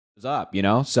shows up, you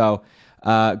know? So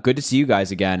good to see you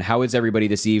guys again. How is everybody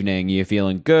this evening? You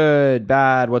feeling good,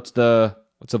 bad? What's the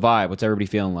vibe? What's everybody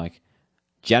feeling like?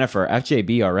 Jennifer,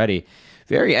 FJB already.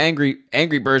 Very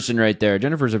angry person right there.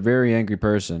 Jennifer's a very angry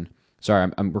person.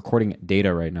 Sorry, I'm recording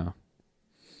data right now.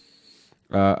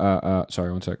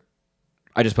 Sorry, one sec.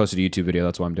 I just posted a YouTube video.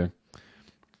 That's what I'm doing.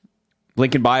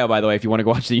 Link in bio, by the way, if you want to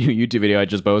go watch the YouTube video. I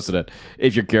just posted it.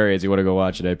 If you're curious, you want to go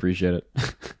watch it. I appreciate it.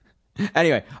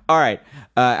 Anyway, all right.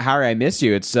 Harry, I miss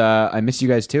you. I miss you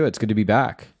guys too. It's good to be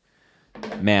back.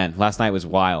 Man, last night was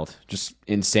wild. Just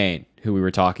insane who we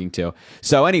were talking to.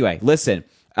 So anyway, listen.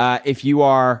 If you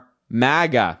are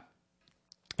MAGA,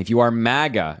 if you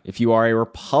are a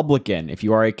Republican, if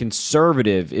you are a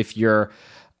conservative, if you're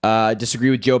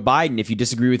disagree with Joe Biden, if you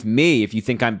disagree with me, if you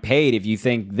think I'm paid, if you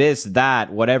think this,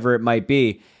 that, whatever it might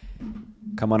be,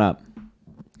 come on up.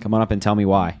 Come on up and tell me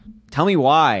why. Tell me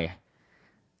why.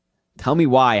 Tell me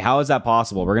why. How is that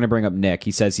possible? We're going to bring up Nick. He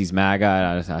says he's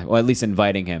MAGA. Well, at least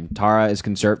inviting him. Tara is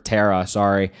conservative.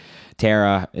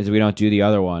 Tara is, we don't do the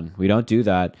other one. We don't do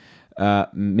that.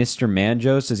 Mr.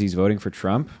 Manjo says he's voting for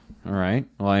Trump. All right.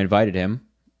 Well, I invited him.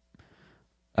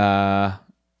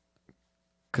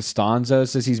 Costanzo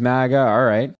says he's MAGA. All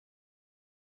right.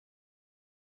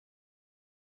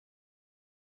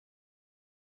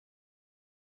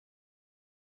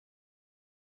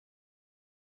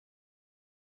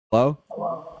 Hello?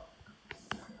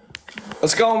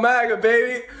 Let's go MAGA,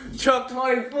 baby. Trump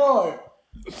 24.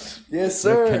 Yes,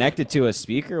 sir. We're connected to a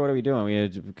speaker? What are we doing? We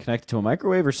connected to a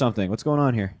microwave or something? What's going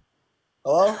on here?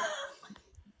 Hello?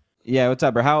 Yeah, what's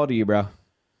up, bro? How old are you, bro?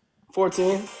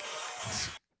 14.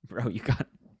 Bro, you got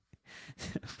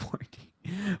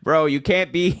 14. Bro, you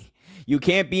can't be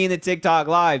in the TikTok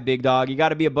live, big dog. You got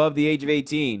to be above the age of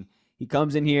 18. He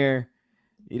comes in here,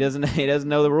 he doesn't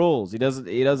know the rules. He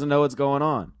doesn't know what's going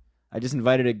on. I just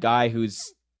invited a guy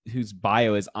whose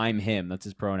bio is I'm him. That's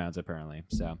his pronouns apparently.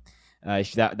 So,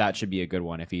 that should be a good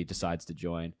one if he decides to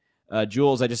join.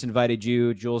 Jules, I just invited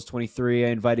you. Jules 23, I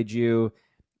invited you.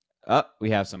 Oh, we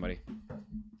have somebody.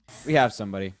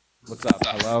 What's up?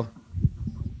 Hello?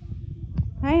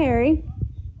 Hi, Harry.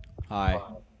 Hi.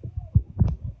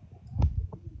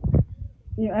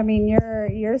 I mean,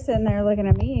 you're sitting there looking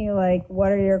at me like,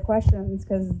 what are your questions?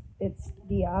 Because it's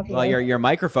the obvious. Well, your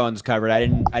microphone's covered. I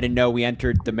didn't know we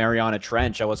entered the Mariana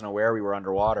Trench. I wasn't aware we were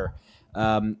underwater.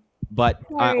 But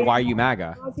why are you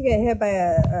MAGA? I'm about to get hit by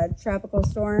a tropical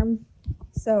storm,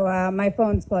 so my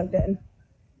phone's plugged in.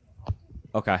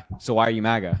 Okay, so why are you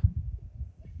MAGA?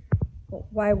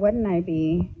 Why wouldn't I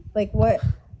be? Like what?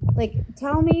 Like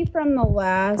tell me from the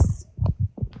last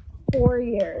 4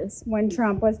 years when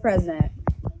Trump was president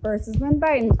versus when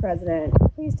Biden's president.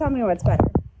 Please tell me what's better.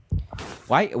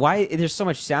 Why there's so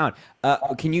much sound?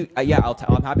 Can you? Yeah,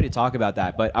 I'm happy to talk about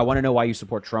that, but I want to know why you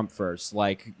support Trump first.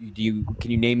 Like, can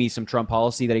you name me some Trump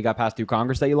policy that he got passed through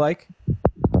Congress that you like?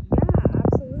 Yeah,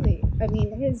 absolutely. I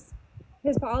mean,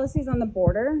 his policies on the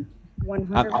border,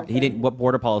 100%. He didn't. What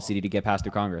border policy did he get passed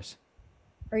through Congress?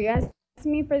 Are you asking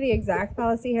me for the exact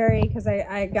policy, Harry? Because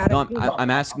I got it. No, I'm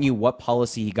asking you what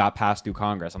policy he got passed through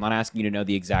Congress. I'm not asking you to know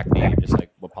the exact name. Just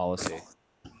like what policy.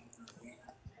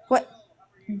 What?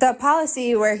 The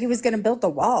policy where he was going to build the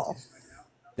wall.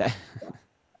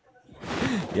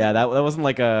 Yeah, that wasn't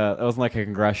like a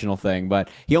congressional thing, but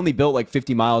he only built like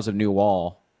 50 miles of new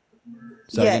wall.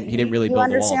 So yeah, he didn't really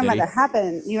build the wall, did he? That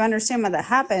happened. You understand why that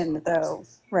happened, though,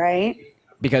 right?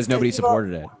 Because nobody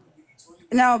supported it.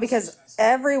 No, because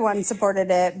everyone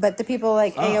supported it, but the people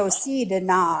like AOC did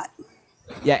not.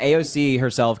 Yeah, AOC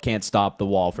herself can't stop the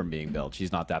wall from being built.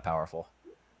 She's not that powerful.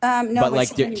 No, but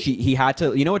like he had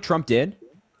to. You know what Trump did?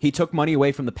 He took money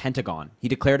away from the Pentagon. He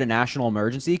declared a national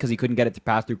emergency because he couldn't get it to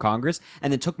pass through Congress,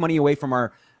 and then took money away from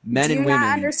our men and women. Do you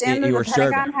not understand that the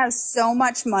Pentagon has so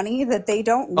much money that they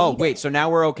don't need Oh, wait. So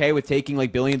now we're okay with taking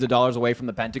like billions of dollars away from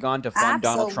the Pentagon to fund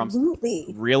Donald Trump's...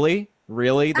 Really?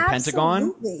 The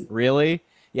Pentagon? Really?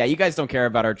 Yeah, you guys don't care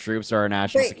about our troops or our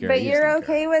national security. But you're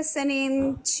okay with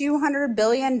sending $200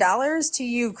 billion to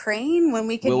Ukraine when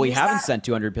we can? Well, we haven't sent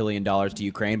 $200 billion to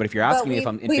Ukraine, but if you're asking me if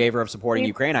I'm in favor of supporting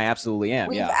Ukraine, I absolutely am.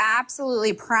 We've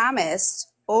absolutely promised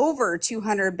over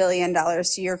 $200 billion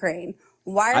to Ukraine.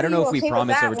 Why are I don't know if we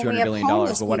promised over $200 billion,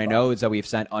 but what I know is that we've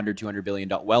sent under $200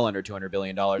 billion, well under $200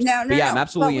 billion. No, but yeah, I'm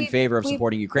absolutely in favor of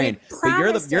supporting Ukraine. But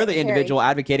you're the individual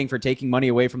advocating for taking money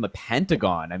away from the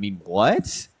Pentagon. I mean,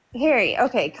 what? Harry,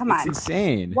 okay, come on. It's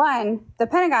insane. One, the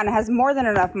Pentagon has more than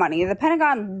enough money. The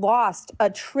Pentagon lost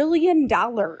 $1 trillion.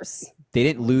 They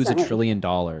didn't lose $1 trillion.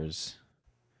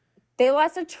 They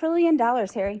lost $1 trillion,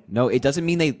 Harry. No, it doesn't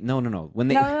mean they. No.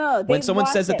 When someone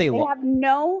says that they have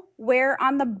nowhere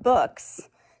on the books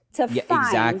to Yeah, find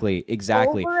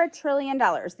exactly. over $1 trillion.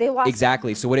 They lost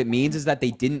Exactly. So what it means is that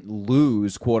they didn't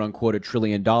lose, quote unquote, $1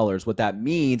 trillion. What that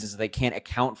means is that they can't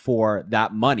account for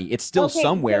that money. It's still Okay,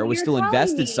 somewhere. so It was you're still telling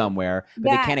invested me somewhere, but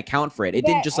they that- can't account for it. It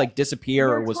didn't just like disappear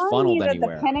or You're was telling funneled me that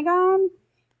anywhere. The Pentagon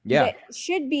Yeah. that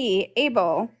should be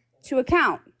able to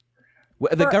account. The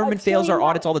for government $1 fails our trillion.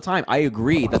 audits all the time. I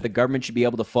agree that the government should be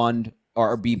able to fund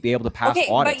or be able to pass Okay,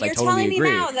 audits. but you're I totally telling agree.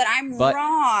 me now that I'm But-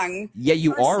 wrong. Yeah,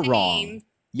 you for are saying, wrong.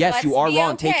 Yes, you let's are be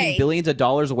wrong. okay. Taking billions of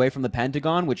dollars away from the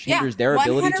Pentagon, which Yeah, hinders their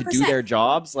ability to do 100%. their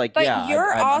jobs. Like, But yeah,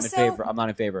 you're I'm also- I'm not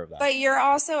in favor of that. But you're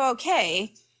also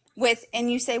okay with,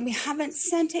 and you say we haven't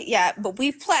sent it yet, but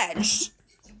we've pledged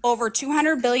over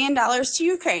 $200 billion to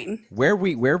Ukraine. Where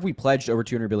have we pledged over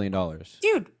 $200 billion?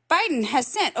 Dude, Biden has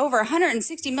sent over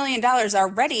 $160 million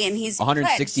already, and he's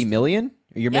 160 pledged million?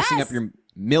 You're messing up Yes. your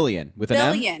million with an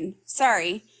M? billion.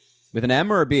 Sorry, With an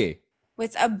M or a B?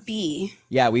 with a B.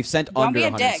 Yeah, we've sent Don't under be a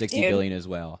dick, 160 dude. billion as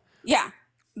well. Yeah,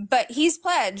 but he's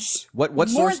pledged. What more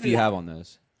source do than you that. have on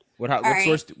this? What right.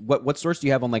 source what source do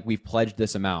you have on like we've pledged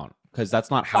this amount? Because that's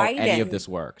not how any of Biden. this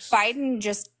works. Biden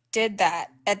just did that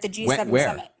at the G7 Where?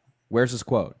 summit. Where's this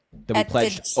quote? That we At the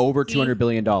pledged over G- $200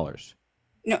 billion.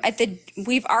 No,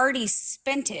 we've already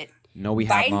spent it. No, we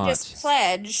have Biden not. just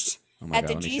pledged Oh my at God,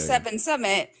 the let me show G7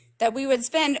 summit that we would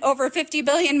spend over 50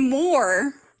 billion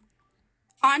more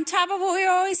on top of what we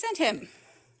always sent him.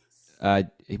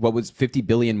 What was 50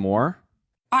 billion more?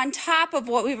 On top of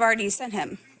what we've already sent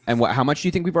him. And how much do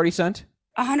you think we've already sent?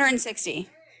 160.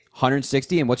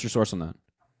 160. And what's your source on that?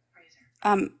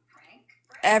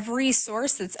 Every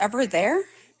source that's ever there.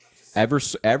 Every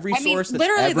I mean, source that's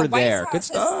literally, ever the White there. House Good has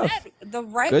stuff. said- the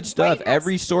right, Good stuff. White House-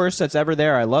 Every source that's ever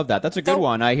there. I love that. That's a good The-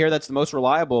 one. I hear that's the most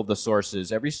reliable of the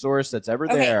sources. Every source that's ever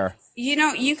Okay, there. you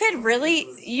know, you could really,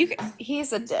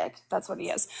 he's a dick. That's what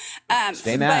he is.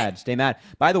 Stay mad. Stay mad.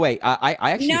 By the way, I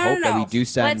actually No, hope that no. we do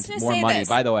send Let's just more say money. this.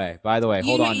 By the way,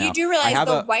 hold on now. You do I realize have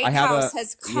the a- White I have House a-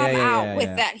 has yeah, come yeah, out yeah, with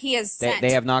yeah. that he has sent.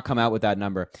 They have not come out with that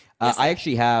number. Listen. I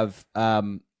actually have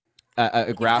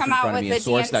a graph in come out front of with me, a the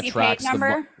source that DNC tracks paid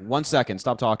number? 1 second,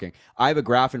 stop talking. I have a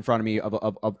graph in front of me of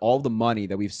all the money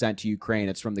that we've sent to Ukraine.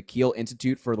 It's from the Kiel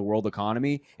Institute for the World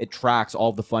Economy. It tracks all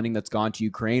of the funding that's gone to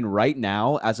Ukraine right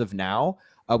now. As of now,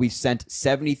 we've sent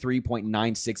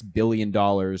 $73.96 billion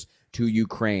to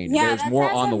Ukraine. Yeah, There's that's more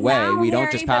as on the of way. now, We don't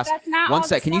Harry, just but pass. that's not 1 all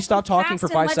sec. the Can you stuff stop talking for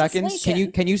passed in 5 seconds?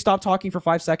 legislation. Can you stop talking for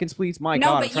 5 seconds, please? My No,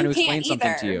 God, but I'm trying to you explain can't something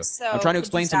to either, you. so I'm trying to could you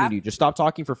explain something stop? to you. Just stop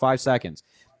talking for 5 seconds.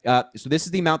 So this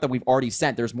is the amount that we've already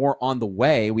sent. There's more on the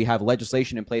way. We have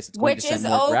legislation in place that's going Which to send is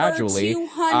more over gradually.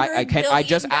 I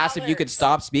just $200 asked if you could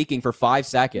stop speaking for 5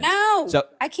 seconds. No, So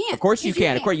I can't. Of course you Because you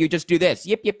can. Of can't. course you just do this.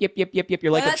 Yip yip yip yip yip yip.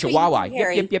 You're like Well, a that's what you chihuahua. do, Yip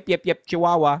Harry. yip yip yip yip.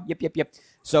 Chihuahua. Yip yip yip.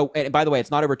 So, and by the way, it's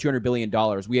not over $200 billion.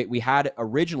 We had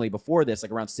originally before this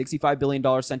like around $65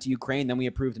 billion sent to Ukraine. Then we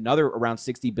approved another around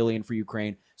 $60 billion for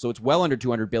Ukraine. So it's well under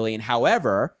 $200 billion.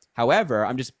 However,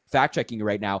 I'm just fact checking you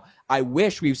right now. I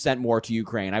wish we've sent more to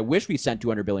Ukraine. I wish we sent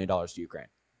 $200 billion to Ukraine.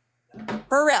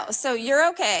 For real. So you're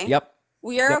okay. Yep.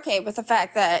 We are Yep. okay with the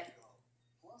fact that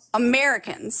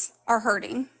Americans are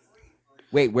hurting.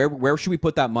 Wait, where should we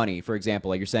put that money? For example,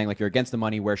 like you're saying, like you're against the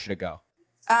money. Where should it go?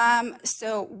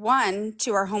 So one,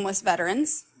 to our homeless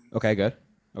veterans. Okay, good.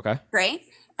 Okay. Great.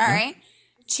 All right.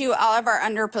 To all of our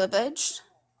underprivileged,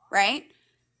 right?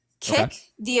 Kick Okay.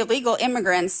 the illegal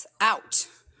immigrants out.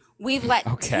 We've let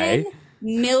Okay. 10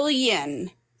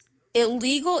 million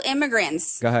illegal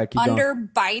immigrants Go ahead, keep under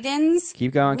Biden's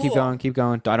Keep going. Keep rule. going. Keep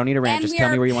going. I don't need a rant. And Just we tell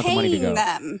me are where you want the money to go. paying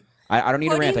them, I don't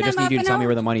need a rant. I putting just them need you to up tell in me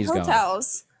where the money's going.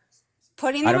 hotels,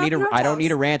 putting them I don't up need in a I don't need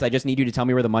a hotels. rant. I just need you to tell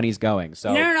me where the money's going.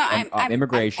 So No, I'm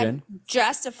immigration. I'm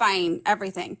justifying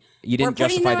everything. You didn't We're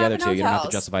putting justify them the up other in two. You don't have to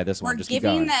hotels. justify this one. We're Just keep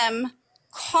giving going. them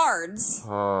cards.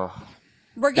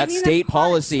 We're That's giving them state cards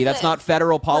policy. to That's live. not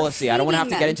federal policy. I don't want to have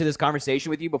feeding to get them. into this conversation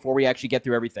with you before we actually get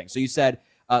through everything. So you said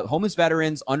homeless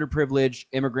veterans, underprivileged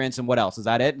immigrants, and what else? Is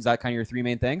that it? Is that kind of your three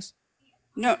main things?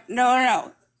 No.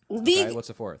 Okay, what's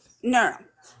the fourth? No.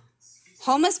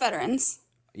 Homeless veterans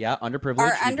Yeah, underprivileged.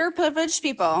 are underprivileged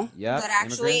people Yeah, that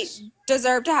actually immigrants.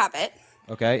 deserve to have it,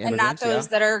 Okay, and not immigrants, those yeah.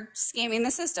 that are scamming the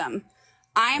system.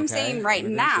 I am Okay, saying right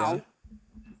immigrants, now, yeah.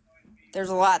 there's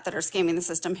a lot that are scamming the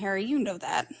system. Harry, you know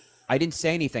that. I didn't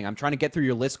say anything. I'm trying to get through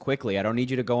your list quickly. I don't need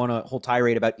you to go on a whole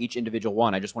tirade about each individual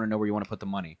one. I just want to know where you want to put the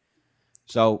money.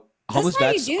 So homeless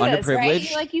That's how you vets, do this, right?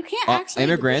 underprivileged, Like, you can't actually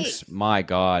immigrants. debate. My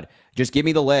God, Just give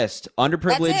me the list.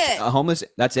 Underprivileged, That's it. homeless.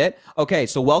 That's it. Okay,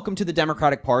 so welcome to the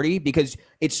Democratic Party, because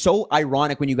it's so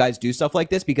ironic when you guys do stuff like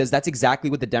this, because that's exactly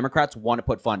what the Democrats want to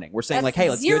put funding. We're saying That's like, hey,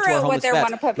 let's give it to our zero what homeless they vets.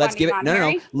 wanna put Let's give it. funding on, No.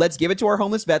 Harry. Let's give it to our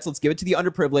homeless vets. Let's give it to the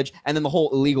underprivileged, and then the whole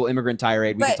illegal immigrant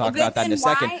tirade. We can talk about that in a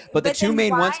second. But the two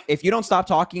main ones. If you don't stop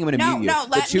talking, I'm going to mute you. No, The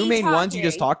let two me main talk, ones you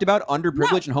just Harry. talked about,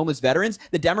 underprivileged and homeless veterans.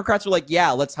 The Democrats are like,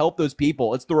 yeah, let's help those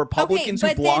people. It's the Republicans who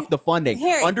but block then, the funding.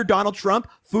 Harry. Under Donald Trump,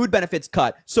 food benefits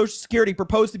cut, Social Security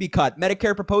proposed to be cut,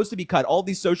 Medicare proposed to be cut, all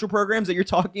these social programs that you're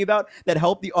talking about that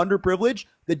help the underprivileged.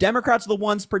 The Democrats are the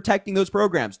ones protecting those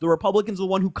programs. The Republicans are the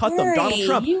one who cut them. Harry, Donald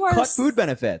Trump you are cut food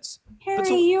benefits. Harry,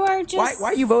 So you are Why, just. why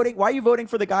are you voting? Why are you voting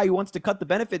for the guy who wants to cut the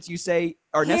benefits you say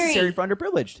are necessary Harry. for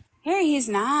underprivileged? Harry, he's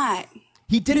not.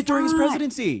 He did it during his not.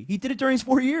 presidency. He did it during his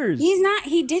 4 years. He's not.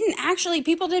 He didn't actually.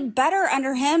 People did better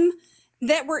under him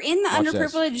that were in the Watch this.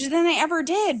 underprivileged than they ever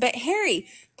did. But Harry,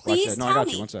 please this. No, I tell got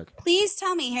you. me. One sec. Please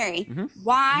tell me, Harry, Mm-hmm.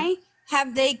 why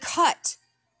have they cut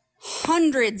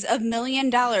hundreds of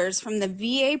 $1,000,000 from the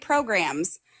VA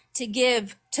programs to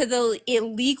give to the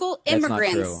illegal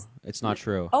immigrants? That's not true. It's not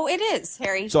true. Oh, it is,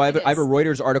 Harry. So I have It a is.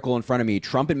 Reuters article in front of me.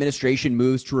 Trump administration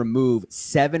moves to remove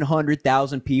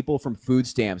 700,000 people from food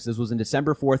stamps. This was in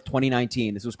December 4th,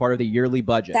 2019. This was part of the yearly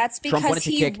budget. That's Trump because wanted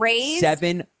to he kick raised-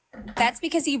 That's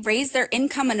because he raised their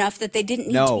income enough that they didn't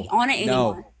need to be on it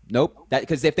anymore. Nope. That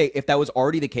because if that was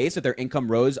already the case, if their income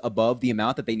rose above the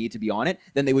amount that they need to be on it,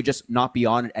 then they would just not be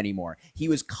on it anymore. He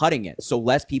was cutting it so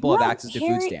less people have No, access to food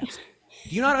Harry- stamps.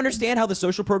 Do you not understand how the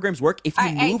social programs work? If you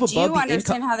I move do above the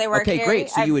understand income, how they work, okay, Harry. great.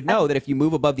 So you would know that if you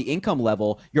move above the income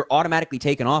level, you're automatically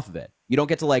taken off of it. You don't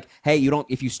get to like, hey, you don't.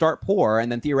 If you start poor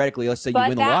and then theoretically, let's say you But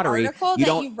win the that lottery, article you that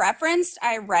don't. you referenced,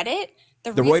 I read it.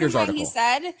 The Reuters reason why article. he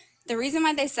said the reason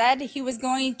why they said he was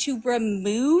going to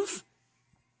remove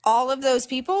all of those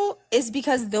people is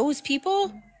because those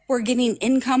people were getting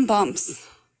income bumps.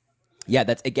 Yeah,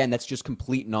 that's just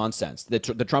complete nonsense. The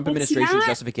Trump It's administration's not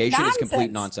justification is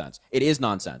complete nonsense. nonsense. It is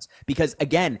nonsense because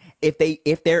again,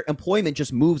 if their employment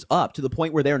just moves up to the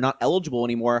point where they're not eligible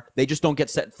anymore, they just don't get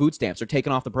set food stamps. They're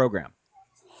taken off the program.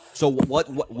 So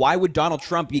why would Donald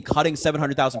Trump be cutting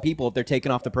 700,000 people if they're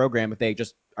taken off the program if they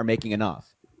just are making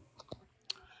enough?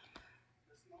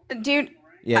 Dude.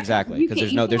 Yeah, exactly. you Because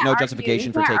can't- there's you no can't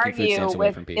justification argue- for you taking can't food stamps argue away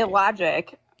with from people.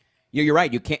 illogic. You're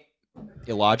right. You can't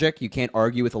illogic. You can't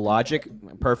argue with illogic.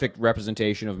 Perfect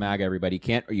representation of MAGA. Everybody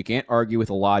you can't argue with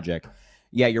illogic.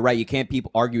 Yeah, you're right. You can't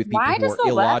argue with people Why who does are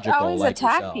the left illogical always like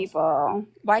attack yourself. people?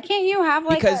 Why can't you have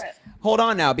like Because a, hold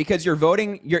on now, because you're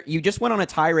voting. You just went on a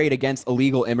tirade against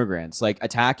illegal immigrants, like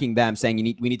attacking them, saying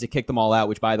we need to kick them all out,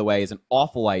 which by the way is an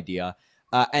awful idea.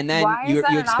 And then Why is you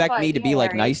that an expect awful me to be idea, like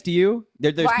Larry? nice to you?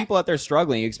 There's Why- people out there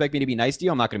struggling. You expect me to be nice to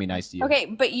you? I'm not going to be nice to you. Okay,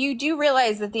 but you do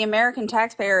realize that the American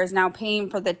taxpayer is now paying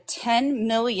for the 10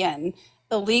 million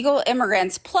illegal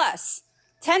immigrants plus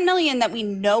 10 million that we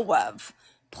know of,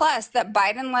 plus that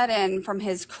Biden let in from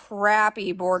his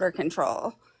crappy border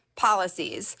control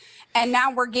policies. And now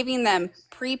we're giving them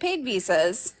prepaid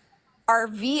visas. Our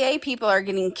VA people are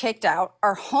getting kicked out.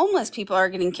 Our homeless people are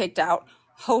getting kicked out.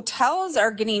 Hotels are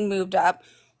getting moved up.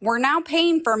 We're now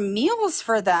paying for meals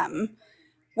for them.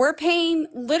 We're paying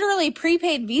literally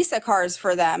prepaid Visa cards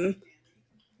for them.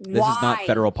 This is not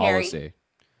federal policy.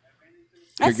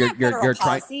 That's You're- not you're- federal you're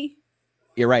trying- policy.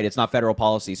 You're right. It's not federal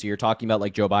policy. So you're talking about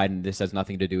like Joe Biden. This has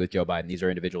nothing to do with Joe Biden. These are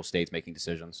individual states making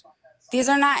decisions. These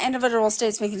are not individual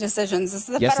states making decisions. This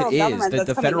is the Yes, federal it is. government. The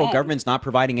that's coming federal in. government's not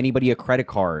providing anybody a credit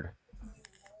card.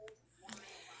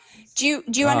 Do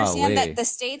you understand Golly. that the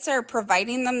states are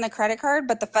providing them the credit card,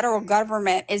 but the federal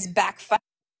government is backfunding?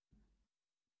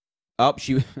 Oh,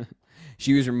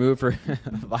 she was removed for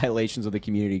violations of the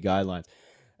community guidelines.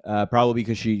 Probably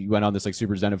because she went on this like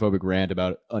super xenophobic rant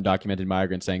about undocumented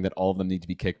migrants, saying that all of them need to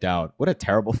be kicked out. What a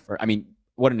terrible!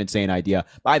 What an insane idea.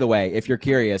 By the way, if you're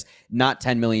curious, not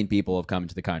 10 million people have come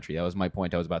into the country. That was my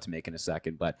point I was about to make in a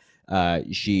second. But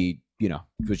she,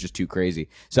 was just too crazy.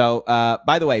 So,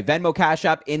 by the way, Venmo, Cash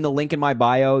App in the link in my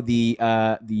bio. The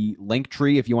link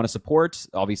tree if you want to support.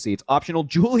 Obviously, it's optional.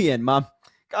 Julian, mom.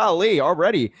 Golly,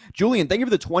 already. Julian, thank you for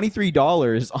the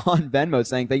 $23 on Venmo,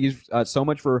 saying thank you so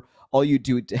much for all you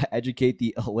do to educate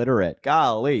the illiterate.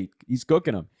 Golly, he's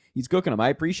cooking them. He's cooking them. I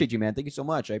appreciate you, man. Thank you so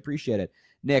much. I appreciate it.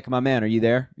 Nick, my man, are you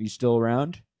there? Are you still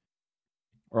around?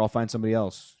 Or I'll find somebody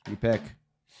else. You pick.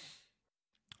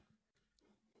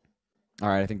 All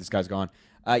right, I think this guy's gone.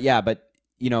 Yeah, but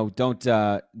don't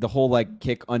the whole like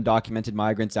kick undocumented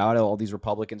migrants out, all these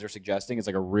Republicans are suggesting is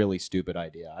like a really stupid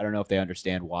idea. I don't know if they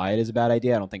understand why it is a bad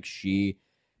idea. I don't think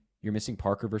you're missing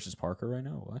Parker versus Parker right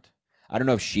now. What? I don't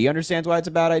know if she understands why it's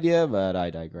a bad idea, but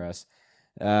I digress.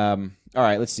 All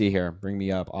right, let's see here. Bring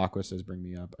me up. Aqua says bring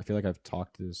me up. I feel like I've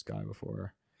talked to this guy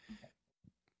before,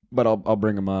 but I'll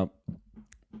bring him up.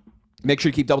 Make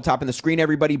sure to keep double tapping the screen,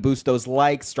 everybody. Boost those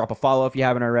likes. Drop a follow if you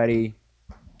haven't already.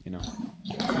 You know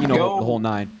the whole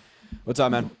nine. What's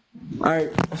up, man? All right,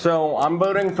 so I'm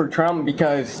voting for Trump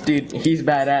because, dude, he's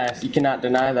badass. You cannot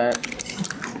deny that.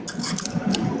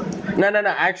 No.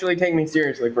 Actually, take me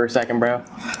seriously for a second, bro.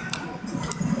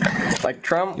 Like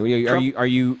Trump. Are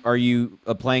you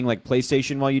playing like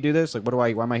PlayStation while you do this? Like, why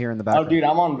am I here in the background? Oh, dude,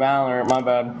 I'm on Valorant. My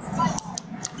bad.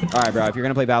 All right, bro. If you're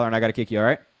gonna play Valorant, I gotta kick you. All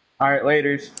right. All right,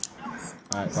 laters.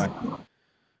 All right, bye.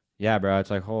 Yeah, bro. It's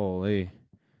like holy.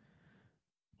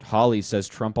 Holly says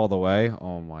Trump all the way.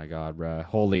 Oh my God, bro.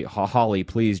 Holly,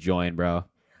 please join, bro.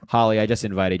 Holly, I just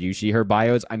invited you. Her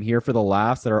bio is I'm here for the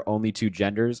laughs that are only two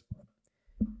genders.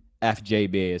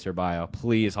 FJB is her bio.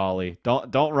 Please, Holly,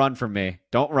 don't run from me.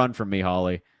 Don't run from me,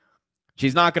 Holly.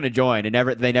 She's not gonna join. They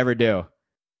never do.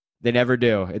 They never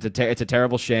do. It's a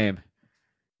terrible shame.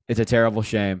 It's a terrible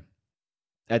shame.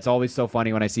 It's always so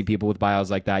funny when I see people with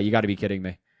bios like that. You got to be kidding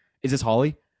me. Is this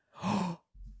Holly?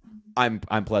 I'm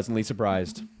pleasantly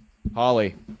surprised.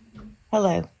 Holly.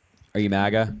 Hello. Are you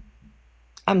MAGA?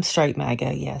 I'm straight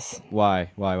MAGA, yes.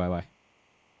 Why?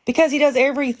 Because he does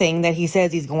everything that he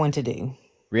says he's going to do.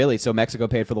 Really? So Mexico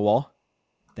paid for the wall?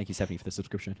 Thank you, Stephanie, for the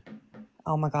subscription.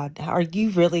 Oh my God. Are you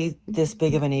really this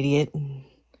big of an idiot?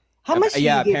 How much do you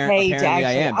get paid to actually?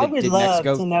 I am. I would love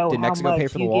to know did how Mexico much pay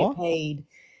for the you wall? get paid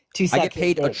to suck I get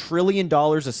paid $1 trillion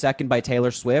a second by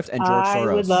Taylor Swift and George Soros.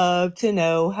 I would love to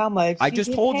know how much I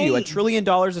just told you $1 trillion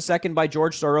a second by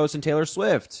George Soros and Taylor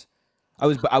Swift.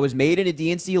 I was made in a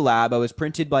DNC lab. I was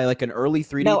printed by like an early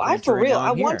 3D No, printer. I for real.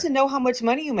 I here. want to know how much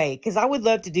money you make because I would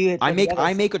love to do it. I make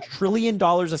 $1 trillion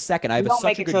a second. I have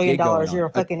such a good gig going on. You're a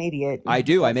fucking idiot. I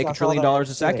do. I make $1 trillion a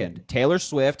second. Taylor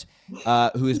Swift,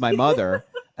 who is my mother,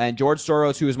 and George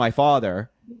Soros, who is my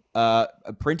father,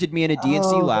 printed me in a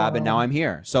DNC lab, and now I'm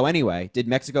here. So anyway, did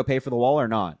Mexico pay for the wall or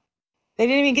not? They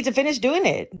didn't even get to finish doing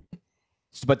it.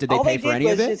 But did they pay for any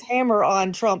of it? Just hammer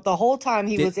on Trump the whole time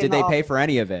he was in Did they pay for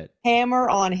any of it? Hammer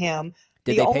on him.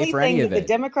 Did they pay for any of it? The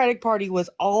Democratic Party was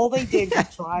all they did to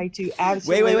try to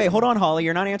absolutely. Wait. Hold on, Holly.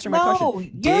 You're not answering my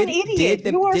question. You're an idiot.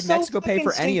 Did Mexico pay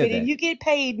for any of it? And you get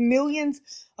paid millions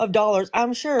of dollars,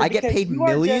 I'm sure. I get paid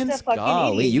millions?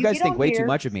 Golly, you guys think way too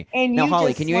much of me. Now,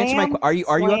 Holly, can you answer my question?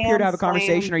 Are you up here to have a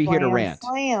conversation or are you here to rant?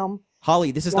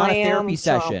 Holly, this is not a therapy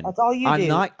session. That's all you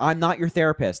do. I'm not your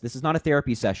therapist. This is not a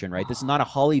therapy session, right? This is not a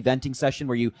Holly venting session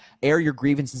where you air your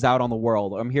grievances out on the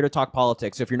world. I'm here to talk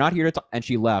politics. So if you're not here to talk, and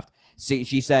she left.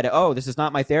 She said, "Oh, this is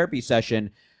not my therapy session."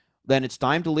 Then it's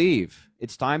time to leave.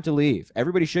 It's time to leave.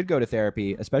 Everybody should go to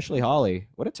therapy, especially Holly.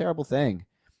 What a terrible thing.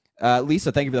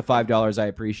 Lisa, thank you for the $5. I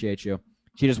appreciate you.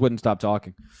 She just wouldn't stop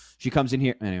talking. She comes in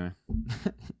here anyway.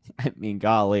 I mean,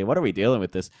 golly, what are we dealing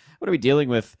with this? What are we dealing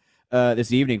with?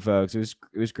 This evening, folks. It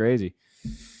was crazy.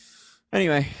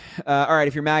 Anyway, all right.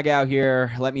 If you're MAG out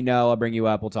here, let me know. I'll bring you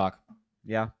up. We'll talk.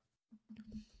 Yeah,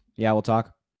 we'll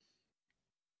talk.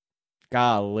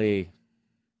 Golly.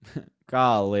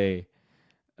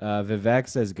 Vivek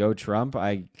says go Trump.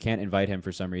 I can't invite him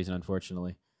for some reason,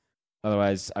 unfortunately.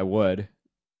 Otherwise, I would,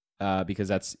 because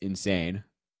that's insane.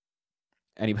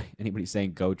 Anybody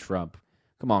saying go Trump?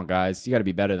 Come on, guys. You got to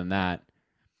be better than that.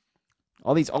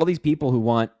 All these people who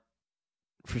want.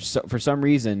 For some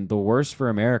reason, the worst for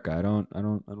America. I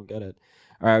don't get it.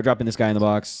 All right, we're dropping this guy in the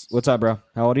box. What's up, bro?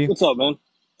 How old are you? What's up, man?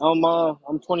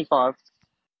 I'm 25.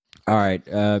 All right.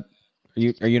 Are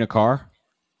you in a car?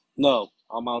 No,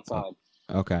 I'm outside.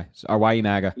 Okay. So, why are you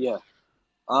MAGA? Yeah.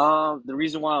 The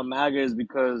reason why I'm MAGA is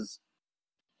because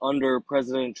under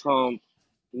President Trump,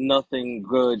 nothing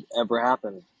good ever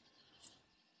happened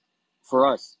for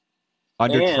us.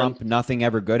 Under Trump, nothing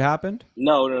ever good happened?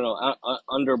 No.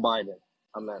 Under Biden.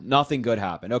 Nothing good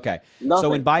happened. Okay. Nothing, so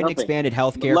when Biden expanded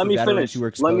health care for veterans who were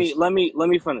exposed... Let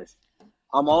me finish.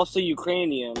 I'm also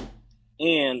Ukrainian,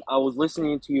 and I was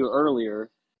listening to you earlier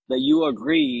that you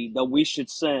agree that we should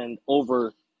send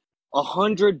over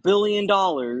 $100 billion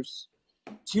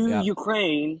to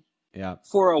Ukraine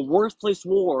for a worthless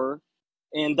war,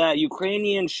 and that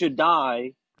Ukrainians should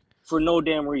die for no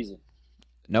damn reason.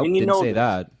 Nope, didn't say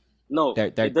that. No,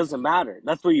 it doesn't matter.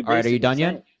 That's what you basically All right, are you done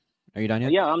saying. yet? Are you done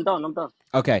yet? Yeah, I'm done.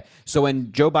 Okay, so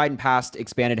when Joe Biden passed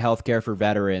expanded health care for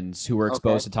veterans who were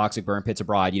exposed to toxic burn pits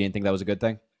abroad, you didn't think that was a good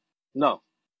thing? No.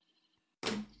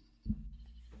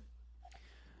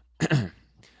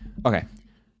 Okay.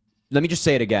 Let me just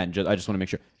say it again. I just want to make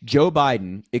sure. Joe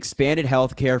Biden expanded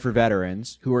health care for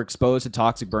veterans who were exposed to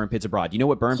toxic burn pits abroad. Do you know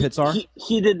what burn pits are?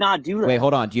 He did not do that. Wait,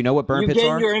 hold on. Do you know what burn pits are?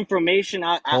 You get your information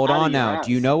out. Hold on now.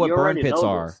 Do you know what burn pits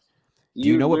are? Do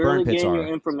you know what burn pits getting are?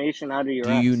 Your information out of your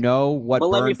Do ass. you know what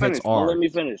burn pits are? Let me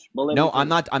finish. I'm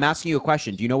not. I'm asking you a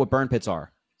question. Do you know what burn pits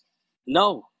are?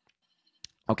 No.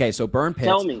 Okay, so burn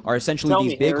pits are essentially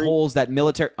these big holes that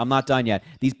military... I'm not done yet.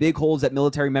 These big holes that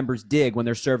military members dig when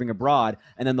they're serving abroad,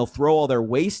 and then they'll throw all their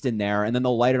waste in there, and then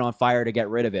they'll light it on fire to get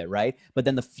rid of it, right? But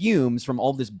then the fumes from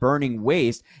all this burning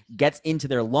waste gets into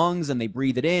their lungs, and they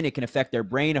breathe it in. It can affect their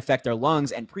brain, affect their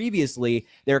lungs, and previously,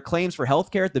 their claims for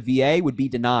healthcare at the VA would be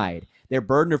denied. Their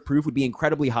burden of proof would be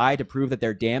incredibly high to prove that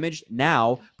they're damaged.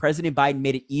 Now, President Biden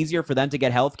made it easier for them to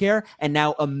get health care, and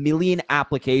now 1 million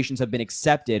applications have been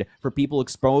accepted for people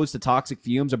exposed to toxic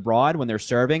fumes abroad when they're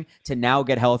serving to now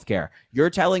get health care. You're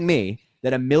telling me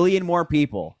that 1 million more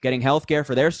people getting health care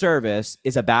for their service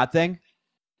is a bad thing?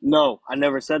 No, I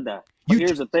never said that.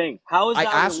 Here's the thing. How is that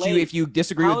I asked you if you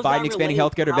disagree with Biden expanding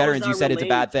health care to veterans. You said it's a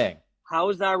bad thing. How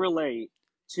does that relate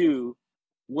to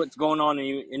what's going on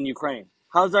in Ukraine?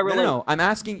 How does that relate? No, I'm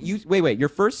asking you. Wait. Your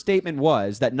first statement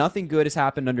was that nothing good has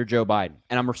happened under Joe Biden,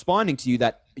 and I'm responding to you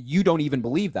that you don't even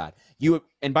believe that.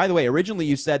 And by the way, originally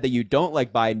you said that you don't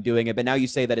like Biden doing it, but now you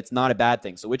say that it's not a bad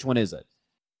thing. So which one is it?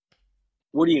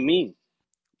 What do you mean?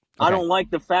 Okay. I don't like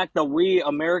the fact that we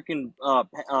American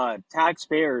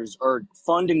taxpayers are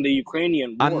funding the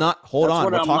Ukrainian war. I'm not. Hold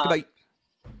on. We'll talk about.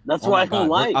 That's what I don't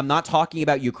like. I'm not talking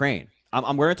about Ukraine. We're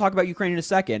going to talk about Ukraine in a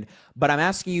second, but I'm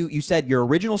asking you, you said your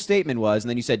original statement was, and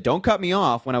then you said, don't cut me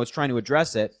off when I was trying to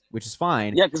address it, which is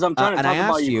fine. Yeah, because I'm trying to talk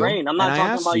about Ukraine. I'm not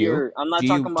talking about your, I'm not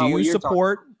talking about what you're talking. Do you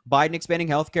support Biden expanding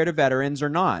health care to veterans or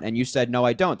not? And you said, no,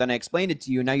 I don't. Then I explained it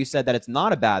to you, and now you said that it's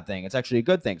not a bad thing. It's actually a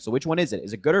good thing. So which one is it?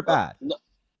 Is it good or bad? No,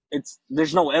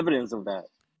 there's no evidence of that.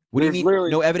 What do you mean,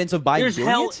 no evidence of Biden doing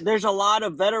it? There's a lot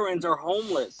of veterans are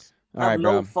homeless. All right,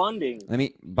 no funding.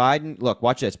 Look,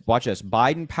 watch this.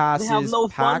 Biden passes. They have no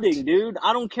funding, dude.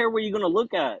 I don't care what you're gonna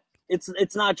look at.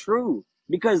 It's not true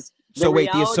because.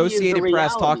 The Associated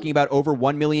Press talking about over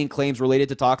 1 million claims related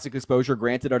to toxic exposure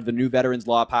granted under the new veterans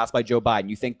law passed by Joe Biden.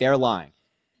 You think they're lying?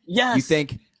 Yes. You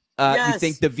think? You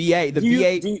think the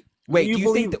VA?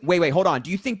 Wait, hold on.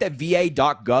 Do you think that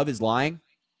VA.gov is lying?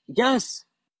 Yes.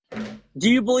 Do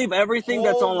you believe everything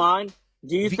that's online?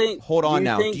 Do you think? Hold on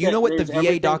now. Do you know what the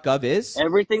VA.gov is?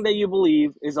 Everything that you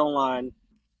believe is online.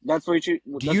 That's what you.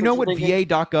 Do you know what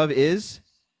VA.gov is?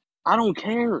 I don't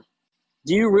care.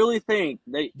 Do you really think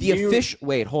that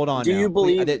Wait, hold on. Do now. you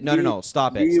believe? No.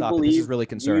 Stop it. Stop it. This is really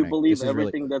concerning. Do you believe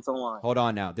everything that's online? Hold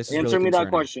on now. This is Answer really me concerning. that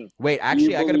question. Wait,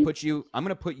 actually, I'm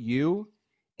gonna put you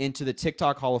into the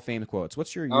TikTok Hall of Fame quotes.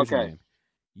 What's your username?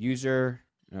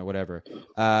 Whatever.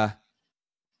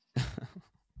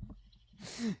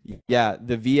 Yeah,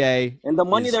 the VA. And the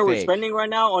money is that we're fake. spending right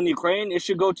now on Ukraine, it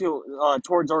should go to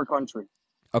towards our country.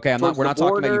 Okay, we're not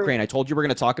talking about Ukraine. I told you we're going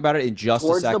to talk about it in just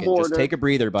a second. Just take a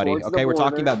breather, buddy. Okay, we're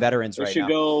talking about veterans right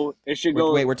now. It should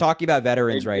go. Wait, we're talking about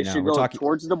veterans right now. We're talking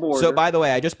towards the border. So, by the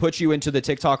way, I just put you into the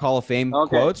TikTok Hall of Fame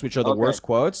quotes, which are the worst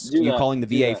quotes. You calling the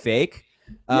VA fake?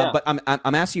 But I'm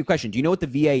asking you a question. Do you know what the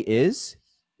VA is?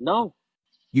 No.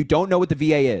 You don't know what the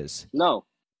VA is? No.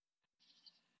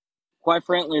 Quite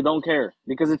frankly, I don't care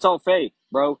because it's all fake,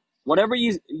 bro. Whatever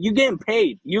you getting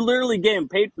paid. You literally getting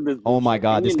paid for this. Oh my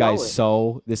God, this guy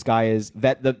is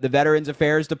the Veterans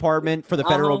Affairs Department for the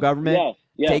federal government.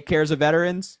 Yeah. Take cares of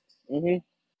veterans. Mm-hmm.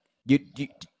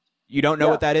 You don't know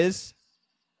what that is?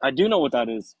 I do know what that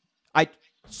is.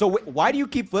 So why do you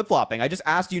keep flip flopping? I just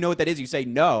asked you know what that is. You say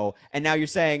no, and now you're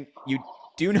saying you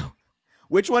do know.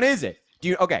 Which one is it?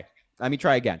 Okay, let me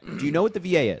try again. Do you know what the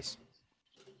VA is?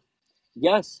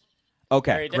 Yes.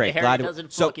 Okay, great. Harry,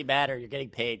 doesn't fucking matter. You're getting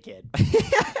paid, kid.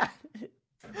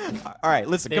 All right,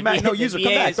 listen. Come back. No, user,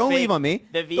 come back. Don't leave on me.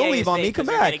 Don't leave on me. Come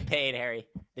back. You're getting paid, Harry.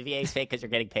 The VA is fake because you're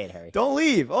getting paid, Harry. Don't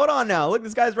leave. Hold on now. Look,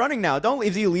 this guy's running now. Don't leave.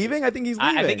 Is he leaving? I think he's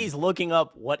leaving. I think he's looking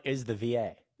up what is the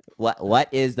VA. What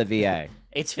is the VA?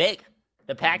 It's fake.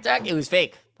 The PACT Act, it was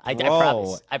fake. I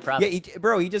promise. I promise.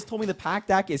 Yeah, he just told me the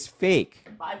PACT Act is fake.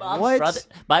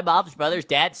 My mom's brother's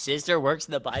dad's sister works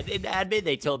in the Biden admin.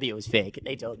 They told me it was fake.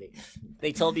 They told me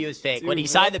it was fake. Dude, when he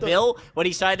signed the bill,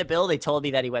 they told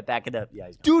me that he went back in the. Yeah,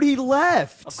 dude, he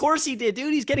left. Of course he did,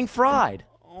 dude. He's getting fried.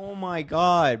 Oh my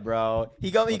God, bro. He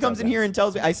comes in here and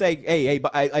tells me, I say, hey,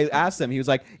 I asked him, he was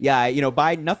like, yeah,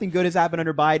 Biden, nothing good has happened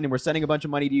under Biden and we're sending a bunch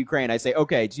of money to Ukraine. I say,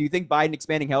 okay, do you think Biden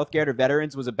expanding healthcare to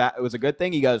veterans was a good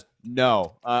thing? He goes,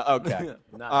 no. Okay.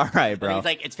 No. All right, bro. And he's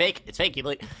like, it's fake. It's fake.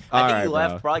 I think he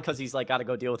left probably because he's like got to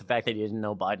go deal with the fact that he didn't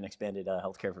know Biden expanded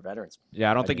healthcare for veterans.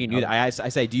 Yeah, I don't think he knew that. I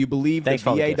say, do you believe the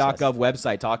VA.gov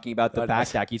website talking about the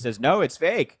PACT Act? He says, no, it's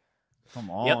fake. Come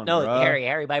on, Yep, no, bro.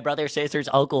 Harry, my brother sister's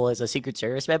uncle is a Secret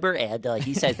Service member, and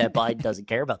he says that Biden doesn't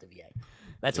care about the VA.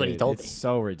 That's what he told me. It's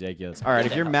so ridiculous. All right,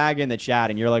 if you're MAGA in the chat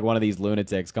and you're like one of these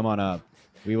lunatics, come on up.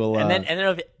 We will. And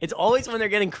then it's always when they're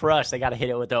getting crushed, they got to hit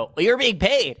it with the, well, you're being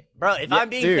paid. Bro, if I'm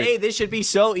being paid, this should be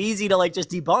so easy to like just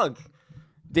debunk.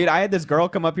 Dude, I had this girl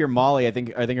come up here, Molly, I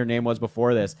think her name was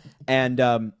before this. And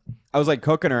I was like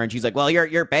cooking her and she's like, well,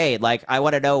 you're paid. Like, I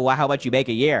want to know how much you make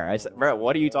a year. I said, bro,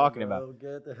 what are you talking about?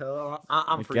 Get the hell out.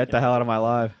 I'm free. Get the hell out of my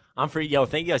life. I'm free. Yo,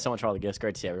 thank you guys so much for all the gifts.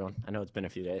 Great to see everyone. I know it's been a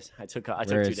few days. I took 2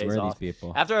 days off. These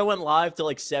people? After I went live till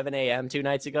like 7 a.m. 2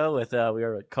 nights ago with we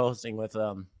were co-hosting with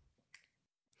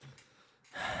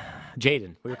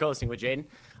Jaden. We were co-hosting with Jaden.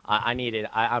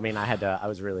 I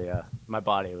was really my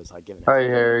body was like giving it. Hey,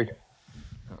 Harry.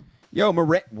 Yo,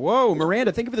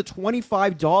 Miranda, thank you for the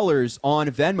 $25 on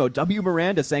Venmo. W.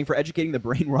 Miranda saying for educating the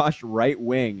brainwashed right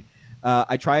wing.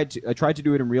 I tried to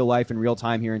do it in real life, in real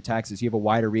time here in Texas. You have a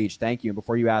wider reach. Thank you. And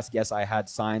before you ask, yes, I had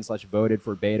signed / voted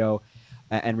for Beto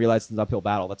and realized it's an uphill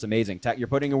battle. That's amazing. You're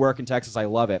putting in work in Texas. I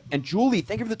love it. And Julie,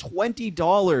 thank you for the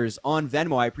 $20 on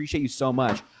Venmo. I appreciate you so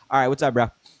much. All right, what's up, bro?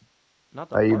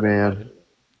 How you, man?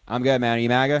 I'm good, man. Are you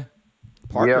MAGA?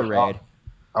 Parker raid.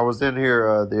 I was in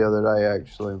here the other day,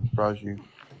 actually. I'm surprised you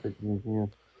picked me again.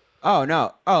 Oh,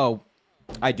 no. Oh,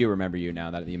 I do remember you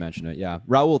now that you mentioned it. Yeah.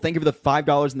 Raul, thank you for the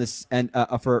 $5 in this and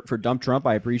for Dump Trump.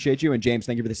 I appreciate you. And James,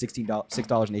 thank you for the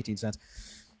 $6.18.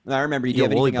 I remember you. Do you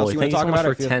have anything else you want to talk about?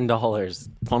 For $10.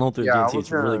 Funnel through DNC.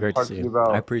 It's really great to see you.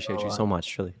 I appreciate you so much,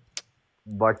 truly.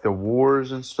 Like the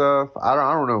wars and stuff. I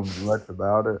don't know much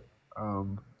about it.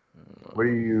 What do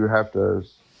you have to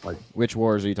like? Which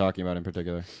wars are you talking about in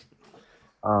particular?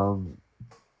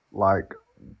 Like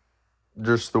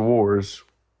just the wars.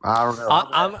 I don't know.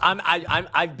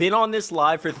 I've been on this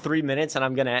live for 3 minutes, and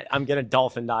I'm gonna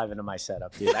dolphin dive into my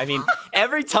setup, dude. I mean,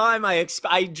 every time I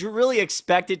really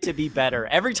expect it to be better.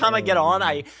 Every time I get on,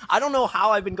 I don't know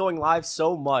how I've been going live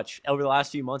so much over the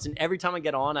last few months, and every time I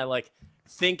get on, I like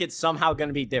think it's somehow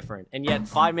gonna be different, and yet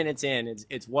 5 minutes in,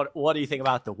 it's what do you think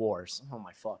about the wars? Oh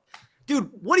my fuck.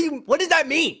 Dude, what does that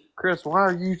mean? Chris, why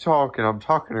are you talking? I'm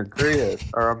talking to Chris,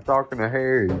 or I'm talking to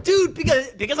Harry. Dude,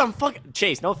 because I'm fucking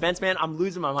Chase. No offense, man. I'm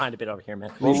losing my mind a bit over here,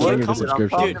 man. Well, dude,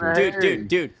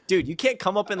 you can't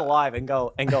come up in the live and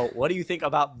go. What do you think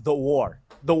about the wars?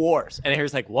 And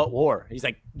Harry's like, what war? He's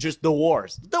like, just the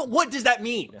wars. What does that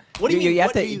mean? What do you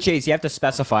mean? Chase, you have to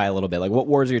specify a little bit. Like, what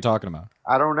wars are you talking about?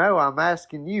 I don't know. I'm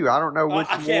asking you. I don't know which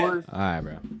wars. All right,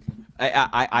 bro.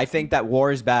 I think that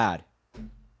war is bad.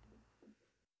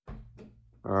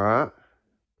 All right.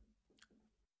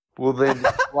 Well then,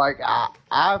 like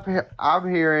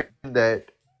I'm hearing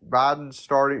that Biden's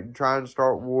trying to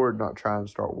start wars,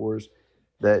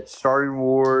 that starting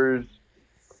wars,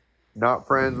 not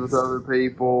friends with other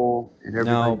people, and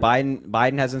everything. No,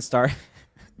 Biden hasn't started.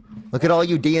 Look at all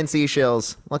you DNC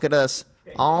shills. Look at us.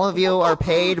 All of you are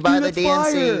paid by the DNC.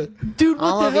 Fire. Dude, what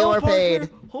all the of hell, you are Parker? paid.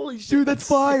 Holy shit, dude, that's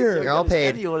fire. You're all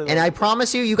paid. And I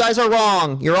promise you guys are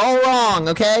wrong. You're all wrong,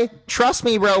 okay? Trust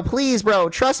me, bro. Please, bro.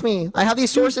 Trust me. I have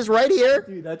these sources right here.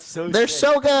 Dude, that's so They're sick.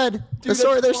 so good. Dude,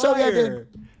 they're so good,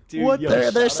 dude. What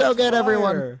They're so good,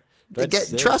 everyone.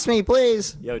 Trust me,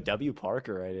 please. Yo, W.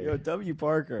 Parker right here. Yo, W.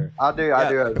 Parker. I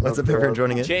do. What's up, everyone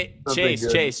joining it?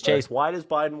 Chase, why does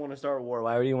Biden want to start a war?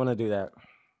 Why would he want to do that?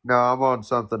 No, I'm on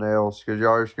something else because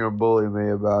y'all are just gonna bully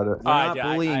me about it. We're not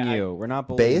bullying you. We're not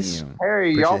bullying you.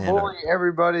 Harry, y'all bully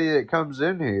everybody that comes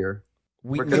in here.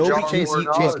 Chase,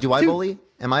 do I bully?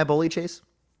 Am I a bully, Chase?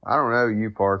 I don't know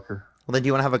you, Parker. Well, then do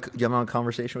you want to have a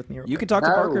conversation with me? You can talk to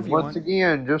Parker if you want. Once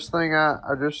again,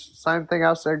 same thing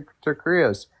I said to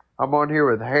Chris. I'm on here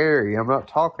with Harry. I'm not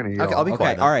talking to you. Okay, I'll be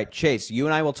quiet. All right, Chase, you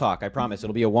and I will talk. I promise.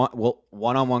 It'll be a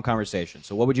one-on-one conversation.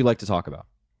 So what would you like to talk about?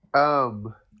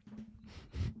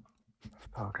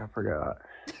 Fuck, I forgot.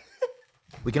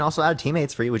 We can also add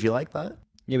teammates for you. Would you like that?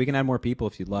 Yeah, we can add more people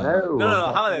if you'd like. No.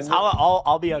 How about this?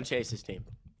 I'll be on Chase's team.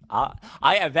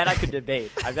 I bet I could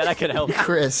debate. I bet I could help.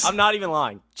 Chris, I'm not even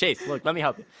lying. Chase, look, let me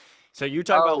help you. So you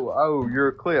talk about. Oh,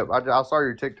 your clip. I saw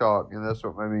your TikTok, and that's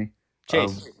what made me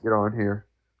Chase get on here.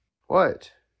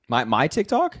 What? My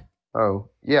TikTok? Oh,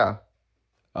 yeah.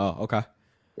 Oh, okay.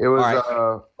 It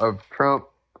was of Trump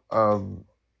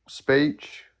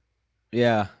speech.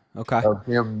 Yeah. Okay. Of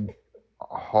him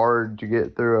hard to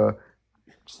get through a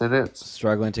sentence.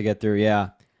 Struggling to get through, yeah.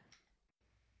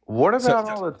 What about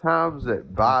all the times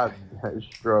that Biden has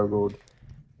struggled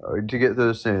to get through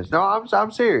the sentence? No,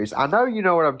 I'm serious. I know you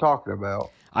know what I'm talking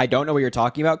about. I don't know what you're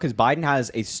talking about because Biden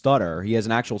has a stutter. He has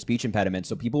an actual speech impediment,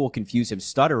 so people will confuse him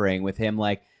stuttering with him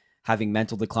like having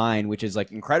mental decline, which is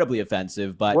like incredibly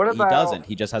offensive, but he doesn't.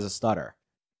 He just has a stutter.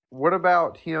 What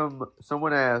about him?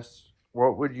 Someone asked,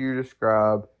 what would you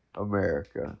describe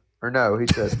America? or no, he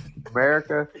said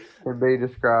America can be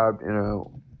described in a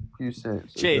few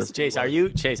sentences. Chase, are you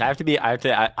Chase? How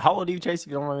old are you, Chase? If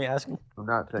you don't mind me asking. I'm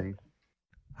 19.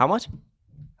 How much?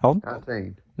 How old?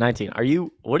 19. 19.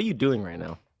 What are you doing right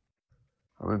now?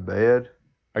 I'm in bed.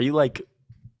 Are you like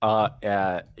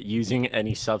using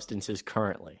any substances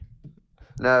currently?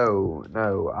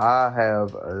 No, I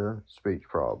have a speech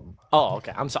problem. Oh,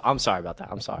 okay. I'm sorry about that.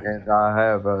 I'm sorry. And I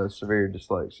have a severe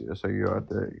dyslexia, so you have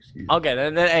to excuse me. Okay,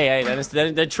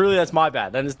 then truly that's my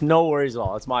bad. Then it's no worries at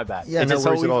all. It's my bad. Yeah, no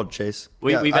worries at all, Chase.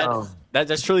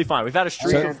 That's truly fine. We've had a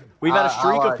streak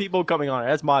of people coming on.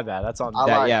 That's my bad. That's on.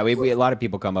 We a lot of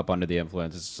people come up under the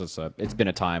influence. It's just it's been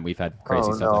a time we've had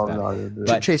crazy stuff like that.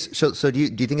 But Chase, so do you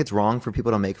think it's wrong for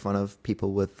people to make fun of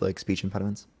people with like speech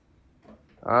impediments?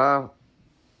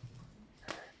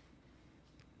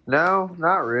 No,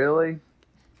 not really.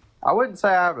 I wouldn't say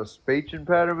I have a speech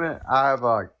impediment. I have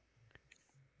like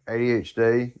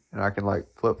ADHD, and I can like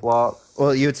flip flop.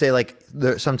 Well, you would say like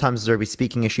sometimes there'd be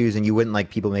speaking issues, and you wouldn't like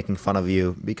people making fun of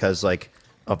you because like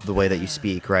of the way that you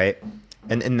speak, right?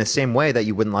 And in the same way that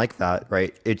you wouldn't like that,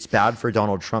 right? It's bad for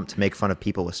Donald Trump to make fun of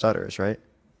people with stutters, right?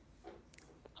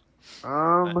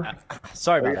 Sorry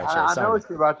about that, Chase. I know what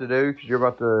you're about to do because you're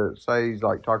about to say he's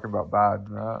like talking about Biden,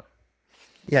 right?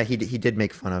 Yeah, he did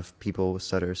make fun of people with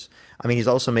stutters. I mean, he's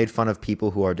also made fun of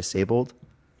people who are disabled,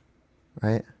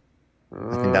 right?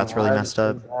 I think that's really messed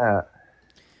up. Do you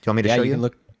want me to show you? Can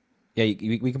look. Yeah,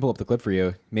 we can pull up the clip for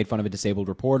you. Made fun of a disabled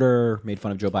reporter. Made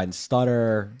fun of Joe Biden's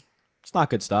stutter. It's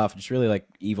not good stuff. It's really like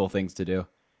evil things to do.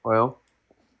 Well,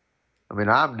 I mean,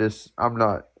 I'm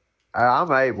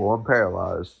able. I'm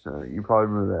paralyzed. You probably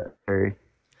remember that, Harry.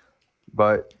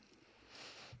 But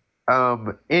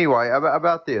anyway,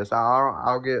 about this,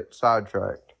 I'll get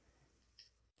sidetracked.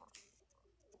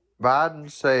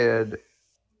 Biden said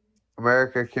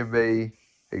America can be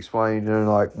explained in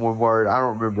like one word. I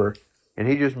don't remember, and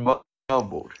he just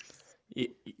mumbled.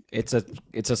 It's a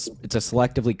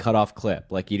selectively cut off clip.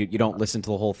 Like you don't listen to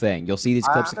the whole thing. You'll see these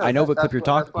clips. I know what clip you're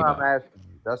talking about. I'm asking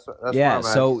you. That's yeah.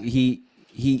 So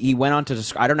he went on to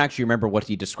describe. I don't actually remember what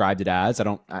he described it as. I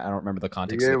don't remember the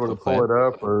context. Are you able to pull it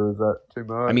up, or is that too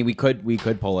much? I mean, we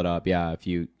could pull it up, yeah, if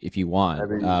you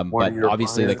want. But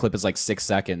obviously the clip is like 6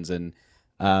 seconds, and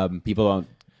people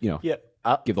don't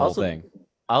give the whole thing.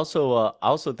 I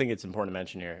also think it's important to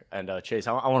mention here, and Chase,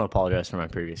 I want to apologize for my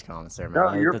previous comments there, man.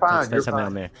 No, you're fine. That's something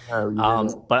on me.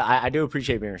 But I do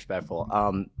appreciate being respectful.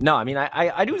 No, I mean,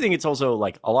 I do think it's also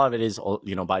like a lot of it is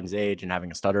Biden's age and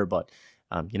having a stutter, but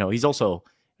he's also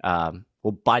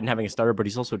Biden having a stutter, but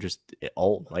he's also just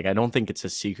old. Like, I don't think it's a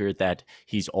secret that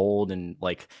he's old and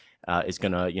like is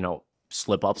gonna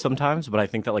slip up sometimes, but I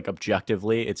think that like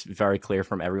objectively it's very clear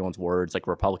from everyone's words. Like,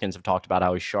 Republicans have talked about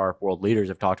how he's sharp, world leaders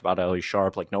have talked about how he's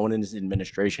sharp. Like, no one in his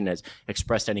administration has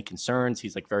expressed any concerns.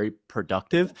 He's like very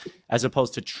productive, as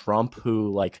opposed to Trump,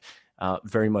 who like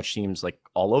very much seems like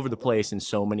all over the place, and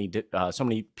so many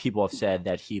people have said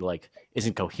that he like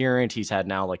isn't coherent. He's had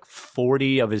now like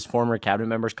 40 of his former cabinet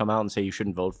members come out and say you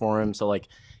shouldn't vote for him. So like,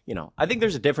 I think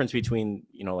there's a difference between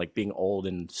like being old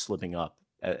and slipping up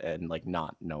and like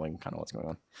not knowing kind of what's going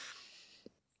on.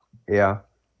 Yeah.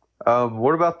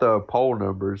 What about the poll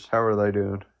numbers? How are they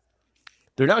doing?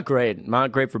 They're not great.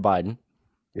 Not great for Biden.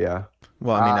 Yeah.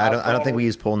 Well, I mean, I don't think we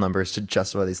use poll numbers to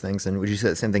justify these things. And would you say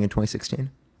the same thing in 2016?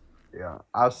 Yeah.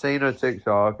 I've seen a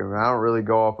TikTok, and I don't really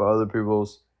go off of other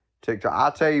people's TikTok.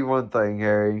 I'll tell you one thing,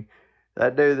 Harry.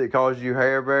 That dude that calls you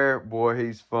Hair Bear, boy,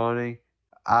 he's funny.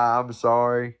 I'm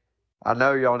sorry. I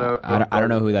know y'all know. I don't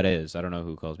know who that is. I don't know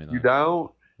who calls me that. You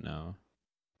don't? No.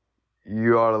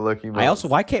 You ought to look him up. I also,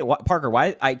 Parker,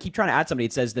 why I keep trying to add somebody.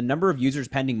 It says the number of users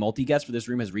pending multi-guest for this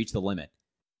room has reached the limit.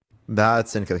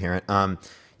 That's incoherent.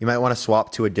 You might want to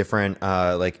swap to a different,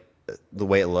 like the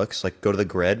way it looks, like go to the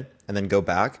grid and then go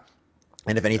back.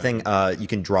 And if anything, you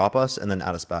can drop us and then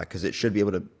add us back, because you should be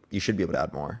able to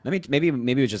add more. Maybe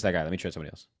it was just that guy. Let me try somebody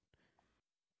else.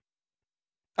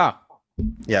 Oh.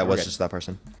 Yeah, it was just that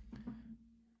person.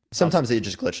 Sometimes it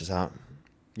just glitches out.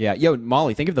 Yeah. Yo,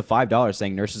 Molly, think of the $5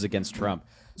 saying nurses against Trump.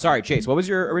 Sorry, Chase, what was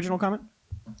your original comment?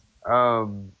 I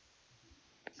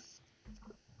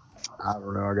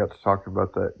don't know. I got to talking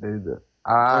about that dude.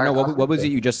 What was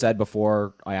it you just said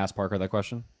before I asked Parker that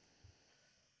question?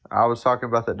 I was talking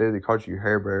about that dude that called you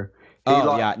Hair Bear.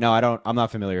 Yeah. No, I don't. I'm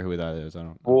not familiar who that is. I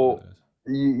don't. Well,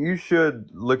 you should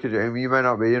look at him. You may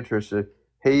not be interested.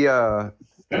 He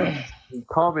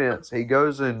comments. He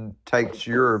goes and takes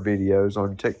your videos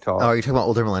on TikTok. Oh, are you talking about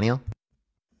older millennial?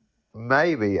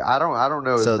 Maybe. I don't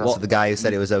know. So the guy who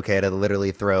said it was okay to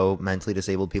literally throw mentally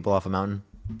disabled people off a mountain?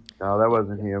 No, that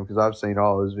wasn't him, because I've seen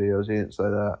all his videos. He didn't say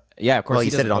that. Yeah, of course. Well, he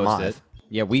said it on live.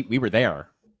 Yeah, we were there.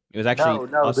 It was actually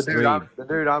us the three. the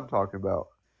dude I'm talking about.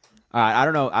 I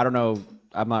don't know.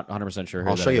 I'm not 100% sure.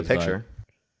 I'll show you a picture.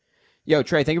 Yo,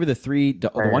 Trey, thank you for the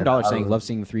 $1 saying love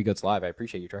seeing the Three Goats live. I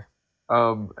appreciate you, Trey.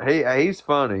 He's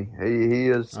funny. He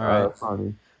is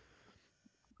funny.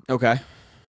 Okay.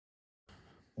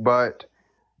 But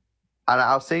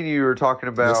I've seen you were talking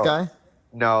about This guy?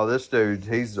 No, this dude.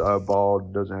 He's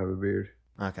bald, doesn't have a beard.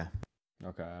 Okay.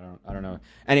 I don't know.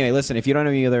 Anyway, listen. If you don't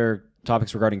have any other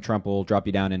topics regarding Trump, we'll drop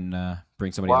you down and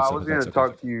bring somebody else. I was going to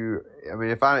talk to you. I mean,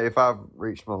 if I've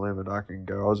reached my limit, I can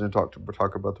go. I was going to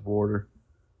talk about the border.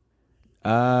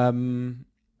 I mean,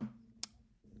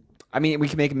 we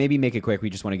can maybe make it quick. We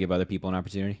just want to give other people an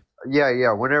opportunity.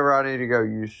 Yeah. Whenever I need to go,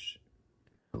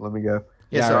 let me go.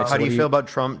 Yeah. So, how do you feel about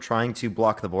Trump trying to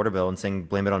block the border bill and saying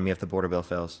blame it on me if the border bill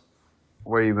fails?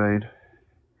 What do you mean?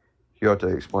 You have to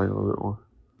explain a little bit more.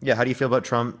 Yeah. How do you feel about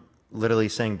Trump literally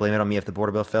saying blame it on me if the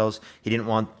border bill fails? He didn't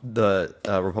want the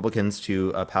Republicans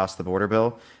to pass the border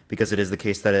bill because it is the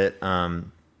case that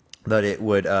it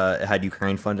would had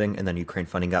Ukraine funding, and then Ukraine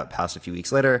funding got passed a few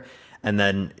weeks later, and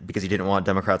then because he didn't want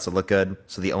Democrats to look good,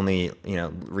 so the only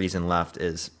reason left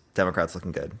is Democrats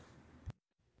looking good.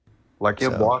 Like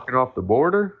him blocking off the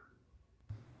border?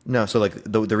 No, so like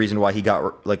the reason why he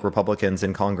got like Republicans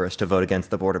in Congress to vote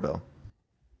against the border bill.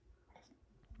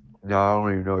 No, I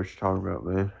don't even know what you're talking about,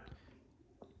 man.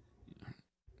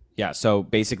 Yeah, so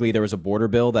basically there was a border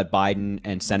bill that Biden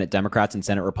and Senate Democrats and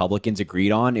Senate Republicans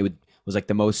agreed on. It was like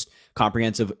the most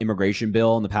comprehensive immigration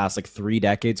bill in the past like 4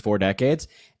 decades.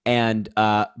 And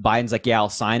Biden's like, yeah, I'll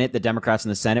sign it. The Democrats in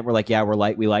the Senate were like, yeah,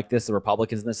 we like this. The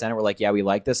Republicans in the Senate were like, yeah, we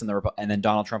like this. And then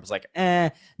Donald Trump was like,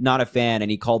 not a fan. And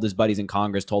he called his buddies in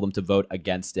Congress, told them to vote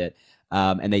against it.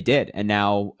 And they did. And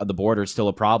now the border is still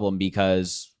a problem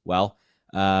because, well,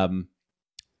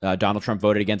 Donald Trump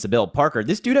voted against the bill. Parker,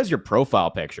 this dude has your profile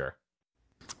picture.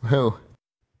 Who?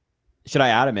 Should I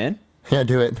add him in? Yeah,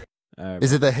 do it.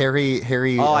 Is it the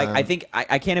Harry? Oh, I think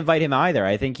I can't invite him either.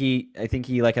 I think he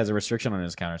like has a restriction on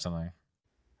his account or something.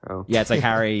 Oh. Yeah, it's like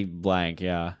Harry blank.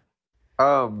 Yeah.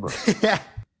 I'm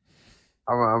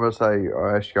gonna say,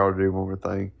 I'll ask y'all to do one more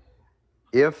thing.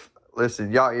 If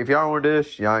y'all want to do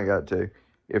this, y'all ain't got to.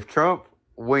 If Trump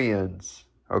wins,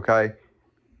 okay,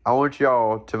 I want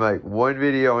y'all to make one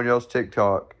video on y'all's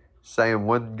TikTok saying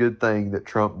one good thing that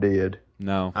Trump did.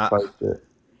 No. Post it.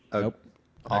 Nope.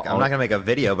 I'm not gonna make a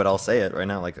video, but I'll say it right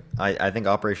now. Like I think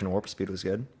Operation Warp Speed was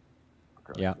good.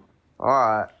 Okay. Yeah. All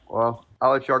right. Well,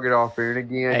 I'll let y'all get off here. And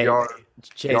again, Hey, y'all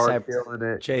Chase, y'all I- are killing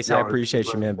it. Chase, Y'all I are appreciate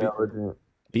you, super man. intelligent.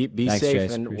 Be Thanks, safe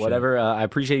Chase. and Appreciate whatever. I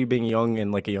appreciate you being young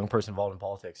and like a young person involved in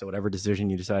politics. So whatever decision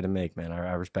you decide to make, man,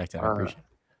 I respect it. I appreciate it.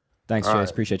 Thanks, All Chase. right.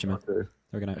 Appreciate you, man. Okay.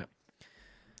 Have a good night.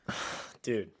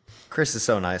 Dude, Chris is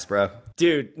so nice, bro.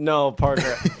 dude, no,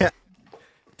 Parker.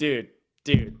 dude.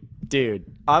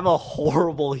 I'm a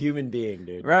horrible human being,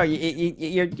 dude. Bro,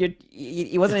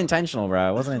 it wasn't intentional,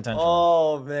 bro. It wasn't intentional.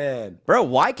 Oh man, Bro,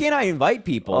 why can't I invite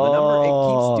people? The number it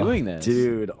keeps doing this.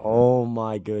 dude. Oh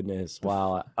my goodness,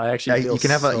 wow. I actually feel you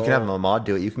can have a mod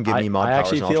do it. You can give me mod I powers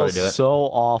actually and I'll feel try to do it. so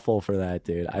awful for that,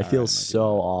 dude. I feel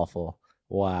so awful.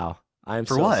 Wow, I'm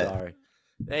For so what? sorry.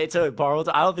 Hey, so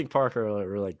Parker, I don't think Parker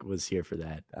was here for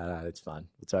that. It's fine.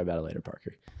 We'll talk about it later,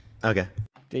 Parker. Okay.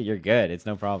 Dude, you're good. It's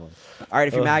no problem. All right,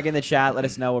 if you're MAGA in the chat, let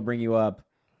us know. We'll bring you up.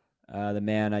 The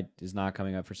man is not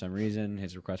coming up for some reason.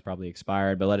 His request probably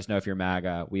expired, but let us know if you're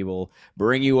MAGA. We will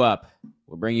bring you up.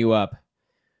 We'll bring you up.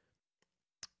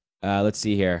 Let's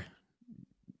see here.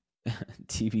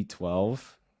 TB12.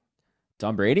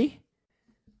 Tom Brady?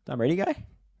 Tom Brady guy?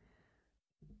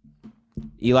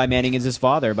 Eli Manning is his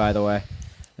father, by the way.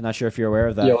 I'm not sure if you're aware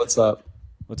of that. Yo, what's up?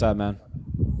 What's up, man?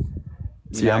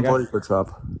 See, I'm voting for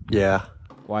Trump. Yeah.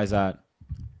 Why is that?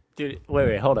 Dude,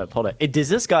 wait, hold up. Does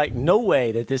this guy? No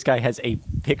way that this guy has a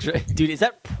picture. Dude, is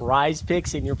that Prize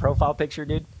Picks in your profile picture,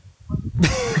 dude?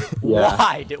 Yeah.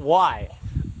 Why? Why?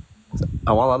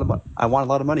 I want a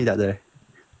lot of money that day.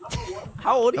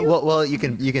 How old are you? Well, you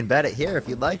can bet it here if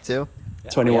you'd like to.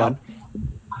 21.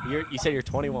 You said you're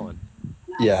 21.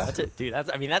 Yeah. That's it, dude.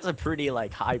 That's a pretty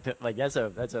like high. Like that's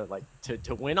a like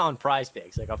to win on Prize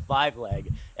Picks, like a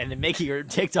 5-leg, and then making your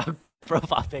TikTok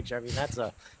profile picture. I mean, that's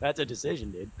a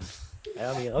decision, dude.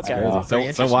 I mean,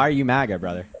 okay. So why are you MAGA,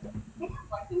 brother?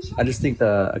 I just think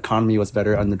the economy was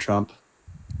better under Trump.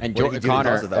 And What did he do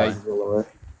because of that?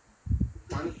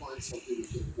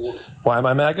 Why am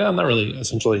I MAGA? I'm not really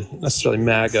necessarily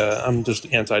MAGA. I'm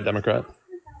just anti-Democrat.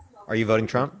 Are you voting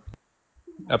Trump?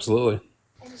 Absolutely.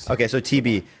 Okay, so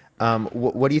TB,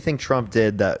 what do you think Trump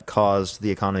did that caused the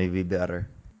economy to be better?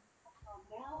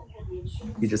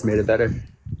 He just made it better.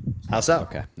 How so?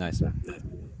 Okay, nice.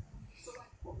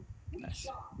 Yes.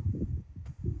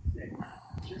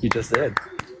 You just did.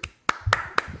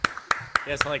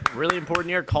 Yeah, so like really important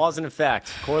here, cause and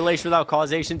effect. Correlation without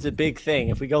causation is a big thing.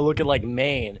 If we go look at like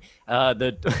Maine,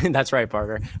 that's right,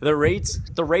 Parker. The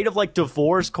rate of like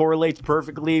divorce correlates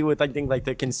perfectly with I think like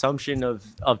the consumption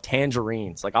of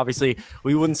tangerines. Like obviously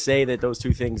we wouldn't say that those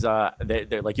two things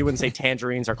they're like you wouldn't say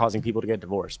tangerines are causing people to get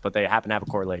divorced, but they happen to have a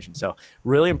correlation. So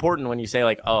really important when you say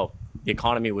like, oh, the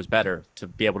economy was better, to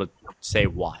be able to say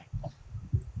why.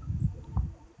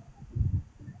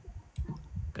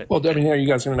 Well, I mean, are you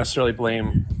guys going to necessarily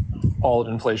blame all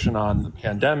inflation on the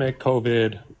pandemic,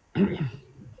 COVID?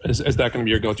 Is that going to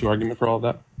be your go-to argument for all of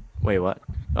that? Wait, what?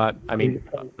 I mean,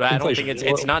 I don't think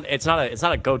it's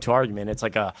not a go-to argument. It's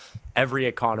like every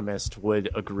economist would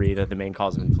agree that the main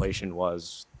cause of inflation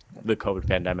was the COVID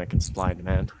pandemic and supply and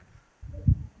demand.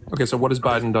 Okay, so what has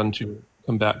Biden done to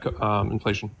combat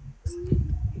inflation?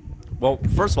 Well,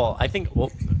 first of all, I think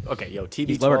okay, TB12.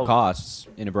 He's lowered costs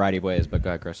in a variety of ways, but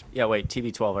go ahead, Chris. Yeah, wait,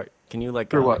 TB12. Can you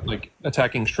like for what? Like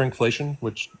attacking shrinkflation,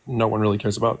 which no one really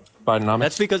cares about.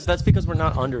 Bidenomics. That's because we're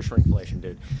not under shrinkflation,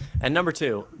 dude. And number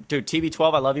two, dude,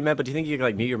 TB12, I love you, man, but do you think you can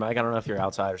like mute your mic? I don't know if you're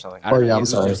outside or something. Oh yeah, I'm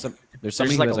sorry. There's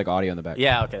somebody who has like audio in the back.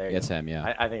 Yeah, okay, there you go. It's him,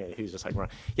 yeah. I think he's just like,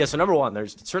 yeah. So number one,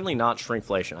 there's certainly not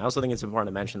shrinkflation. I also think it's important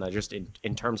to mention that just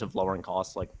in terms of lowering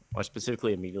costs, like I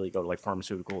specifically immediately go to like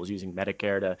pharmaceuticals, using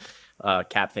Medicare to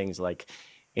cap things like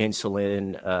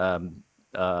insulin,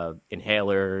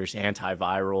 inhalers,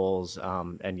 antivirals,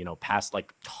 and passed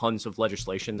like tons of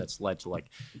legislation that's led to like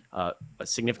a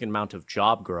significant amount of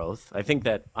job growth. I think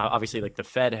that obviously like the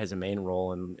Fed has a main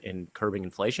role in curbing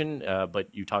inflation,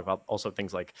 but you talk about also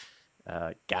things like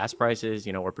gas prices.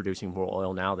 We're producing more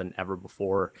oil now than ever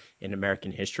before in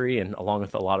American history, and along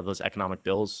with a lot of those economic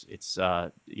bills, it's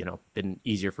been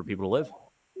easier for people to live.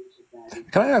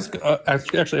 Can I ask?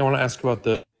 Actually, I want to ask about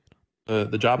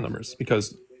the job numbers,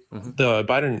 because the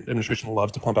Biden administration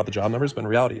loves to pump out the job numbers, but in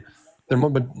reality,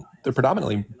 they're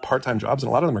predominantly part-time jobs, and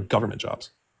a lot of them are government jobs.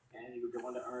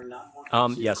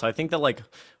 Yeah, so I think that like,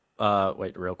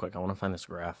 wait, real quick, I want to find this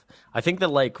graph. I think that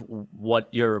like what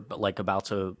you're like about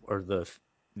to, or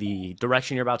the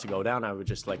direction you're about to go down, I would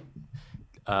just like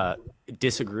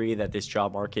disagree that this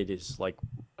job market is like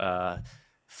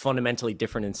fundamentally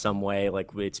different in some way. Like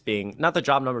it's being, not the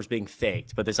job numbers being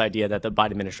faked, but this idea that the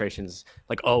Biden administration's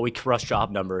like, oh, we crush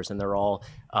job numbers and they're all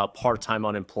part-time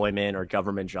unemployment or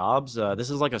government jobs. This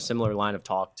is like a similar line of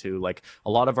talk to like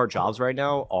a lot of our jobs right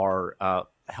now are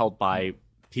held by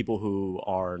people who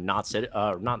are not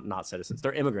citizens.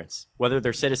 They're immigrants, whether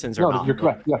they're citizens or not. You're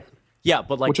correct. Yeah. Yeah,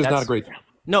 but like which is not a great thing.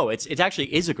 No, it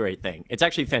actually is a great thing. It's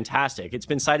actually fantastic. It's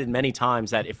been cited many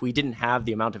times that if we didn't have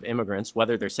the amount of immigrants,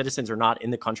 whether they're citizens or not, in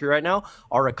the country right now,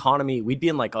 our economy, we'd be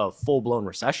in like a full-blown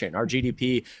recession. Our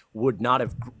GDP would not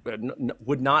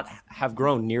have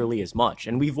grown nearly as much.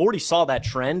 And we've already saw that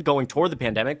trend going toward the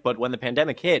pandemic. But when the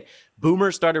pandemic hit,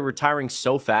 boomers started retiring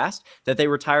so fast that they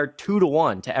retired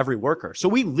 2-to-1 to every worker. So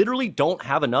we literally don't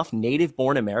have enough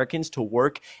native-born Americans to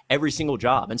work every single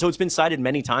job. And so it's been cited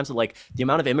many times that like the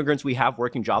amount of immigrants we have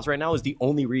working jobs right now is the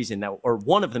only reason that, or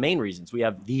one of the main reasons, we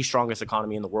have the strongest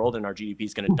economy in the world, and our GDP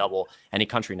is going to double any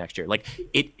country next year. Like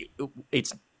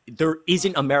it's there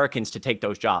isn't Americans to take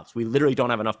those jobs. We literally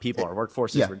don't have enough people. Our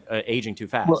workforce is aging too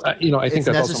fast. Well, I think it's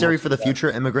necessary for the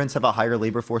future. Immigrants have a higher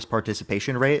labor force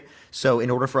participation rate. So in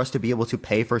order for us to be able to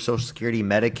pay for Social Security,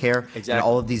 Medicare, and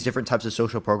all of these different types of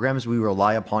social programs, we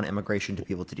rely upon immigration to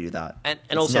be able to do that. And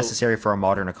it's also necessary for a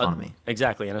modern economy.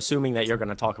 Exactly. And assuming that you're going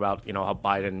to talk about, how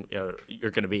Biden,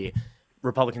 you're going to be,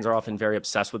 Republicans are often very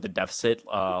obsessed with the deficit,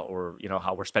 or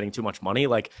how we're spending too much money.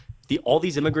 Like all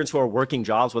these immigrants who are working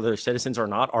jobs, whether they're citizens or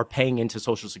not, are paying into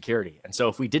Social Security. And so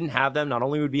if we didn't have them, not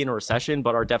only would we be in a recession,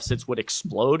 but our deficits would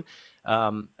explode.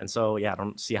 And so I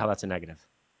don't see how that's a negative.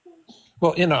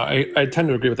 Well, I tend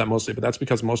to agree with that mostly, but that's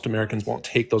because most Americans won't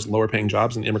take those lower paying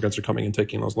jobs, and immigrants are coming and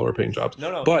taking those lower paying jobs.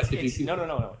 No. But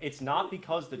no. It's not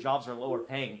because the jobs are lower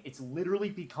paying. It's literally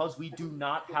because we do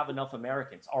not have enough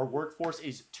Americans. Our workforce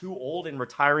is too old and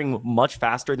retiring much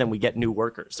faster than we get new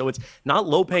workers. So it's not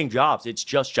low paying jobs. It's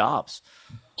just jobs.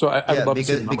 So I would love to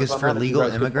see because for legal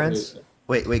immigrants,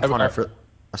 wait, Connor.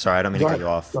 Sorry, I don't mean to cut you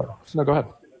off. No, go ahead.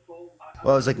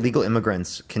 Well, it's like legal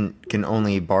immigrants can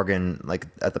only bargain like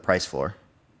at the price floor.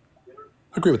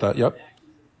 Agree with that. Yep.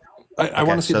 I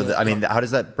want to see. So how does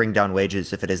that bring down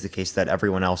wages if it is the case that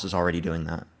everyone else is already doing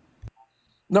that?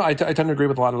 No, I tend to agree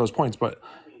with a lot of those points, but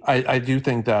I do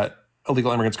think that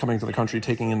illegal immigrants coming to the country,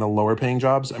 taking in the lower paying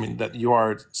jobs, that you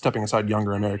are stepping aside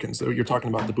younger Americans. You're talking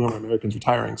about the boomer Americans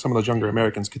retiring. Some of those younger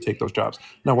Americans could take those jobs.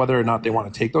 Now, whether or not they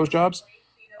want to take those jobs,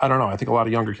 I don't know. I think a lot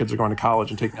of younger kids are going to college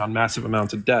and taking on massive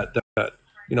amounts of debt that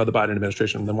the Biden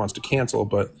administration then wants to cancel.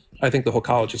 But I think the whole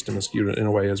college system is skewed in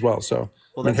a way as well. So,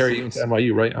 I mean, Harry, you went to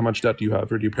NYU, right? How much debt do you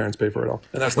have, or do your parents pay for it all?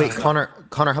 And that's Wait, Connor,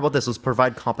 how about this? Let's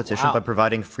provide competition by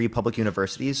providing free public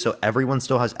universities, so everyone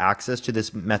still has access to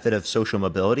this method of social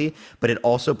mobility, but it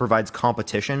also provides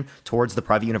competition towards the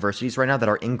private universities right now that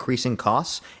are increasing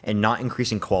costs and not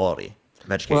increasing quality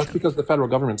of education. Well, that's because the federal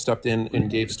government stepped in and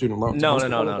gave student loans. No.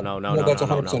 That's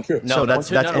 100% true. So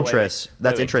that's interest.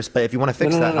 That's interest. But if you want to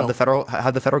fix that,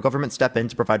 have the federal government step in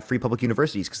to provide free public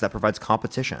universities, because that provides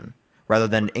competition rather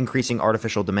than increasing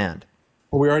artificial demand.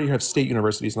 Well, we already have state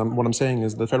universities, and what I'm saying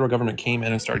is the federal government came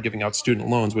in and started giving out student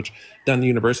loans, which then the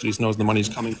universities knows the money's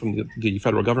coming from the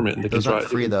federal government. And those aren't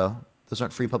free, though. Those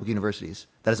aren't free public universities.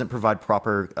 That doesn't provide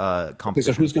proper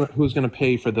competition. So who's gonna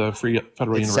pay for the free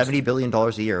federal university? $70 billion a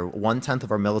year. 1/10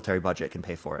 of our military budget can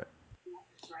pay for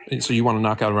it. So you want to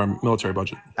knock out our military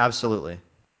budget? Absolutely.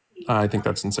 I think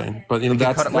that's insane. But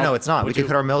no, it's not. We could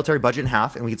cut our military budget in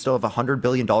half, and we could still have $100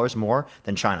 billion more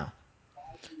than China.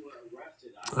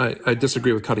 I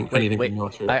disagree with cutting anything from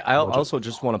military. I also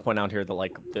just want to point out here that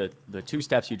like the two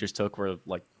steps you just took were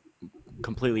like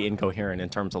completely incoherent in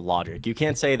terms of logic. You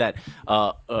can't say that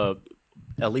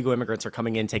illegal immigrants are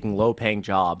coming in taking low-paying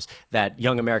jobs that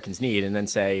young Americans need, and then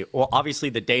say, well, obviously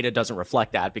the data doesn't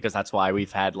reflect that, because that's why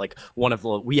we've had like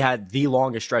we had the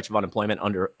longest stretch of unemployment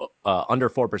under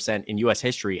 4% in U.S.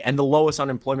 history, and the lowest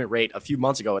unemployment rate a few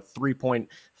months ago at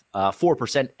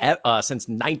 3.4% since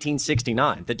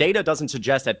 1969. The data doesn't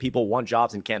suggest that people want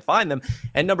jobs and can't find them.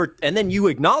 And then you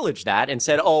acknowledge that and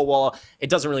said, oh, well, it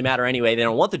doesn't really matter anyway. They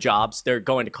don't want the jobs. They're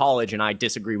going to college, and I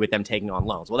disagree with them taking on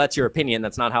loans. Well, that's your opinion.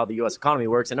 That's not how the U.S. economy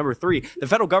works. And number three, the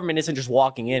federal government isn't just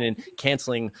walking in and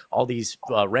canceling all these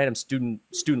random student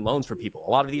loans for people.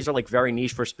 A lot of these are like very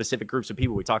niche for specific groups of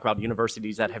people. We talk about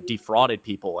universities that have defrauded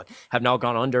people and have now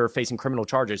gone under facing criminal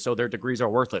charges, so their degrees are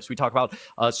worthless. We talk about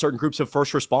certain groups of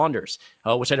first responders,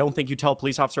 which I don't think you tell a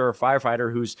police officer or a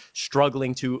firefighter who's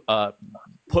struggling to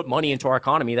put money into our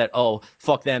economy that, oh,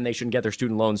 fuck them, they shouldn't get their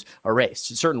student loans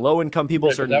erased. Certain low-income people,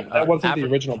 right, certain that wasn't the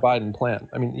original Biden plan.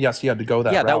 I mean, yes, he had to go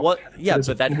that route.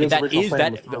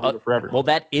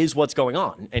 That is what's going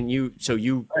on. And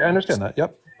I understand that.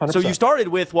 Yep. 100%. So you started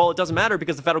with, well, it doesn't matter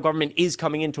because the federal government is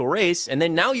coming into a race, and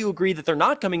then now you agree that they're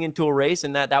not coming into a race,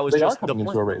 and that was just the point.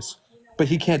 Into a race, but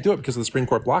he can't do it because the Supreme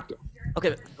Court blocked him.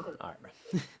 Okay, all right,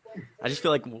 bro. I just feel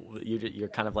like you're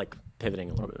kind of like pivoting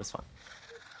a little bit. It's fine.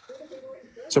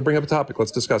 So bring up a topic.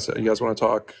 Let's discuss it. You guys want to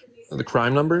talk the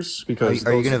crime numbers? Because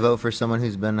are you going to vote for someone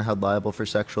who's been held liable for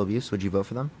sexual abuse? Would you vote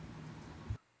for them?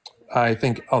 I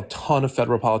think a ton of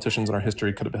federal politicians in our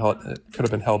history could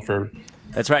have been held for.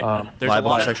 That's right.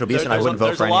 Liable for sexual abuse, and I wouldn't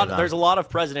vote for any of them. There's a lot of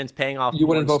presidents paying off. You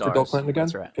wouldn't vote for Bill Clinton again?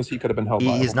 That's right. Because he could have been held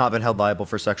liable. He's not been held liable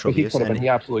for sexual abuse. He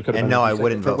absolutely could have been. And no, I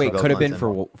wouldn't vote for Bill Clinton. Wait, could have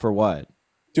been for what?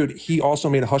 Dude, he also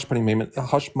made a hush money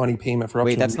payment for up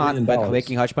to that's not. $1 million. But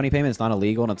making hush money payment is not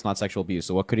illegal, and it's not sexual abuse.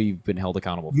 So what could he have been held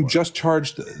accountable for? You just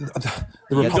charged the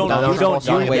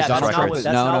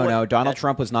Donald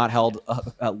Trump was not held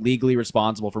legally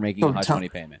responsible for making a hush money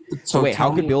payment. So wait,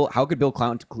 how could Bill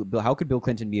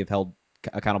Clinton be held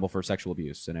accountable for sexual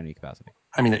abuse in any capacity?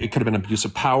 I mean, it could have been abuse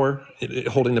of power,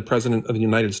 holding the president of the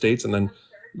United States, and then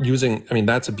using. I mean,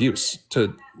 that's abuse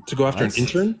to go after an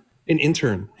intern. An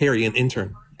intern, Harry, an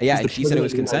intern. Yeah, and she said it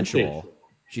was consensual.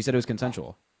 She said it was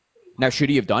consensual. Now, should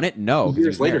he have done it? No.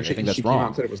 Years later, I think that's she wrong. came out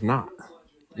and said it was not.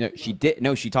 No, she did.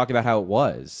 No, she talked about how it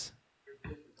was.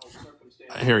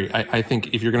 Harry, I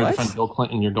think if you're going to defend Bill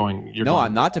Clinton,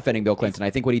 I'm not defending Bill Clinton. I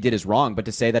think what he did is wrong, but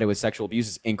to say that it was sexual abuse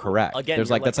is incorrect. Again,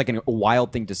 that's like a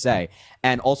wild thing to say,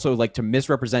 and also like to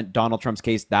misrepresent Donald Trump's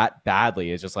case that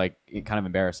badly is just like kind of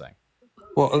embarrassing.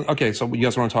 Well, okay, so you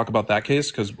guys want to talk about that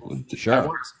case? Because sure.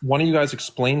 Why don't you guys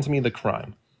explain to me the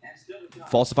crime?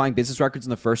 Falsifying business records in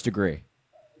the first degree.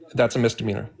 That's a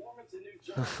misdemeanor.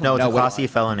 No, it's a Class C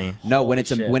felony. No, when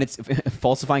it's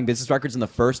falsifying business records in the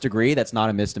first degree, that's not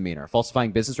a misdemeanor.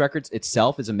 Falsifying business records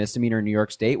itself is a misdemeanor in New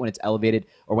York State. When it's elevated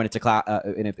or when it's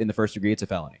in the first degree, it's a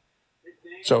felony.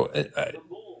 So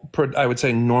I would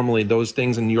say normally those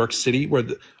things in New York City where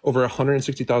over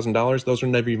 $160,000, those are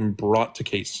never even brought to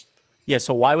case. Yeah,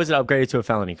 so why was it upgraded to a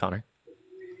felony, Connor?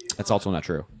 That's also not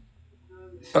true.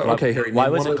 Okay, Harry. Why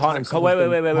was it Connor?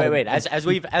 Wait. As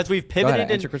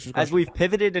we've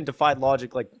pivoted and defied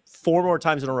logic like 4 more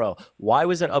times in a row, why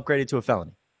was it upgraded to a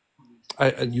felony?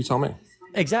 You tell me.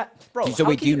 Exactly, bro. So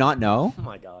wait, do you not know? Oh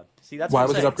my God. See, that's why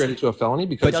was it upgraded to a felony?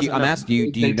 Because I'm asking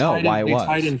you, do you know why it was?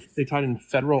 They tied in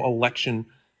federal election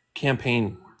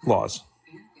campaign laws.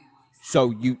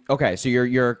 So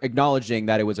you're acknowledging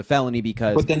that it was a felony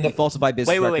because he falsified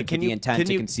business records with the intent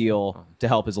to conceal to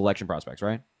help his election prospects,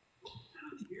 right?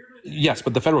 Yes,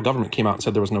 but the federal government came out and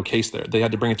said there was no case there. They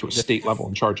had to bring it to a state level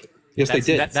and charge it. Yes, they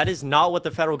did. That is not what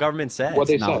the federal government says. What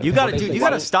they said. You got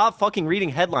to stop fucking reading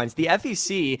headlines. The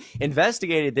FEC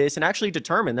investigated this and actually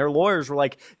determined. Their lawyers were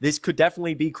like, this could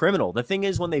definitely be criminal. The thing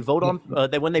is, when they vote on Why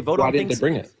didn't they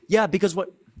bring it? Yeah, because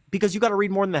you got to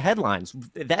read more than the headlines.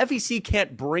 The FEC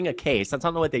can't bring a case. That's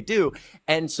not what they do.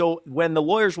 And so when the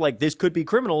lawyers were like, this could be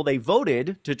criminal, they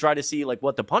voted to try to see like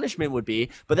what the punishment would be.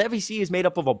 But the FEC is made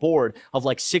up of a board of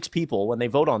like 6 people when they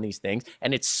vote on these things.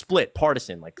 And it's split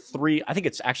partisan, like 3, I think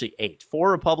it's actually 8,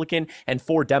 4 Republican and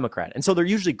 4 Democrat. And so they're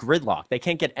usually gridlocked. They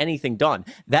can't get anything done.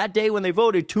 That day when they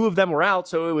voted, 2 of them were out.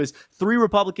 So it was 3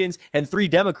 Republicans and 3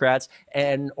 Democrats,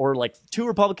 or like 2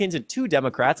 Republicans and 2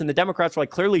 Democrats. And the Democrats were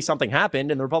like, clearly something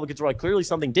happened. And the Republicans were like, clearly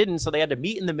something didn't, so they had to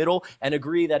meet in the middle and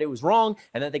agree that it was wrong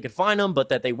and that they could fine them, but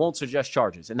that they won't suggest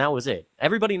charges. And that was it.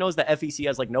 Everybody knows that FEC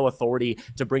has like no authority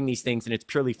to bring these things, and it's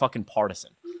purely fucking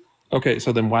partisan. Okay,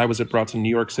 so then why was it brought to New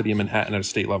York City and Manhattan at a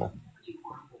state level?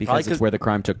 Because it's where the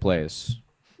crime took place.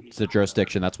 It's the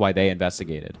jurisdiction. That's why they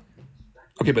investigated.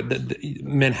 Okay, but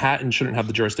Manhattan shouldn't have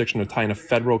the jurisdiction to tie in a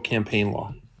federal campaign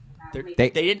law. They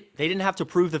didn't have to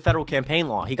prove the federal campaign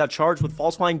law. He got charged with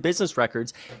falsifying business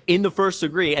records in the first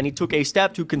degree, and he took a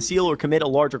step to conceal or commit a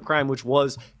larger crime, which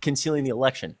was concealing the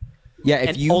election.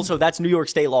 Yeah, also that's New York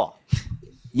state law.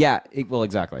 Yeah, well,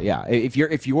 exactly. Yeah, if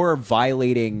you're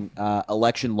violating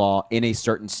election law in a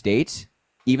certain state,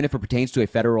 even if it pertains to a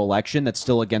federal election, that's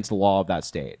still against the law of that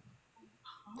state.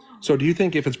 So, do you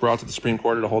think if it's brought to the Supreme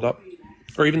Court, it'll hold up,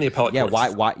 or even the appellate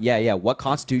courts? Why? Yeah. What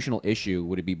constitutional issue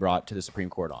would it be brought to the Supreme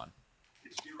Court on?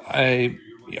 I'm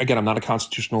not a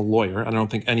constitutional lawyer. I don't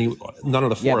think none of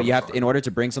the 4. Yeah, but you have to, in order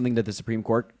to bring something to the Supreme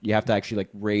Court, you have to actually like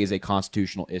raise a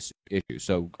constitutional issue.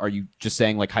 So, are you just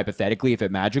saying like hypothetically if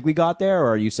it magically got there, or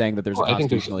are you saying that there's a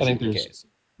constitutional issue in the case?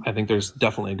 I think there's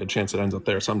definitely a good chance it ends up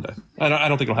there someday. I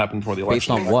don't think it'll happen before the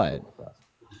election. Based on what?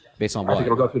 Based on what? I think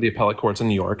it'll go through the appellate courts in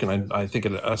New York, and I think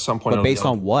at some point. But based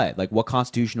on what? Like, what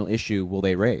constitutional issue will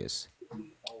they raise?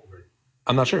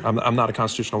 I'm not sure. I'm not a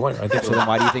constitutional lawyer. I think so. Then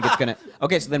why do you think it's gonna?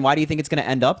 Okay, so then why do you think it's gonna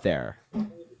end up there?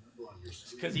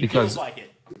 Because he feels like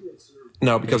it.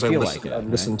 No, because I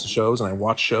listen to shows and I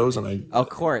watch shows and I. Of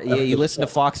course, yeah. You listen to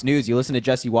Fox News. You listen to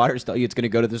Jesse Waters tell you it's going to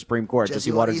go to the Supreme Court.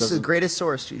 Jesse Waters is the greatest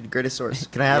source. Dude, greatest source.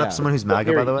 Can I add up someone who's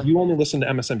MAGA, by the way? You only listen to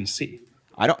MSNBC.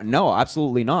 I don't know.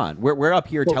 Absolutely not. We're up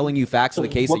here telling you facts of the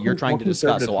case that you're trying to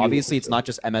discuss. So obviously, it's not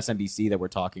just MSNBC that we're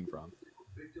talking from.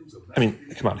 I mean,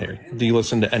 come on, Harry. Do you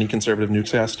listen to any conservative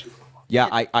newscast? Yeah,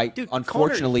 I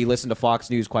unfortunately listen to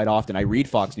Fox News quite often. I read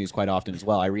Fox News quite often as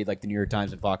well. I read like the New York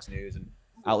Times and Fox News and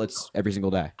outlets every single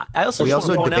day. We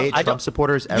also debate Trump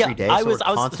supporters every day, so we're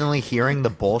constantly hearing the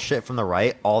bullshit from the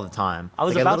right all the time.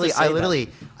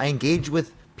 I engage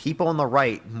with people on the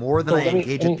right more than I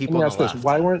engage with people on the left.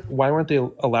 Why weren't they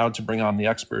allowed to bring on the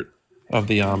expert of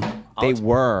the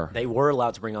They were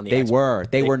allowed to bring on the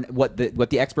expert. They were what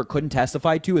the expert couldn't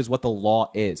testify to is what the law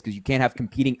is, because you can't have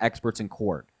competing experts in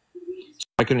court.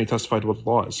 Why couldn't he testify to what the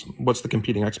law is? What's the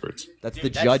competing experts? That's the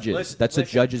judges. That's the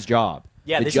judge's job.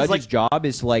 Yeah, the judge's job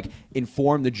is to like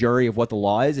inform the jury of what the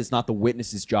law is. It's not the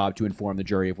witness's job to inform the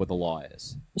jury of what the law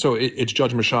is. So it's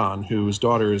Judge Merchan, whose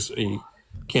daughter is a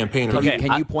campaigner.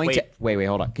 Can you point to wait,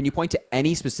 hold on. Can you point to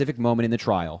any specific moment in the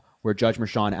trial where Judge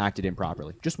Merchan acted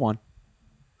improperly? Just one.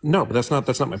 No, but that's not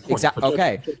my point. Exactly.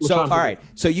 Okay. So all right.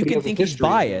 So you can think he's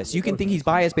biased. You can think he's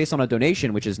biased based on a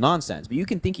donation, which is nonsense. But you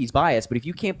can think he's biased. But if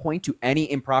you can't point to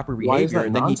any improper behavior,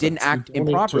 then he didn't act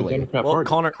improperly. Well,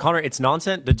 Connor, it's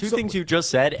nonsense. The two things you just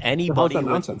said. Anybody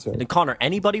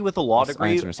with a law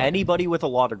degree,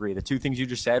 the two things you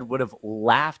just said would have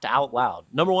laughed out loud.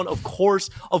 Number one, of course,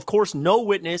 no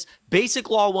witness. Basic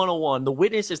Law 101. The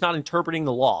witness is not interpreting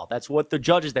the law. That's what the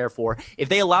judge is there for. If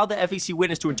they allowed the FEC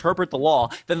witness to interpret the law,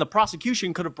 then the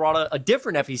prosecution could have brought a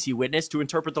different FEC witness to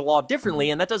interpret the law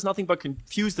differently, and that does nothing but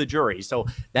confuse the jury. So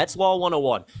that's Law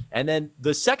 101. And then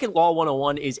the second Law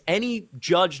 101 is any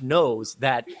judge knows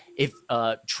that if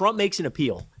Trump makes an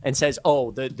appeal and says,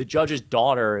 oh, the judge's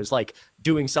daughter is like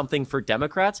doing something for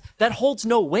Democrats, that holds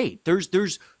no weight. There's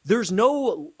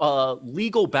no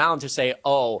legal bound to say,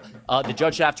 the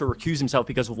judge should have to recuse himself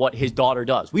because of what his daughter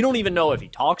does. We don't even know if he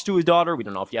talks to his daughter. We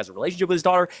don't know if he has a relationship with his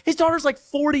daughter. His daughter's like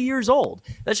 40 years old.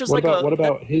 That's just what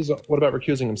about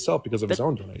recusing himself because of his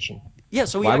own donation? Yeah.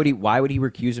 So why would he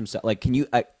recuse himself? Like, can you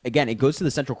again? It goes to the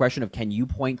central question of can you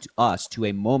point us to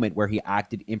a moment where he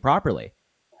acted improperly?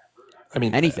 I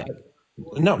mean, anything.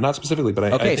 No, not specifically,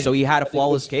 but okay. So he had a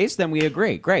flawless case. Then we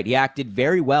agree. Great. He acted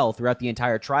very well throughout the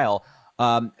entire trial,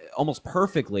 almost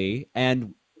perfectly.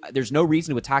 And there's no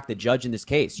reason to attack the judge in this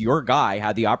case. Your guy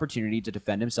had the opportunity to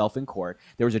defend himself in court.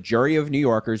 There was a jury of New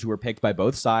Yorkers who were picked by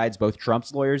both sides, both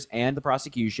Trump's lawyers and the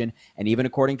prosecution. And even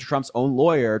according to Trump's own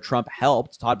lawyer, Trump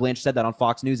helped. Todd Blanche said that on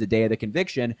Fox News the day of the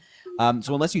conviction.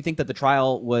 So unless you think that the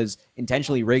trial was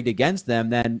intentionally rigged against them,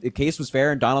 then the case was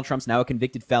fair, and Donald Trump's now a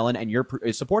convicted felon, and you're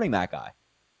supporting that guy.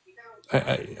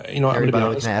 I'm going to be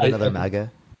honest. Can I add another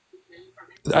MAGA?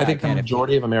 I think the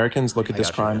majority of Americans look at this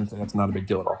crime and think it's not a big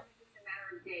deal at all.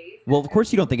 Well, of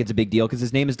course you don't think it's a big deal because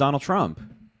his name is Donald Trump.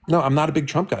 No, I'm not a big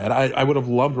Trump guy. I would have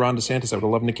loved Ron DeSantis. I would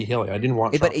have loved Nikki Haley. I didn't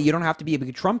want Trump. But you don't have to be a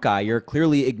big Trump guy. You're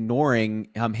clearly ignoring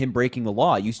him breaking the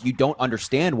law. You don't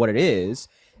understand what it is,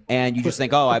 and you just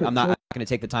think, oh, I'm not going to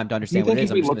take the time to understand what it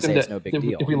is. I'm just going to say it's no big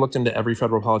deal. If we looked into every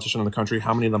federal politician in the country,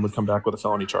 how many of them would come back with a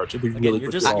felony charge?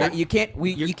 You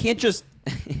can't just.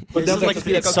 Let's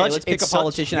pick a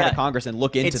politician out of Congress and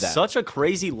look into that. It's such a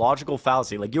crazy logical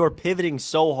fallacy. Like, you are pivoting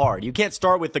so hard. You can't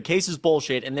start with the case is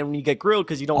bullshit, and then when you get grilled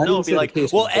because you don't know, be like,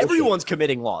 well, everyone's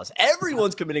committing laws.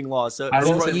 Everyone's committing laws. So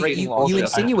you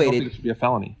insinuated it should be a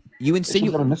felony. You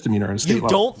insinuate a misdemeanor in a state level.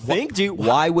 Don't think, dude?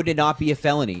 Why would it not be a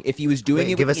felony if he was doing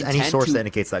it? Give with us any source that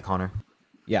indicates that, Connor.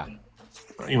 Yeah.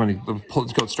 You want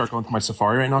to start going through my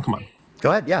Safari right now? Come on. Go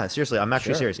ahead. Yeah, seriously. I'm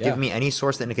actually serious. Yeah. Give me any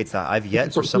source that indicates that. I've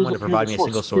yet for someone to provide me a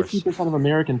single source. 50% of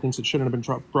American thinks it shouldn't have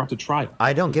been brought to trial.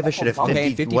 I don't give a shit if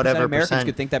 50 whatever Americans percent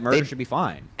could think that murder should be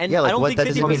fine. And I don't think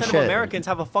 50% of Americans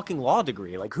have a fucking law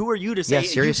degree. Like, who are you to say? Yeah,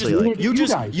 seriously. You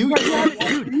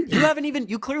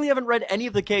clearly haven't read any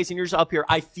of the case, and you're just up here.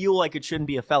 I feel like it shouldn't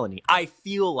be a felony. I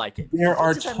feel like it. There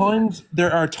are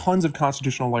tons of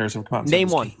constitutional lawyers who have come out. Name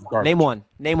one.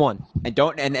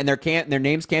 And their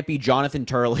names can't be Jonathan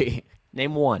Turley.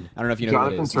 Name one. I don't know if you know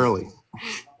Jonathan Turley.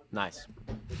 Nice.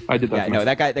 I did that. Yeah, no,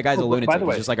 that guy's a lunatic.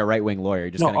 He's just like a right-wing lawyer.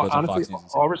 He just kind of goes on Fox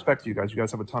News. All respect to you guys. You guys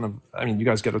have a ton of. I mean, you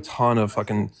guys get a ton of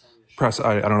fucking press.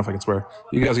 I don't know if I can swear.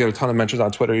 You guys get a ton of mentions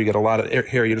on Twitter. You get a lot of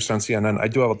hair. You just on CNN. I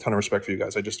do have a ton of respect for you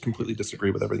guys. I just completely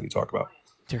disagree with everything you talk about.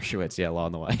 Dershowitz, yeah,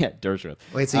 along the way. Yeah, Dershowitz.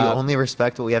 Wait, so you only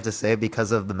respect what we have to say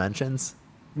because of the mentions?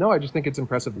 No, I just think it's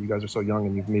impressive that you guys are so young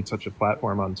and you've made such a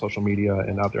platform on social media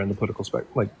and out there in the political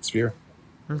sphere.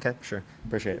 Okay, sure.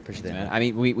 Appreciate that. I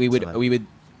mean,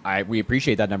 we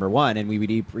appreciate that, number one, and we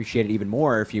would appreciate it even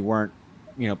more if you weren't,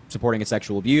 supporting a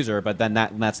sexual abuser. But then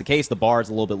that's the case. The bar is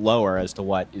a little bit lower as to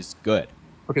what is good.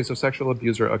 Okay, so sexual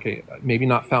abuser. Okay, maybe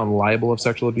not found liable of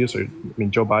sexual abuse. Or,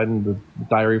 Joe Biden, the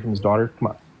diary from his daughter. Come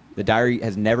on. The diary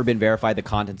has never been verified. The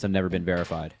contents have never been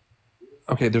verified.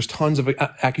 Okay, there's tons of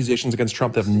accusations against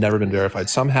Trump that have never been verified.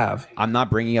 Some have. I'm not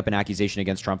bringing up an accusation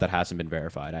against Trump that hasn't been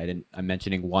verified. I'm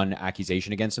mentioning one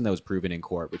accusation against him that was proven in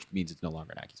court, which means it's no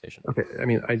longer an accusation. Okay, I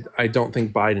mean, I don't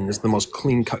think Biden is the most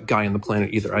clean-cut guy on the planet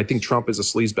either. I think Trump is a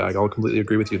sleazebag. I'll completely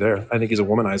agree with you there. I think he's a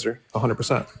womanizer,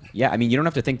 100%. Yeah, I mean, you don't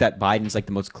have to think that Biden's like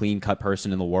the most clean-cut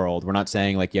person in the world. We're not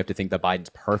saying like you have to think that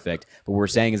Biden's perfect, but what we're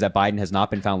saying is that Biden has not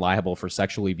been found liable for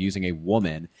sexually abusing a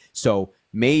woman. So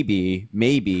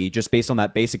maybe just based on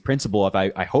that basic principle, if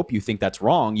I hope you think that's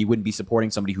wrong, you wouldn't be supporting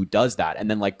somebody who does that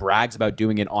and then like brags about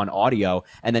doing it on audio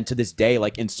and then to this day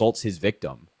like insults his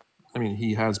victim. I mean,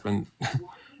 he has been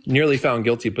nearly found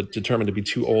guilty, but determined to be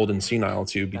too old and senile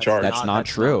to be charged. That's not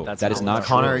true. That is not true.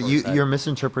 Connor, you're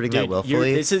misinterpreting that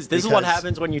willfully. This is what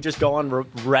happens when you just go on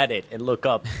Reddit and look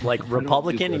up like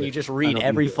Republican and you just read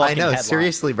every fucking headline. I know,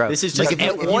 seriously, bro. This is just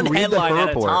one headline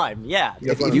at a time. Yeah.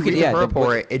 If you read the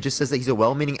report, it just says that he's a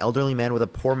well-meaning elderly man with a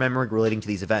poor memory relating to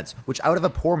these events, which I would have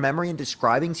a poor memory in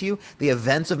describing to you the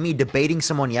events of me debating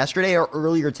someone yesterday or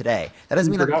earlier today. That doesn't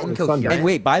mean I'm incoherent. And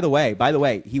wait, by the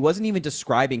way, he wasn't even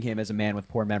describing him as a man with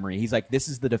poor memory. He's like, this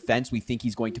is the defense we think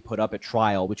he's going to put up at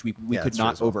trial, which we could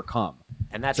not overcome.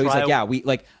 And that's so he's like, yeah, we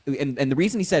like, and the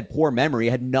reason he said poor memory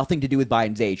had nothing to do with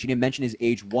Biden's age. He didn't mention his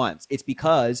age once. It's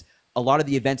because a lot of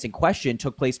the events in question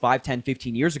took place 5, 10,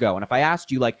 15 years ago. And if I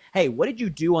asked you like, hey, what did you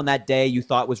do on that day you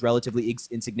thought was relatively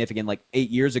insignificant like 8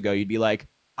 years ago? You'd be like,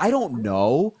 I don't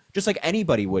know, just like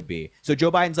anybody would be. So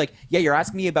Joe Biden's like, yeah, you're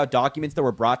asking me about documents that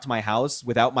were brought to my house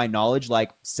without my knowledge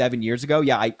like 7 years ago.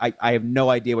 Yeah, I have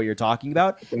no idea what you're talking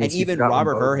about. And even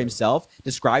Robert Hur himself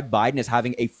described Biden as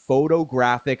having a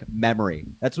photographic memory.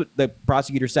 That's what the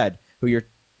prosecutor said, who you're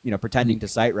pretending to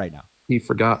cite right now. He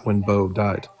forgot when Bo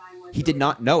died. He did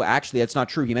not know. Actually, that's not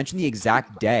true. He mentioned the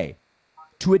exact day,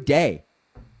 to a day.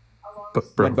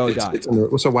 But bro, when Bo died.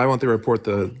 So why won't they report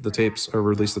the tapes or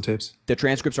release the tapes? The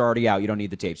transcripts are already out. You don't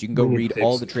need the tapes. You can go read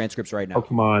all the transcripts right now. Oh,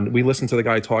 come on. We listen to the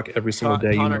guy talk every single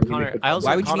day. Connor,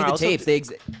 why would you need the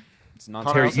tapes? It's not.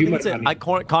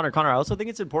 Connor, I also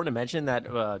think it's important to mention that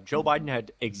Joe Biden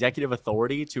had executive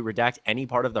authority to redact any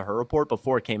part of the Her report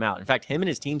before it came out. In fact, him and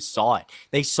his team saw it.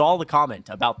 They saw the comment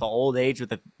about the old age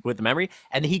with the memory,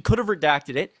 and he could have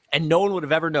redacted it, and no one would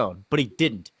have ever known, but he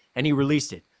didn't, and he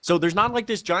released it. So there's not like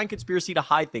this giant conspiracy to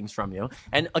hide things from you.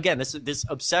 And again, this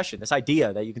obsession, this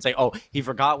idea that you can say, oh, he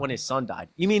forgot when his son died.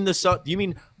 You mean you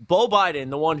mean Beau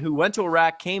Biden, the one who went to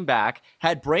Iraq, came back,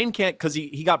 had brain cancer because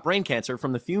he got brain cancer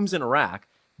from the fumes in Iraq.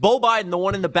 Beau Biden, the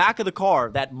one in the back of the car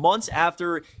that months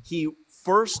after he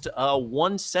first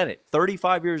won Senate,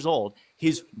 35 years old,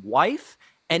 his wife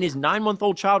and his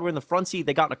 9-month-old child were in the front seat.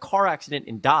 They got in a car accident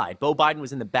and died. Beau Biden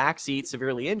was in the back seat,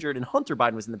 severely injured, and Hunter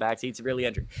Biden was in the back seat, severely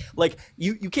injured. Like,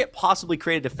 you can't possibly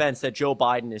create a defense that Joe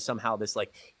Biden is somehow this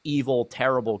like evil,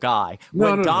 terrible guy.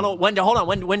 When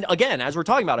again, as we're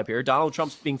talking about up here, Donald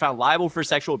Trump's being found liable for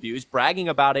sexual abuse, bragging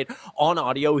about it on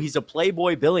audio. He's a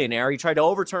playboy billionaire. He tried to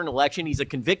overturn an election. He's a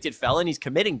convicted felon. He's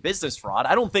committing business fraud.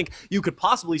 I don't think you could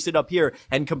possibly sit up here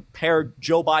and compare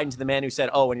Joe Biden to the man who said,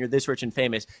 oh, when you're this rich and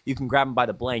famous, you can grab him by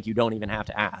the blank. You don't even have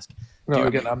to ask. No,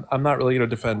 again, I'm not really going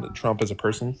to defend Trump as a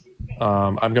person.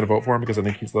 I'm going to vote for him because I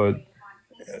think he's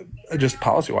just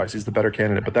policy-wise, he's the better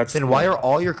candidate. But that's then why are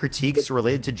all your critiques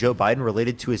related to Joe Biden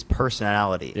related to his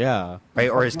personality? Yeah,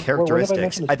 right, or his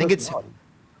characteristics? I think it's.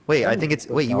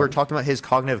 Wait, you were talking about his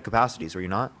cognitive capacities, were you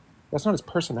not? That's not his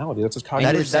personality. That's his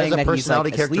cognitive. That is a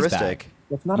personality characteristic.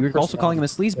 That's not. You were also calling him a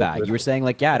sleazebag. You were saying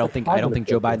like, yeah, I don't think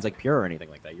Joe Biden's like pure or anything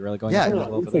like that. You're really going.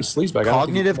 Sleazebag.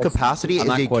 Cognitive capacity is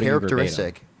a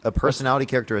characteristic, a personality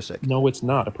characteristic. No, it's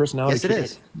not a personality. Yes, it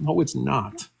is. No, it's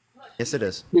not. Yes, it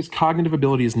is. His cognitive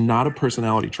ability is not a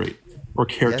personality trait or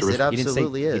characteristic. Yes, it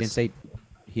absolutely is. He didn't say.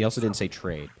 He also didn't say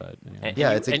trait, but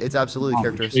yeah, it's absolutely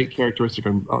characteristic. Characteristic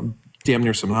and damn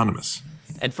near synonymous.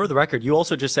 And for the record, you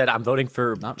also just said I'm voting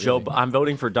for I'm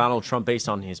voting for Donald Trump based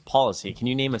on his policy. Can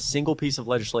you name a single piece of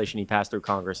legislation he passed through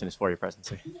Congress in his 4-year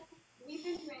presidency?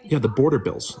 Yeah, the border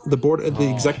bills,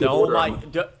 the executive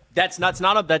order. That's not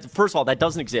first of all, that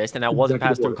doesn't exist, and that wasn't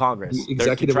passed through Congress.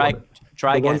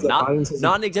 Try again.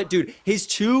 Dude, his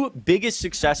two biggest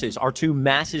successes are two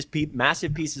massive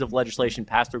pieces of legislation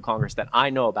passed through Congress that I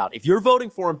know about. If you're voting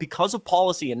for him because of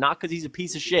policy and not because he's a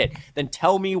piece of shit, then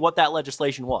tell me what that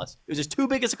legislation was. It was his two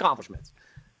biggest accomplishments.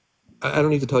 I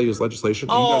don't need to tell you his legislation.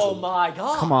 Oh my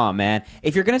God. Come on, man.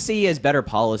 If you're going to say he has better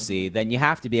policy, then you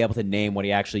have to be able to name what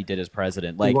he actually did as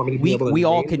president. Like, we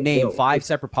all can name 5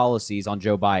 separate policies on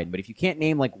Joe Biden, but if you can't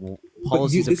name like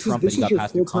policies of Trump that he got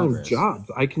passed through Congress. Job.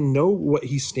 I can know what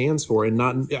he stands for and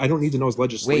not. I don't need to know his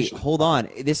legislation. Wait, hold on.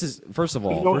 This is first of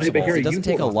all, it doesn't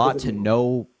take a lot to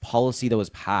know policy that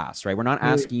was passed, right? We're not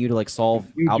asking you to like solve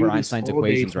Albert Einstein's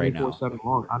equations right now.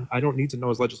 I don't need to know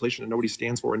his legislation and know what he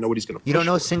stands for and know what he's going to. You don't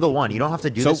know a single one. You don't have to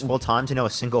do this full time to know a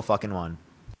single fucking one.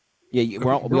 Yeah,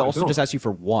 we also just asked you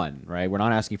for one, right? We're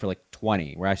not asking for like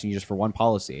 20. We're asking you just for one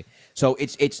policy. So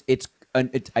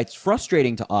it's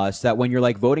frustrating to us that when you're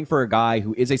like voting for a guy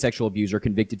who is a sexual abuser,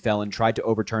 convicted felon, tried to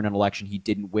overturn an election he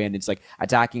didn't win, it's like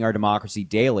attacking our democracy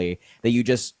daily, that you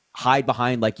just hide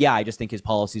behind like, yeah, I just think his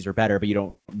policies are better, but you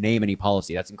don't name any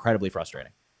policy. That's incredibly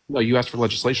frustrating. No, you asked for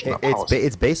legislation, not policy.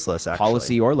 It's baseless, actually.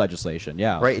 Policy or legislation,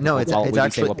 yeah. Right, no, it's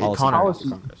actually,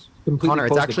 Connor,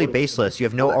 it's actually baseless. You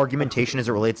have no argumentation as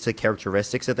it relates to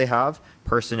characteristics that they have,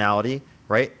 personality,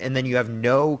 right? And then you have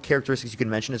no characteristics you can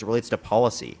mention as it relates to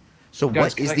policy. So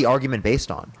what is the argument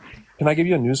based on? Can I give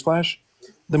you a newsflash?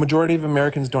 The majority of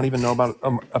Americans don't even know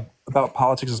about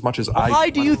politics as much as I do. Why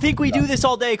do you think we do this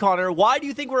all day, Connor? Why do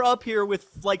you think we're up here with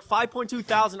like 5.2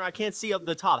 thousand? I can't see up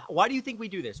the top. Why do you think we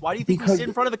do this? Why do you think we sit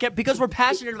in front of a camera? Because we're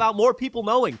passionate about more people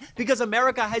knowing. Because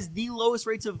America has the lowest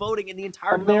rates of voting in the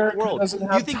entire world. America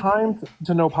doesn't have time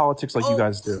to know politics like you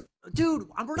guys do. Dude,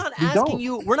 we're not asking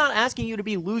you. We're not asking you to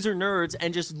be loser nerds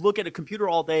and just look at a computer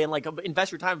all day and like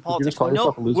invest your time in politics.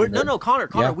 No, Connor.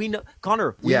 Yeah. We know.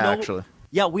 Connor. Actually.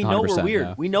 Yeah, we know we're weird.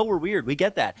 Yeah. We know we're weird. We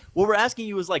get that. What we're asking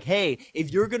you is like, hey,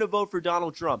 if you're going to vote for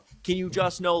Donald Trump, can you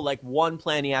just know like one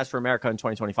plan he has for America in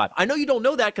 2025? I know you don't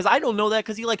know that because I don't know that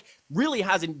because he like really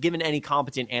hasn't given any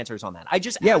competent answers on that. I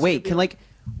just wait, can like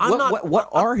what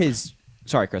are his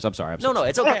Sorry, Chris. I'm sorry. No,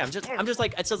 it's okay. I'm just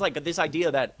like, it's just like this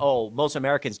idea that, oh, most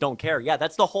Americans don't care. Yeah,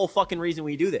 that's the whole fucking reason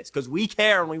we do this, because we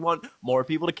care and we want more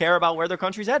people to care about where their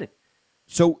country's headed.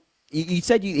 So you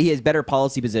said he has better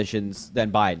policy positions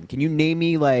than Biden. Can you name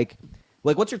me like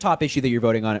what's your top issue that you're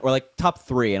voting on, or like top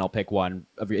 3, and I'll pick one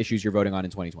of your issues you're voting on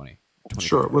in 2020?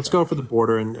 Sure. Let's go for the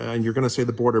border, and you're going to say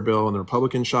the border bill, and the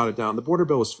Republicans shot it down. The border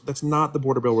bill that's not the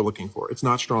border bill we're looking for. It's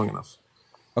not strong enough.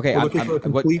 Okay, we're looking for a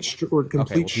complete shut.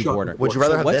 Border. Would you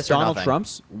rather have what's this or Donald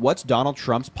nothing? What's Donald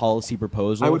Trump's policy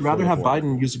proposal? I would rather for the have border?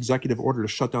 Biden use executive order to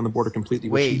shut down the border completely.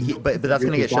 Wait, but that's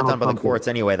going to get shut down by the courts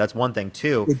anyway. That's one thing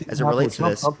too, as it relates to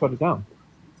this. Trump shut it down.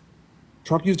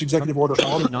 Trump used executive order.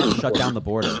 Trump did not shut down the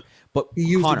border, but he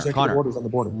used Connor, executive orders on the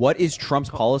border. What is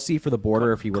Trump's policy for the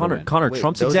border if he would win? Connor,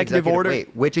 Trump's executive order.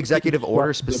 Wait, which executive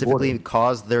order specifically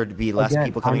caused there to be less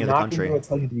people coming into the country? I'm not going to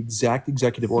tell you the exact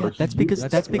executive order. That's because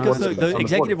the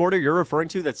executive order you're referring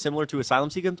to that's similar to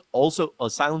asylum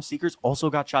seekers also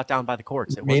got shot down by the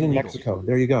courts. Maine and Mexico.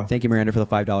 There you go. Thank you, Miranda, for the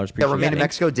 $5. Yeah, Maine and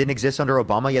Mexico didn't exist under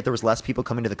Obama, yet there was less people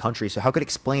coming to the country. So how could it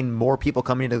explain more people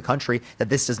coming into the country that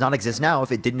this does not exist now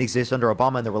if it didn't exist under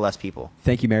Obama and there were less people?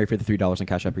 Thank you, Mary, for the $3 in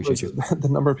cash. I appreciate you. The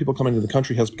number of people coming to the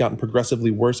country has gotten progressively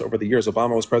worse over the years.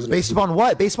 Obama was president. Based upon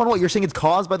what? Based upon what? You're saying it's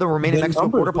caused by the Romania and Mexico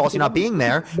border policy not being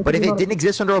there. But if it didn't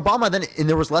exist under Obama, then and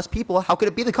there was less people, how could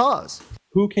it be the cause?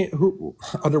 Who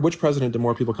under which president did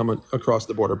more people come across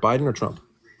the border, Biden or Trump?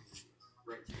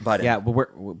 Biden. Yeah,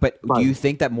 but do you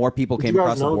think that more people came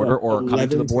across the border or coming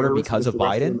to the border because of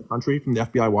Biden? Country from the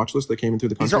FBI watch list that came into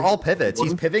the country. These are all pivots.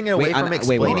 He's pivoting away from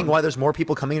explaining why there's more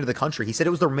people coming into the country. He said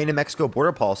it was the Romania and Mexico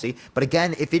border policy, but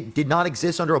again, if it did not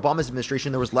exist under Obama's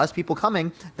administration, there was less people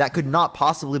coming. That could not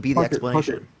possibly be the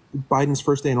explanation. Biden's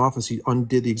first day in office, he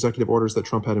undid the executive orders that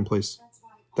Trump had in place.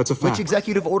 That's a fact. Which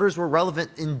executive orders were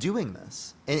relevant in doing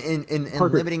this, in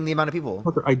limiting the amount of people?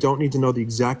 Parker, I don't need to know the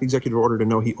exact executive order to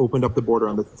know he opened up the border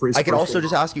on the first. I could also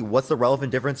just ask you, what's the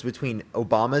relevant difference between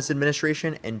Obama's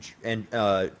administration and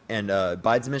Biden's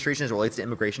administration as it relates to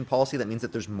immigration policy? That means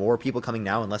that there's more people coming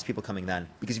now and less people coming then.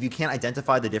 Because if you can't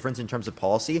identify the difference in terms of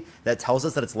policy, that tells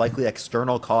us that it's likely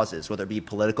external causes, whether it be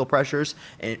political pressures,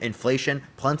 inflation,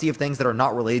 plenty of things that are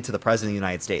not related to the president of the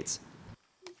United States.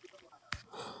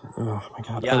 Oh my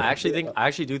God. Yeah, I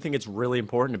actually do think it's really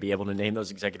important to be able to name those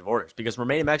executive orders because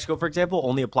Romania and Mexico, for example,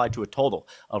 only applied to a total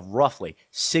of roughly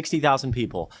 60,000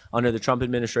 people under the Trump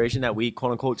administration that we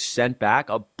quote unquote sent back.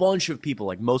 A bunch of people,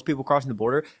 like most people crossing the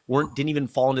border, didn't even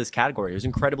fall into this category. It was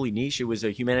incredibly niche. It was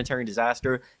a humanitarian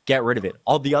disaster. Get rid of it.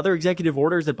 All the other executive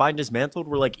orders that Biden dismantled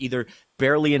were like either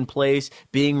barely in place,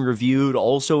 being reviewed,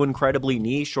 also incredibly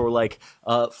niche, or like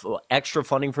extra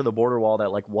funding for the border wall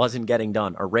that like wasn't getting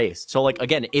done, erased. So like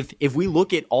again, if we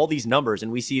look at all these numbers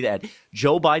and we see that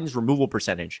Joe Biden's removal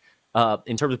percentage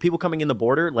in terms of people coming in the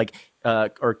border,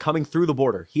 or coming through the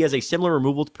border, he has a similar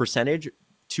removal percentage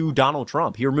to Donald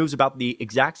Trump. He removes about the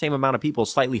exact same amount of people,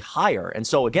 slightly higher. And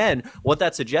so again, what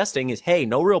that's suggesting is, hey,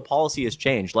 no real policy has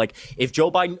changed. Like if Joe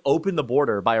Biden opened the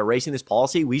border by erasing this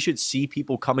policy, we should see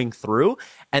people coming through.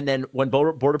 And then when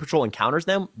Border Patrol encounters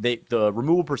them, the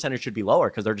removal percentage should be lower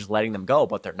because they're just letting them go,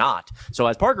 but they're not. So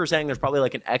as Parker's saying, there's probably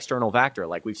like an external factor.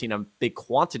 Like we've seen a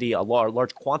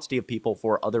large quantity of people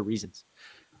for other reasons.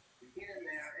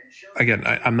 Again,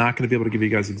 I'm not going to be able to give you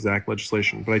guys exact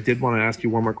legislation, but I did want to ask you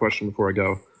one more question before I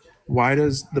go. Why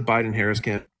does the Biden-Harris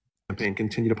campaign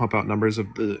continue to pump out numbers of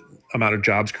the amount of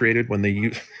jobs created when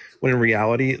in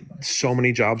reality, so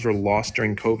many jobs were lost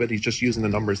during COVID? He's just using the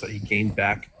numbers that he gained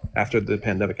back after the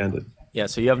pandemic ended. Yeah,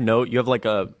 so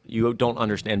you don't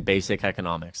understand basic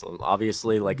economics.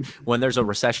 Obviously, like when there's a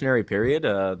recessionary period,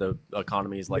 the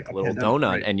economy is like a little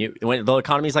donut, right. And when the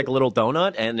economy is like a little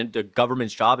donut, and the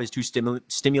government's job is to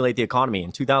stimulate the economy.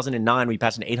 In 2009, we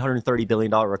passed an $830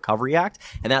 billion Recovery Act,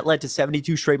 and that led to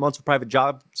 72 straight months of private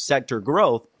job sector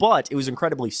growth, but it was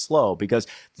incredibly slow because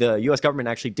the U.S. government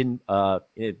actually didn't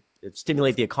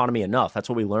stimulate the economy enough. That's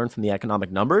what we learned from the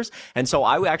economic numbers. And so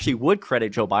I actually would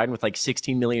credit Joe Biden with like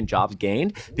 16 million jobs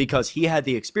gained because he had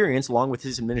the experience along with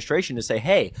his administration to say,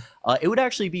 hey, it would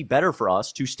actually be better for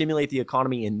us to stimulate the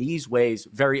economy in these ways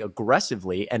very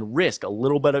aggressively and risk a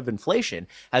little bit of inflation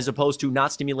as opposed to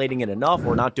not stimulating it enough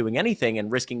or not doing anything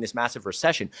and risking this massive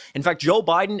recession. In fact, Joe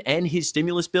Biden and his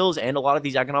stimulus bills and a lot of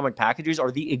these economic packages are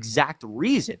the exact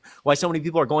reason why so many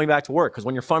people are going back to work. Because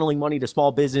when you're funneling money to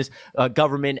small business,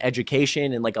 government,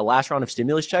 education, and like a last round of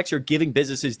stimulus checks, you're giving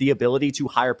businesses the ability to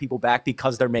hire people back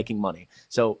because they're making money.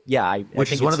 So yeah,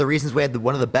 which is one of the reasons we had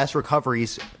one of the best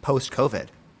recoveries post-COVID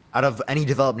out of any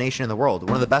developed nation in the world.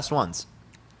 One of the best ones.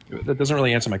 That doesn't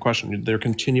really answer my question. They're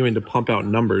continuing to pump out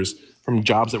numbers from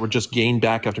jobs that were just gained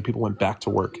back after people went back to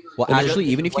work. Well, and actually,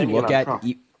 even if you look at,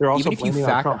 they're also blaming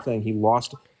on Trump, saying he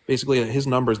lost. Basically, his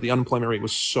numbers, the unemployment rate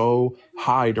was so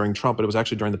high during Trump, but it was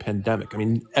actually during the pandemic. I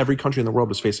mean, every country in the world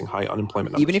was facing high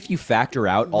unemployment numbers. Even if you factor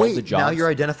out all the jobs. Now you're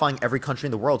identifying every country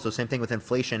in the world. So same thing with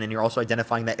inflation. And you're also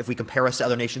identifying that if we compare us to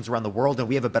other nations around the world and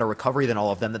we have a better recovery than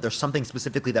all of them, that there's something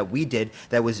specifically that we did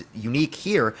that was unique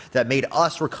here that made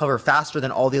us recover faster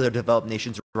than all the other developed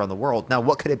nations around the world. Now,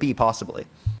 what could it be possibly?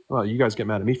 Well, you guys get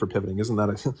mad at me for pivoting. Isn't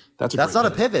that that's not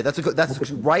a pivot.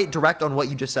 That's right direct on what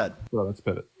you just said. Well, that's a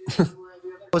pivot.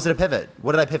 Was it a pivot?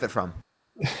 What did I pivot from?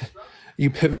 You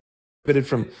pivoted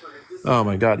from, oh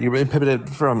my God, you pivoted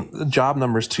from job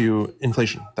numbers to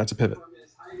inflation. That's a pivot.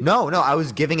 No, I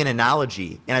was giving an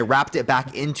analogy, and I wrapped it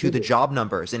back into the job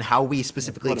nubbers and how we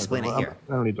specifically explain it here.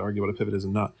 I don't need to argue what a pivot is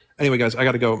and not. Anyway, guys, I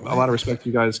got to go. A lot of respect to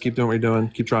you guys. Keep doing what you're doing.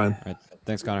 Keep trying. All right.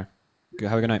 Thanks, Connor.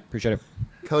 Have a good night. Appreciate it.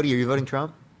 Cody, are you voting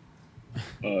Trump?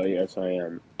 Yes, I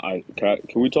am.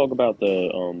 Can we talk about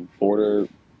the border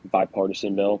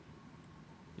bipartisan bill?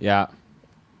 Yeah.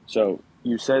 So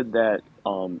you said that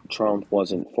Trump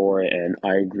wasn't for it, and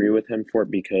I agree with him for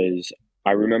it because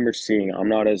I remember seeing, I'm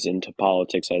not as into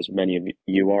politics as many of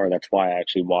you are. That's why I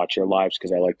actually watch your lives,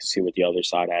 because I like to see what the other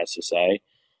side has to say.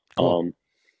 Cool.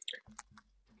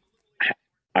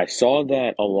 I saw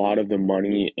that a lot of the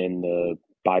money in the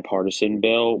bipartisan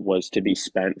bill was to be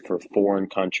spent for foreign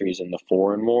countries in the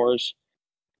foreign wars,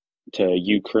 to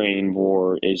Ukraine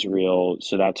war, Israel.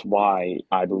 So that's why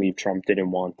I believe Trump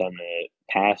didn't want them to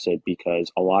pass it,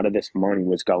 because a lot of this money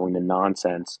was going to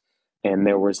nonsense. And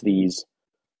there was these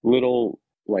little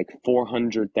like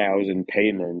 400,000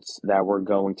 payments that were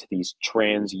going to these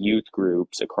trans youth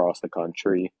groups across the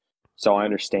country. So I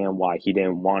understand why he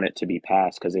didn't want it to be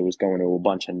passed, because it was going to a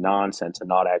bunch of nonsense and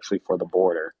not actually for the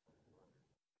border.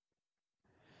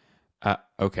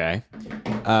 Okay.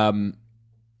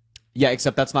 Yeah,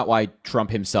 except that's not why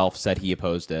Trump himself said he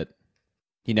opposed it.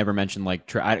 He never mentioned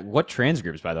like what trans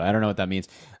groups, by the way. I don't know what that means.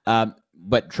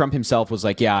 But Trump himself was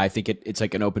like, yeah, I think it's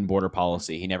like an open border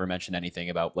policy. He never mentioned anything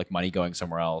about like money going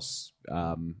somewhere else.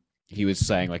 He was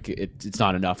saying like it's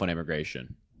not enough on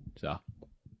immigration. So.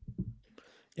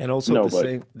 And also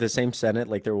the same Senate,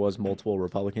 like there was multiple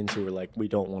Republicans who were like, we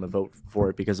don't want to vote for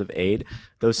it because of aid.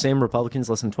 Those same Republicans,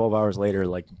 less than 12 hours later,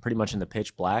 like pretty much in the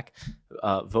pitch black,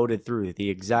 voted through the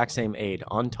exact same aid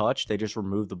untouched. They just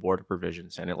removed the border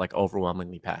provisions and it like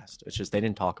overwhelmingly passed. It's just they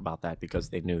didn't talk about that because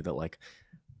they knew that like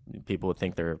people would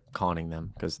think they're conning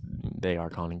them, because they are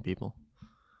conning people.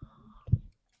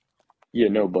 Yeah,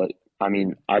 no, but I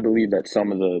mean, I believe that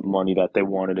some of the money that they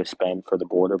wanted to spend for the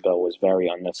border bill was very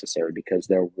unnecessary, because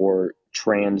there were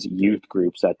trans youth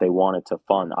groups that they wanted to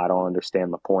fund. I don't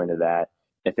understand the point of that.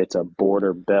 If it's a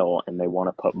border bill and they want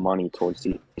to put money towards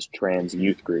these trans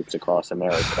youth groups across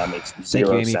America, that makes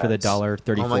zero Thank you, Amy, sense. for the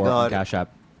 $1.34 Oh my God. Cash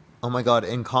App. Oh my God!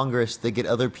 In Congress, they get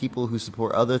other people who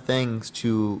support other things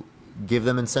to give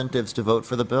them incentives to vote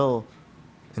for the bill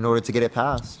in order to get it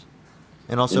passed.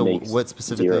 And also, what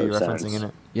specifically are you referencing in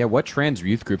it? Yeah, what trans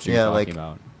youth groups are you talking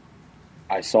about?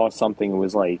 I saw something, it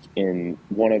was like in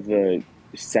one of the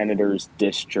senator's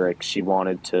districts, she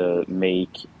wanted to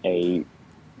make a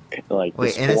like.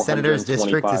 Wait, in a senator's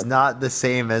district is not the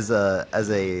same as a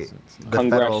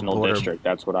congressional district.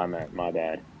 That's what I meant. My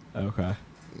bad. Okay.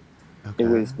 It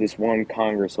was this one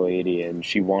Congress lady, and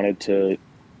she wanted to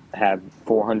have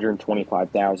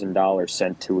 $425,000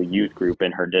 sent to a youth group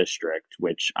in her district,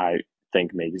 which I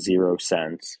think makes zero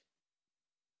sense,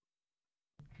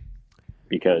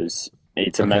 because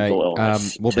it's a mental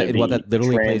illness. That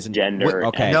literally plays in transgender.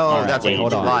 Okay, no, that's a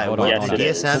lie.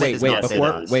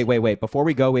 Wait. Before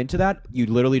we go into that, you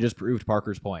literally just proved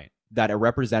Parker's point that a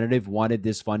representative wanted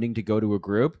this funding to go to a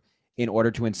group in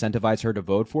order to incentivize her to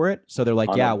vote for it. So they're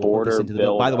like, yeah, we'll put this into the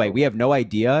bill. By the way, we have no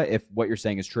idea if what you're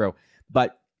saying is true,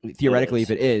 but theoretically, if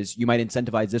it is, you might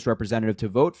incentivize this representative to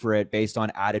vote for it based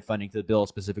on added funding to the bill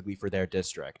specifically for their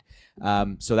district.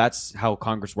 So that's how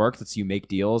Congress works. That's you make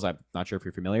deals. I'm not sure if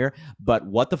you're familiar, but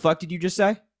what the fuck did you just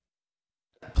say?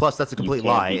 Plus, that's a complete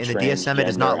lie. And the DSM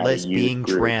does not list being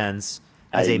trans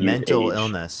as a mental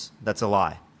illness. That's a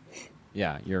lie.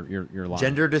 Yeah, you're lying.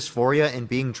 Gender dysphoria and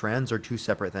being trans are two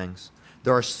separate things.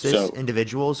 There are cis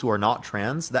individuals who are not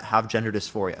trans that have gender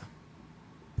dysphoria.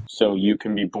 So you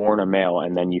can be born a male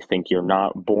and then you think you're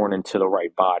not born into the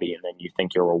right body and then you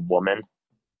think you're a woman.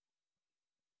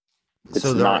 It's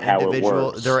so not how it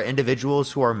works. There are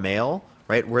individuals who are male,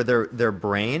 right, where their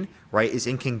brain, right, is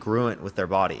incongruent with their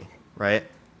body, right?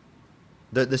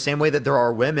 The same way that there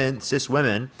are women, cis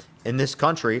women in this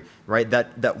country, right,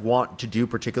 that want to do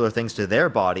particular things to their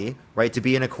body, right, to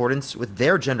be in accordance with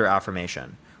their gender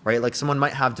affirmation, right? Like someone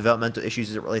might have developmental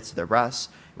issues as it relates to their breasts,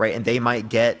 right, and they might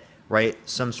get, right,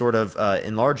 some sort of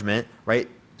enlargement, right,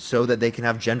 so that they can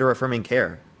have gender affirming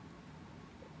care.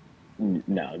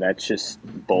 No, that's just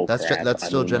bull crap. That's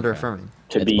still gender affirming.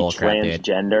 To be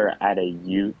transgender at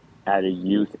a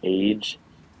youth age,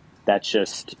 that's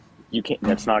just, you can't.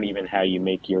 That's not even how you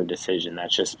make your decision.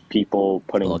 That's just people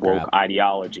putting woke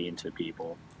ideology into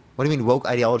people. What do you mean woke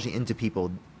ideology into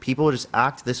people? People just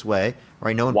act this way,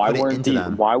 right? No one Why put it weren't into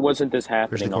them. Why wasn't this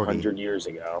happening corgi. 100 years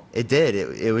ago? It did.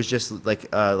 It was just like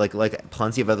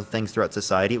plenty of other things throughout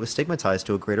society. It was stigmatized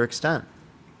to a greater extent,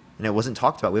 and it wasn't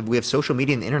talked about. We have social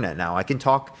media and the internet now. I can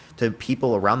talk to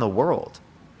people around the world,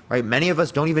 right? Many of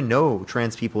us don't even know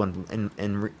trans people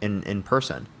in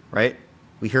person, right?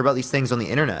 We hear about these things on the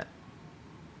internet.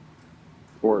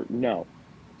 Or no.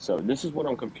 So this is what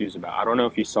I'm confused about. I don't know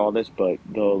if you saw this, but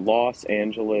the Los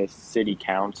Angeles City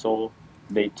Council,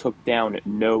 they took down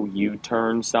no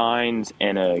U-turn signs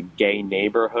in a gay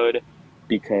neighborhood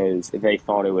because they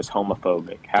thought it was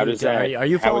homophobic. How does that? Are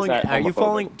you following? Are you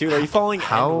following? Dude, are you following?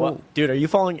 How? Dude, are you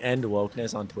following End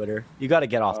Wokeness on Twitter? You got to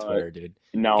get off Twitter, dude.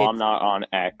 No, I'm not on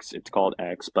X. It's called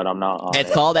X, but I'm not on.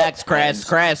 It's called X, Chris.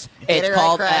 It's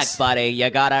called X, buddy. You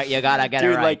gotta get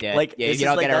dude, it right, dude. Like, if you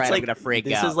don't get it right, I'm gonna freak out.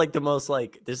 This is like the most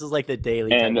this is like the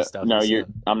daily and type of stuff. No,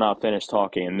 I'm not finished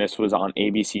talking. And this was on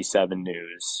ABC 7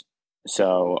 News.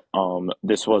 So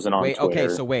this wasn't on Twitter.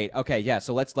 Okay,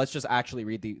 so let's just actually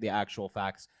read the actual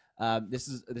facts. This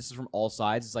is from All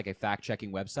Sides. It's like a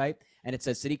fact-checking website, and it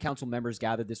says city council members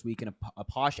gathered this week in a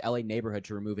posh LA neighborhood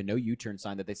to remove a no U-turn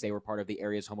sign that they say were part of the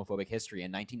area's homophobic history.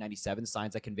 In 1997,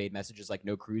 signs that conveyed messages like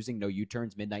no cruising, no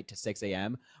U-turns, midnight to 6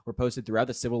 a.m. were posted throughout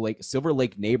the Silver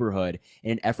Lake neighborhood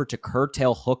in an effort to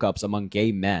curtail hookups among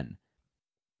gay men.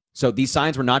 So these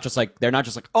signs were not just like, they're not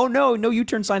just like, oh no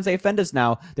U-turn signs, they offend us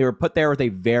now. They were put there with a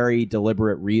very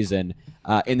deliberate reason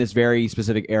in this very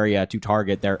specific area to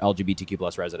target their LGBTQ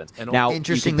plus residents. And now,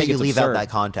 interesting that you leave out that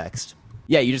context.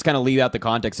 Yeah, you just kind of leave out the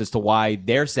context as to why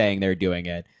they're saying they're doing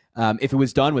it. If it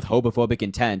was done with homophobic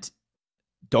intent,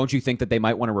 don't you think that they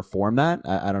might want to reform that?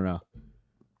 I don't know.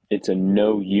 It's a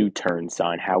no U-turn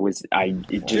sign. How is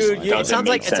it just dude, doesn't it sounds make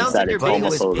like sense that you're it's being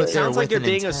homophobic. it sounds like you're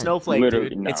being a snowflake, Literally,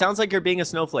 dude. no. It sounds like you're being a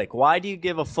snowflake. Why do you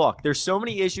give a fuck? There's so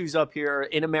many issues up here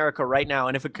in America right now,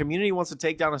 and if a community wants to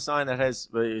take down a sign that is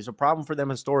a problem for them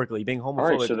historically, being homophobic.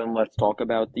 All right, so then let's talk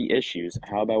about the issues.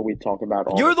 How about we talk about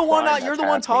all You're the one crime you're that's the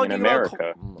one happening talking in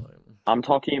America. I'm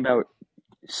talking about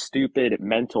stupid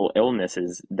mental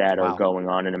illnesses that are going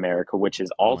on in America, which is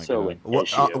also an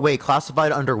issue. Wait,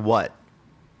 classified under what?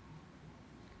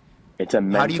 It's a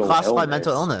mental How do you classify illness.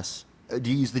 mental illness?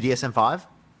 Do you use the DSM-5?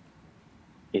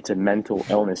 It's a mental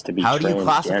illness to be How do you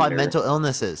classify transgender. mental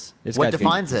illnesses? This What guy's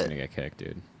defines gonna it? get kicked,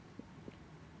 dude.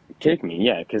 Kick me,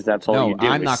 yeah, because that's all No, you do.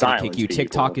 I'm is not gonna kick silence you. people.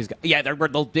 TikTok is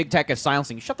the big tech is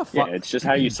silencing. Shut the fuck. Yeah, it's just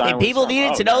how you silence. people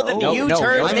needed to know that the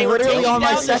U-turns, they were taking down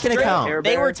the straight.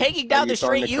 They were taking down the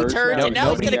straight U-turns, and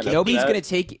now he's gonna kick nobody's gonna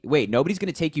take. Wait, nobody's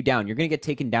gonna take you down. You're gonna get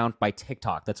taken down by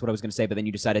TikTok. That's what I was gonna say. But then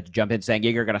you decided to jump in saying,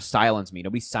 "Yeah, you're gonna silence me."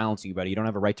 Nobody's silencing you, buddy. You don't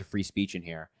have a right to free speech in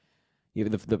here.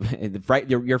 The right,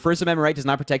 your First Amendment right does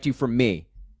not protect you from me.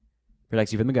 It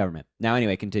protects you from the government. Now,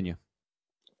 anyway, continue.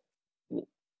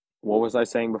 What was I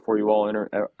saying before you all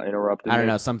interrupted? I don't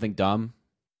me? know, something dumb.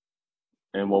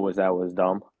 And what was that? Was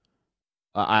dumb?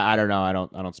 I don't know. I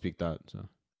don't speak that. So.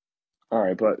 All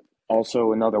right, but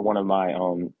also another one of my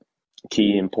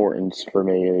key importance for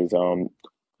me is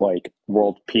like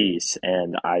world peace,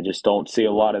 and I just don't see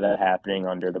a lot of that happening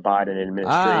under the Biden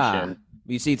administration.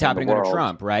 You see it's happening under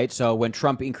Trump, right? So when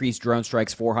Trump increased drone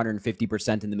strikes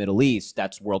 450% in the Middle East,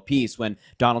 that's world peace. When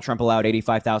Donald Trump allowed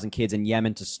 85,000 kids in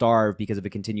Yemen to starve because of a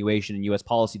continuation in U.S.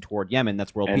 policy toward Yemen,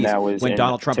 that's world peace. When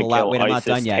Donald Trump allowed, wait, I'm not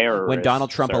done yet. When Donald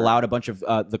Trump allowed a bunch of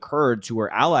the Kurds who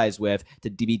were allies with to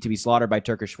be slaughtered by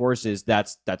Turkish forces,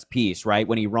 that's peace, right?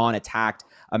 When Iran attacked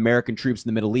American troops in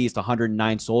the Middle East,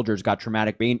 109 soldiers got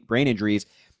traumatic brain injuries,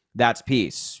 that's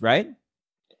peace, right?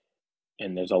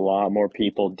 And there's a lot more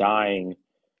people dying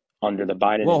under the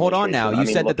Biden administration. Well, hold on now. You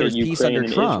said that there's peace under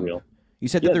Trump. You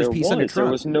said that there's peace under Trump.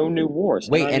 There was no new wars.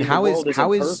 Wait, and how is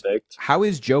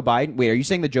Joe Biden? Wait, are you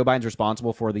saying that Joe Biden's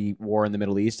responsible for the war in the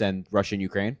Middle East and Russia and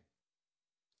Ukraine?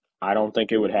 I don't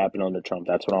think it would happen under Trump.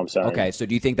 That's what I'm saying. Okay, so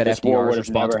do you think that FDR is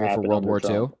responsible for World War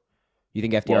II? You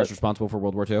think FDR is responsible for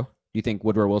World War II? Do you think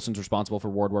Woodrow Wilson's responsible for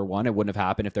World War I? It wouldn't have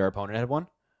happened if their opponent had won?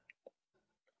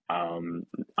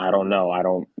 I don't know.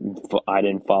 I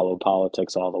didn't follow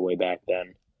politics all the way back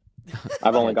then.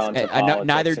 I've only gone to politics.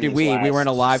 Neither did we. We weren't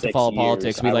alive to follow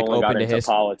politics. We opened a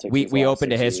history. We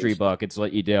opened a history book. It's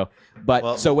what you do.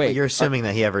 But so wait, you're assuming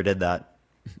that he ever did that.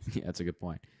 Yeah, that's a good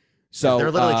point. So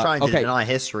they're literally trying to deny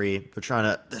history. They're trying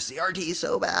to the CRT is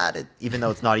so bad, even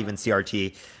though it's not even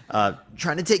CRT.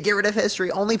 Trying to get rid of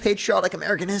history. Only patriotic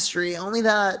American history. Only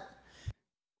that.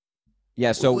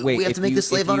 Yeah. So wait, we have to make the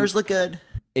slave owners look good.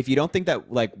 If you don't think that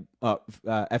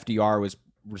FDR was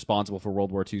responsible for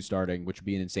World War II starting, which would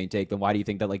be an insane take, then why do you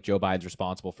think that Joe Biden's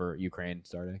responsible for Ukraine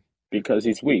starting? Because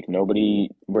he's weak. Nobody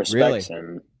respects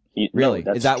him. Really?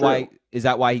 No, Is that true. why? Is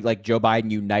that why like Joe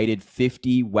Biden united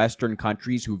 50 Western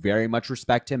countries who very much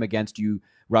respect him against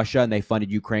Russia, and they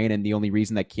funded Ukraine, and the only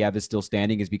reason that Kiev is still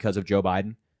standing is because of Joe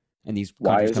Biden and these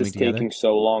Why countries is coming this together? taking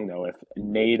so long though? If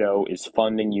NATO is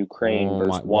funding Ukraine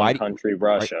versus one country,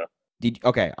 Russia. Think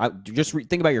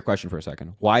about your question for a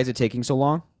second. Why is it taking so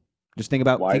long? Just think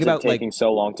about Why is it taking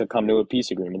so long to come to a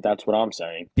peace agreement? That's what I'm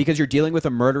saying. Because you're dealing with a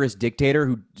murderous dictator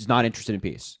who's not interested in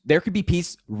peace. There could be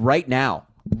peace right now,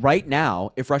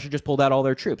 if Russia just pulled out all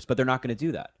their troops, but they're not going to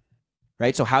do that,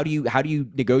 right? So how do you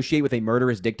negotiate with a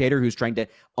murderous dictator who's trying to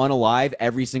unalive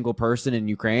every single person in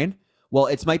Ukraine? Well,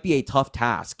 it might be a tough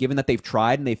task, given that they've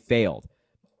tried and they've failed.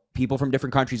 People from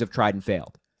different countries have tried and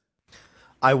failed.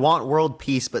 I want world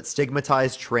peace, but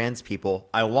stigmatize trans people.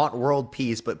 I want world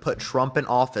peace, but put Trump in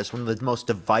office, one of the most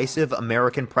divisive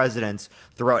American presidents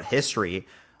throughout history.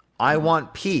 I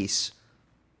want peace.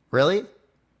 Really?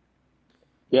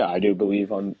 Yeah, I do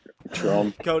believe on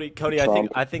Trump. Cody,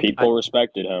 Trump, I think people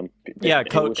respected him. Yeah,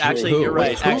 actually, you're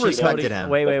right. Who respected him?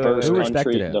 Wait. Who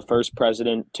respected him? The first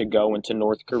president to go into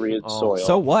North Korea's soil.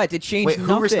 So what? It changed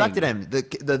nothing. Who respected him?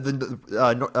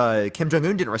 Kim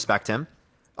Jong-un didn't respect him.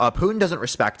 Putin doesn't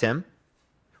respect him.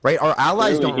 Right? Our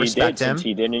allies don't respect him.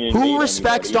 Who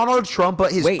respects Donald Trump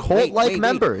but his cult-like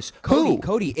members?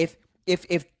 Cody,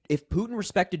 if Putin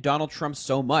respected Donald Trump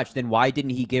so much, then why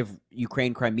didn't he give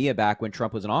Ukraine Crimea back when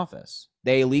Trump was in office?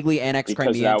 They illegally annexed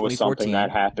Crimea in 2014. Because that was something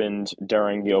that happened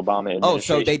during the Obama administration. Oh,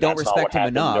 so they don't respect him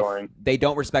enough. They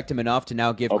don't respect him enough to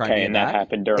now give Crimea back? Okay, and that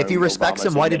happened during If he respects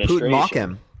him, why did Putin mock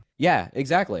him? Yeah,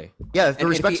 exactly. Yeah, if he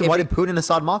respects him, why did Putin and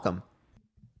Assad mock him?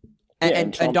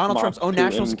 And Donald Trump's own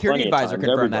national security advisor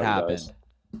confirmed that happened.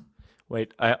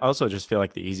 Wait, I also just feel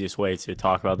like the easiest way to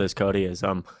talk about this, Cody, is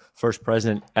first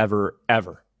president ever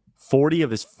 40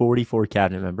 of his 44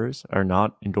 cabinet members are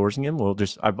not endorsing him.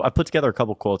 I put together a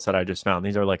couple quotes that I just found.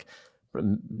 These are like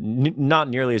not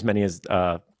nearly as many as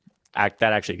that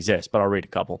actually exist, but I'll read a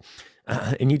couple.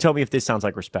 And you tell me if this sounds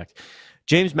like respect.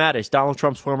 James Mattis, Donald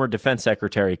Trump's former defense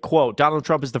secretary, quote, Donald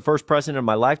Trump is the first president of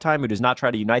my lifetime who does not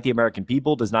try to unite the American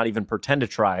people, does not even pretend to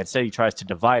try. Instead, he tries to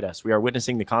divide us. We are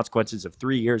witnessing the consequences of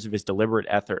 3 years of his deliberate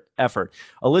effort.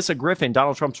 Alyssa Griffin,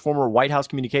 Donald Trump's former White House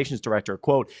communications director,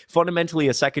 quote, fundamentally,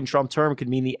 a second Trump term could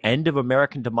mean the end of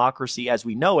American democracy as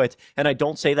we know it, and I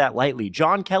don't say that lightly.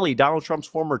 John Kelly, Donald Trump's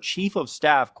former chief of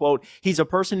staff, quote, he's a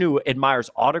person who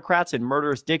admires autocrats and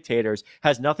murderous dictators,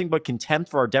 has nothing but contempt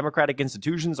for our democratic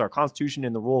institutions, our Constitution,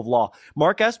 and the rule of law.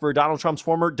 Mark Esper, Donald Trump's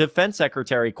former defense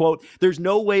secretary, quote, there's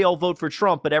no way I'll vote for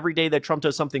Trump, but every day that Trump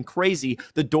does something crazy,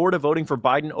 the door to voting for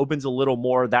Biden opens a little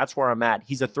more. That's where I'm at.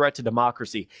 He's a threat to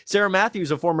democracy. Sarah Matthews,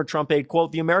 a former Trump aide,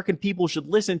 quote, the American people should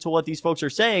listen to what these folks are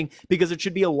saying because it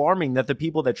should be alarming that the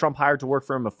people that Trump hired to work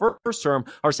for him a first term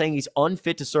are saying he's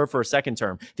unfit to serve for a second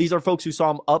term. These are folks who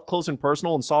saw him up close and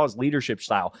personal and saw his leadership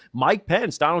style. Mike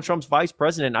Pence, Donald Trump's vice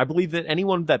president, I believe that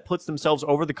anyone that puts themselves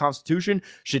over the Constitution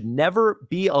should never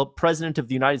be a president of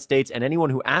the United States, and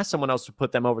anyone who asks someone else to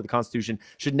put them over the Constitution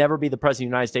should never be the president of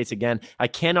the United States again. I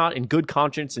cannot in good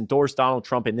conscience endorse Donald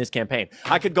Trump in this campaign.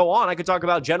 I could go on. I could talk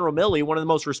about General Milley, one of the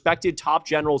most respected top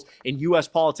generals in U.S.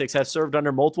 politics, has served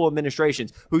under multiple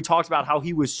administrations, who talked about how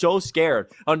he was so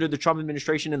scared under the Trump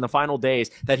administration in the final days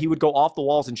that he would go off the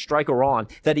walls and strike Iran,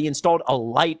 that he installed a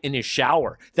light in his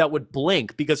shower that would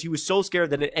blink because he was so scared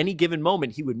that at any given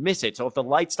moment he would miss it. So if the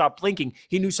light stopped blinking,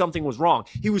 he knew something was wrong.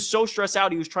 He was so stressed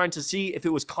out, he was trying to see if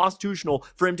it was constitutional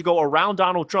for him to go around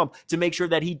Donald Trump to make sure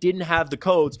that he didn't have the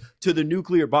codes to the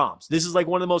nuclear bombs. This is like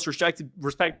one of the most respected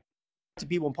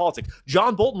people in politics.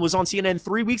 John Bolton was on CNN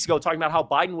 3 weeks ago talking about how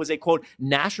Biden was a, quote,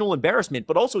 national embarrassment,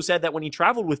 but also said that when he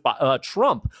traveled with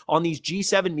Trump on these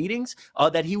G7 meetings,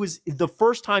 that he was the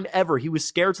first time ever he was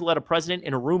scared to let a president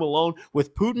in a room alone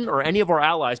with Putin or any of our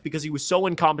allies because he was so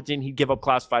incompetent he'd give up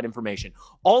classified information.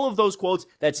 All of those quotes,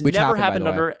 which never happened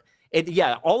under...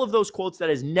 all of those quotes, that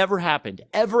has never happened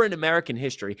ever in American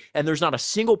history, and there's not a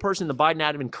single person in the Biden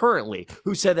admin currently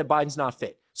who said that Biden's not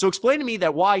fit. So explain to me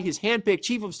that why his handpicked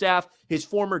chief of staff, his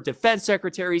former defense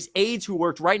secretaries, aides who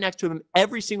worked right next to him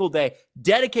every single day,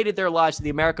 dedicated their lives to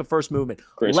the America First movement,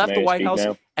 left the White House,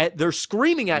 and they're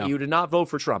screaming at you to not vote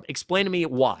for Trump. Explain to me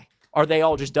why. Are they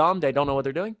all just dumb? They don't know what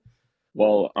they're doing?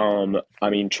 Well, I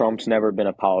mean, Trump's never been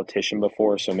a politician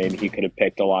before, so maybe he could have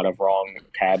picked a lot of wrong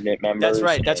cabinet members. That's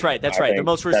right. That's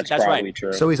right.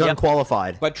 True. So he's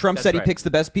unqualified. But Trump said he picks the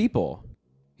best people.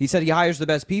 He said he hires the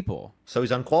best people. So he's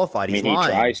unqualified. He's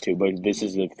lying. He tries to, but this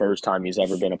is the first time he's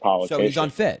ever been a politician. So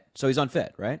he's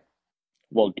unfit, right?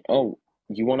 Well,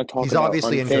 You want to talk He's about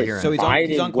obviously unfit. incoherent. So he's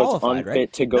Biden unqualified, was right?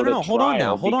 unfit to go No, to hold on now.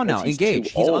 trial Hold on now. because he's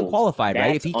Engage. too He's old. unqualified, right?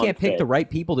 If That's he can't pick the unfit. right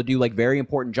people to do like very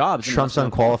important jobs, then Trump's that's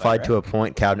unqualified right? to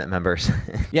appoint cabinet members.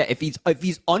 Yeah, if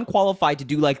he's unqualified to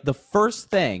do like the first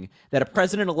thing that a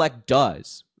president-elect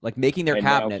does, like making their And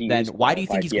now cabinet, he then is why do you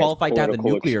think he's He has qualified to have the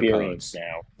political nuclear experience codes?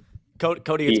 now.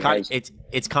 Cody, He it's kind has- of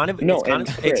it's kind of No, it's kind and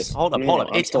of Chris, it's hold up, no, hold no, up.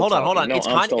 I'm It's still hold on, hold on. talking. It's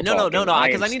No, I'm kind of still no, talking.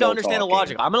 because I I'm need to still understand the talking.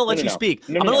 logic. I'm gonna let No, you no, speak. no,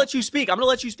 I'm no, gonna no. let you speak. I'm gonna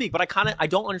let you speak. But I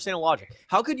don't understand the logic.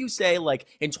 How could you say like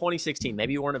in 2016,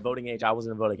 maybe you weren't at voting age, I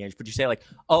wasn't at voting age, but you say like,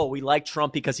 oh, we like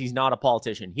Trump because he's not a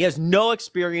politician. He has no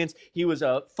experience. He was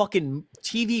a fucking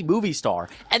TV movie star.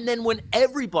 And then when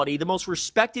everybody, the most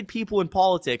respected people in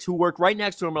politics who work right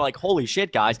next to him are like, holy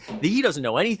shit, guys, he doesn't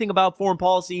know anything about foreign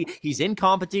policy. He's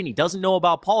incompetent. He doesn't know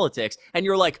about politics. And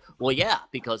you're like, well, yeah,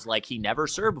 because like he never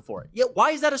served before. Yeah,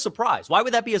 why is that a surprise? Why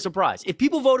would that be a surprise? If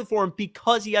people voted for him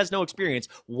because he has no experience,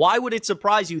 why would it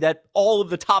surprise you that all of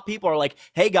the top people are like,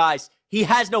 hey guys, he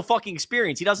has no fucking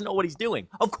experience. He doesn't know what he's doing.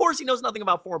 Of course he knows nothing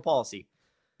about foreign policy.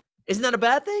 Isn't that a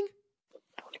bad thing?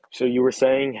 So you were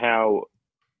saying how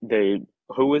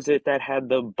who was it that had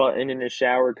the button in his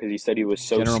shower because he said he was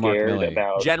so General Mark scared Milley.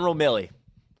 about General Milley.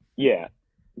 Yeah.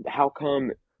 How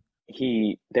come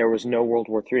there was no World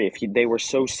War III? If they were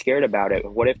so scared about it,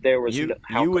 what if there was? You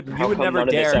how would come never none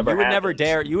of this dare. ever You would never happened?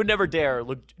 dare. You would never dare.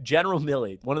 Look, General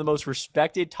Milley, one of the most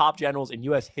respected top generals in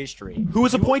U.S. history, Who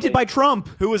was appointed by Trump?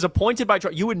 who was appointed by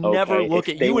Trump. You would Okay, never look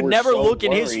if at. they You would were never so look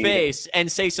in his worried- face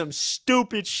and say some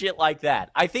stupid shit like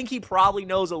that. I think he probably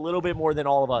knows a little bit more than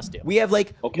all of us do. We have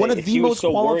like Okay, one of if the he was most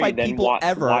so qualified worried, then people why,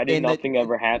 ever. Why did in the- nothing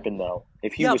ever happen though?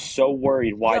 If he Yeah. was so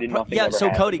worried, why did nothing ever so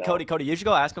happen? Cody, you should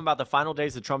go ask him about the final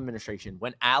days of the Trump administration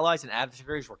when allies and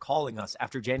adversaries were calling us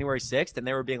after January 6th, and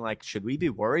they were being like, "Should we be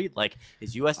worried? Like,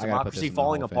 is U.S. I gotta put this democracy in the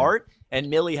falling Hall of Fame. apart?" And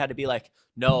Milley had to be like,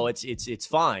 "No, it's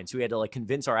fine." So he had to like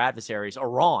convince our adversaries,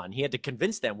 Iran. He had to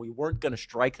convince them we weren't going to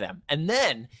strike them, and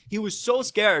then he was so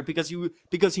scared because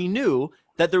he knew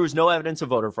that there was no evidence of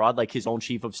voter fraud, like his own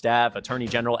chief of staff, attorney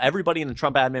general, everybody in the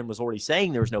Trump admin was already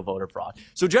saying there was no voter fraud.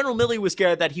 So General Milley was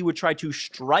scared that he would try to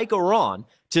strike Iran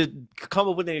to come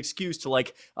up with an excuse to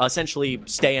like essentially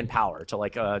stay in power, to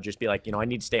like just be like, I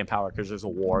need to stay in power because there's a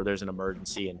war, there's an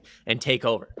emergency, and take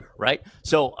over, right?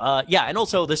 So yeah, and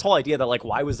also this whole idea that like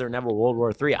why was there never World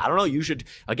War III? I don't know. You should,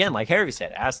 again, like Harry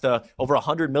said, ask the over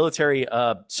 100 military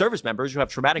service members who have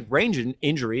traumatic brain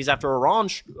injuries after Iran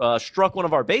struck one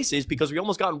of our bases because we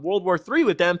almost got in World War III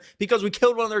with them because we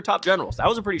killed one of their top generals. That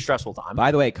was a pretty stressful time.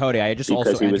 By the way, Cody, I just Because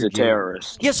also he was a entered you-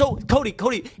 terrorist. Yeah, so Cody,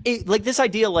 like this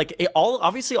idea, like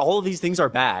obviously all of these things are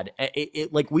bad.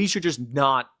 Like we should just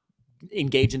not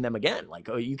engage in them again. Like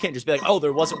you can't just be like, oh,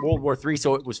 there wasn't World War III,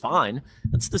 so it was fine.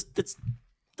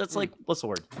 That's like, what's the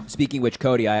word? Speaking of which,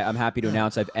 Cody, I'm happy to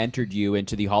announce I've entered you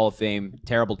into the Hall of Fame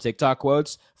terrible TikTok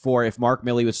quotes for if Mark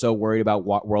Milley was so worried about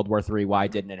World War III, why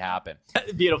didn't it happen?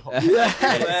 Beautiful. You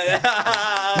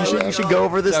should go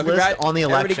over this So list on the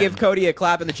election. Everybody give Cody a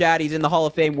clap in the chat. He's in the Hall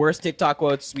of Fame. Worst TikTok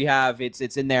quotes we have. It's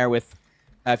in there with,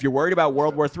 if you're worried about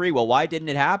World War III, well, why didn't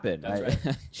it happen? That's right.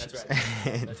 That's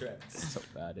right. That's right. So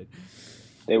bad, dude.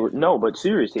 But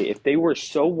seriously, if they were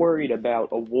so worried about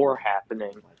a war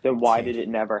happening, then why did it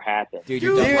never happen? Dude,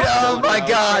 oh my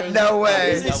God, no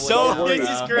way. This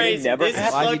is crazy. Never This is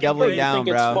happened. Why are you doubling down, think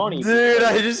bro? It's funny Dude,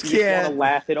 because I just you want can't. to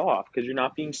laugh it off because you're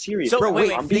not being serious. So, Bro,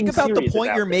 wait, I'm think being about the serious point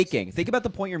about you're this. making. Think about the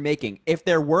point you're making. If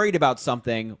they're worried about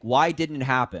something, why didn't it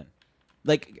happen?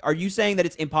 Like, are you saying that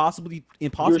it's impossible to You're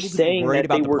be saying worried that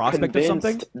about they the were prospect of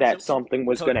something? convinced that something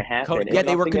was going to happen. and Yeah,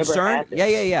 they were nothing ever concerned. happened.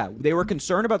 Yeah. They were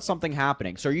concerned about something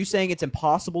happening. So are you saying it's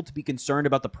impossible to be concerned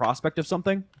about the prospect of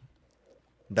something?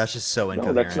 That's just so No,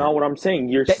 incoherent. that's not what I'm saying.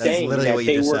 You're That's saying literally that what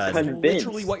you they just were said. convinced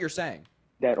Literally what you're saying.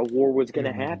 that a war was going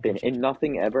to happen, and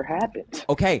nothing ever happened.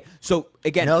 Okay, so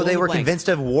again, No, fill they in the were blanks. convinced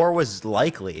of war was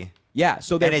likely. Yeah,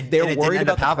 so And they're it didn't worried end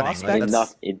up about the happening. Like,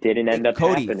 prospect. It didn't end up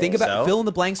Cody, happening. think about So? fill in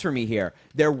the blanks for me here.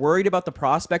 They're worried about the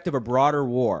prospect of a broader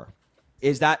war.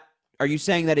 Are you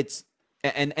saying that it's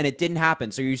and it didn't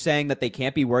happen? So you're saying that they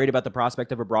can't be worried about the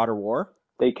prospect of a broader war?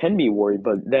 They can be worried,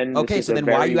 but then this Okay, is so a then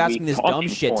why are very you asking weak this dumb talking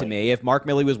shit to point. me? If Mark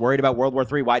Milley was worried about World War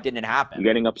III, why didn't it happen? You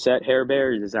getting upset, Hair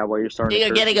Bear? Is that why you're starting? You're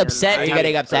to getting curse upset. again? You're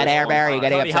getting upset, Hair Bear. You're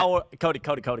getting Cody,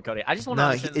 upset. Cody. I just want to No,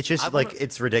 understand. it's just I like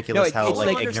it's No, ridiculous it's how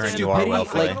like ignorant you are, stupidity,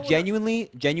 willfully. like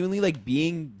genuinely like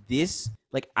being this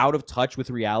like out of touch with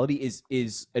reality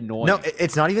is annoying. No,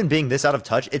 it's not even being this out of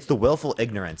touch. It's the willful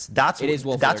ignorance. That's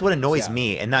what annoys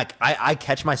me, and like I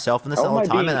catch myself in this all the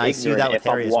time, and I see that with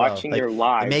Harry as well. If I'm watching your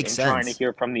live and trying to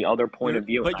hear from the other point of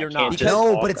view, but you're not.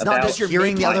 But it's not just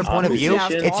hearing the other point of view.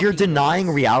 It's you're denying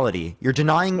reality. You're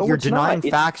denying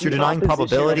facts. You're denying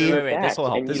probability. Wait, this will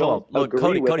help. This will help. Look,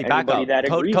 Cody, back up.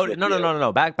 Cody,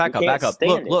 no, back up.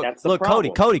 Look,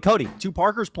 Cody. To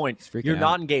Parker's point, you're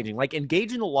not engaging. Like,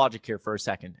 engage in the logic here for a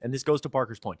second, and this goes to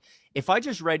Parker's point. If I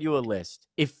just read you a list,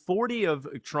 if 40 of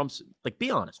Trump's, like,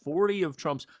 be honest, 40 of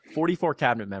Trump's 44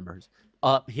 cabinet members,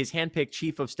 his handpicked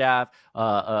chief of staff,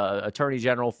 attorney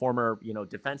general, former,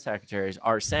 defense secretaries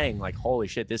are saying, like, holy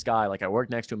shit, this guy, like, I work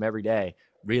next to him every day,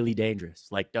 really dangerous,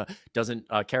 like, doesn't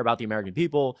care about the American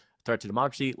people, threat to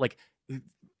democracy, like,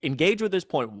 engage with this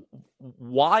point.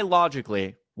 Why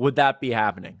logically would that be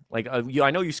happening? Like,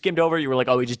 I know you skimmed over it. You were like,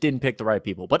 oh, he just didn't pick the right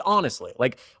people. But honestly,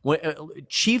 like, when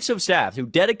chiefs of staff who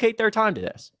dedicate their time to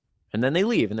this, and then they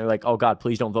leave, and they're like, oh, God,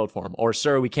 please don't vote for him. Or,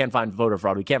 sir, we can't find voter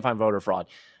fraud. We can't find voter fraud.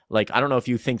 Like, I don't know if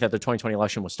you think that the 2020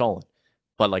 election was stolen.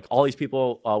 But, like, all these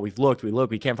people, we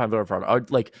can't find voter fraud.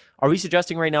 Are we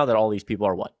suggesting right now that all these people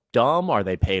are what? Dumb? Are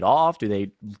they paid off? Do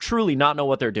they truly not know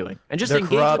what they're doing? And just they're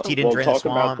corrupt. He didn't drain the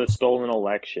swamp. About the stolen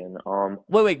election.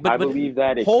 Wait, but I believe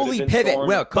that it holy pivot. Stolen.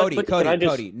 Well, Cody.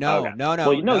 No.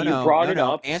 Well, you brought it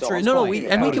up. Answer is we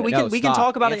can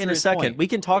talk about it in a second. We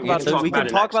can talk about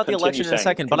the election in a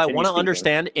second. But I want to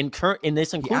understand and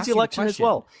this includes the election as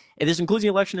well. And this includes the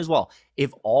election as well.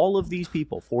 If all of these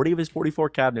people, 40 of his 44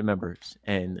 cabinet members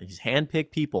and his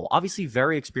handpicked people, obviously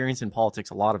very experienced in politics,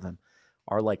 a lot of them,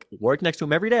 are like work next to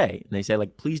him every day, and they say,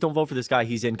 like, please don't vote for this guy,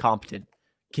 he's incompetent.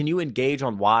 Can you engage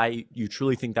on why you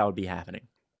truly think that would be happening?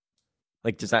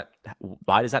 Like,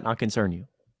 why does that not concern you?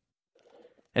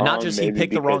 And not just he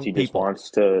picked the wrong people. He just wants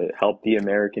to help the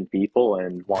American people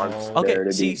and wants there to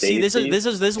be safety. This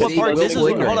is what part. This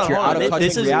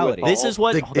is reality. This is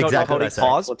what. Exactly.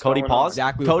 Cody, pause.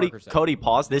 Exactly. Cody,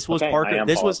 pause. This was Parker.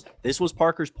 This was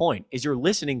Parker's point. Is you're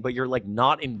listening, but you're like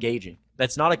not engaging.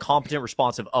 That's not a competent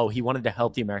response of, oh, he wanted to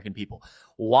help the American people.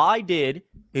 Why did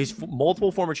his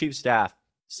multiple former chief of staff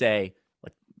say,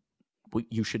 like,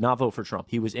 you should not vote for Trump?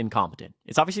 He was incompetent.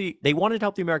 It's obviously they wanted to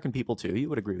help the American people too. You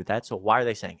would agree with that. So why are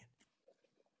they saying it?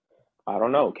 I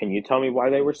don't know. Can you tell me why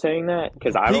they were saying that?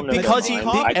 Because I don't know. Because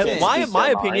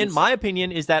my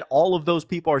opinion is that all of those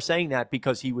people are saying that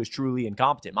because he was truly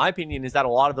incompetent. My opinion is that a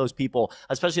lot of those people,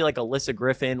 especially like Alyssa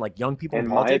Griffin, like young people in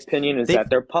politics, my opinion is that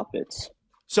they're puppets.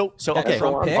 So okay.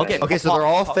 So they're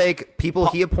all fake people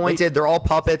he appointed. They're all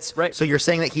puppets. Right. So you're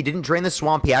saying that he didn't drain the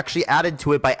swamp. He actually added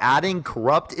to it by adding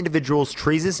corrupt individuals,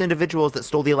 treasonous individuals that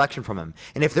stole the election from him.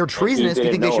 And if they're treasonous, do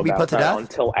you think they should be put to death?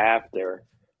 Until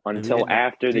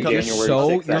after the January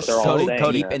 6th. You're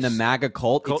so deep in the MAGA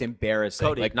cult, it's embarrassing.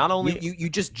 Cody, like, not only you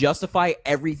just justify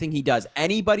everything he does.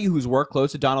 Anybody who's worked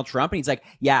close to Donald Trump and he's like,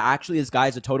 yeah, actually this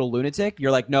guy's a total lunatic, you're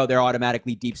like, no, they're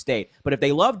automatically deep state. But if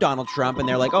they love Donald Trump and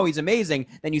they're like, oh, he's amazing,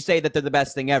 then you say that they're the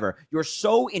best thing ever. You're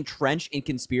so entrenched in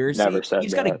conspiracy. You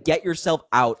just got to get yourself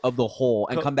out of the hole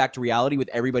and come back to reality with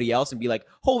everybody else and be like,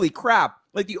 holy crap.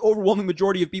 Like, the overwhelming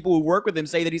majority of people who work with him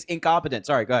say that he's incompetent.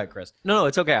 Sorry, go ahead, Chris. No,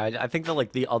 it's okay. I think that,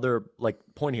 like, the other, like,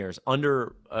 point here is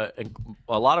under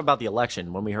a lot about the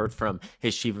election. When we heard from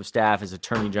his chief of staff, his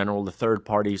attorney general, the third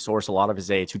party source, a lot of his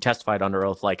aides who testified under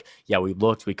oath, like, yeah, we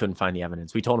looked, we couldn't find the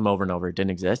evidence. We told him over and over it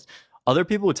didn't exist. Other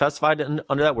people who testified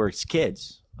under that were his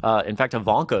kids. In fact,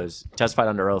 Ivanka's testified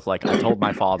under oath, like, I told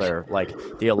my father, like,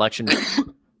 the election,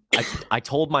 I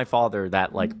told my father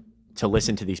that, like, to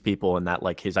listen to these people and that,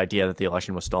 like, his idea that the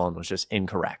election was stolen was just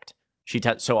incorrect.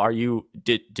 So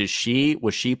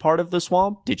was she part of the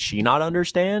swamp? Did she not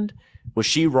understand? Was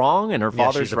she wrong and her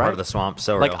father's she's right? Part of the swamp.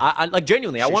 So like, I like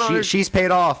genuinely, I want to. She's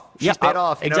paid off. She's paid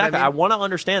off. Exactly. I want to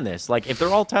understand this. Like, if they're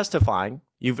all testifying,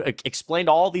 you've explained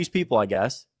all these people, I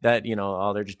guess, that,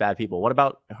 oh, they're just bad people. What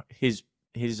about his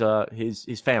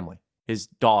family, his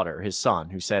daughter, his son,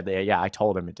 who said, yeah, I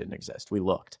told him it didn't exist. We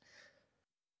looked.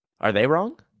 Are they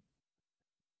wrong?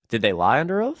 Did they lie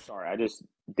under oath? Sorry, I just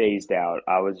dazed out.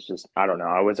 I don't know.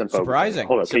 I wasn't focused. Surprising.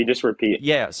 Hold on. Can you just repeat?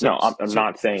 Yeah. No, I'm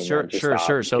not saying sure, that.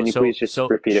 Sure. Can you please just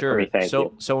repeat it for me? Thank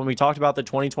you. So when we talked about the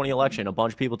 2020 election, a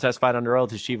bunch of people testified under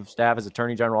oath, his chief of staff, his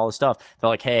attorney general, all this stuff. They're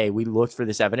like, hey, we looked for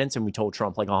this evidence and we told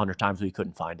Trump like 100 times we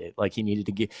couldn't find it. Like, he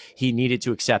needed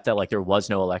to accept that, like, there was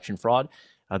no election fraud.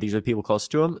 These are the people close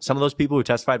to him. Some of those people who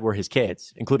testified were his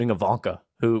kids, including Ivanka,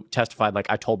 who testified, like,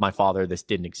 I told my father this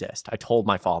didn't exist. I told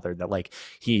my father that, like,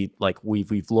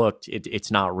 we've looked, it's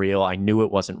not real. I knew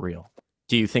it wasn't real.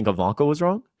 Do you think Ivanka was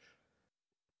wrong?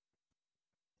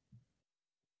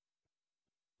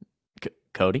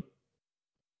 Cody?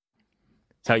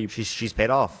 That's how you. She's paid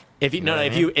off. If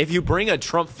you if you bring a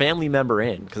Trump family member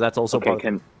in, because that's also okay.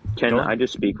 part. Can I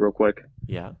just speak real quick?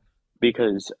 Yeah.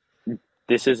 Because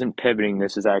this isn't pivoting.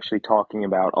 This is actually talking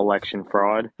about election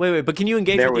fraud. Wait, but can you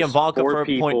engage with the Ivanka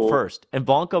point first?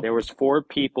 Ivanka. There was 4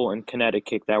 people in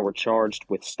Connecticut that were charged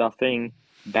with stuffing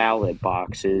ballot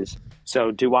boxes. So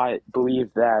do I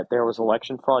believe that there was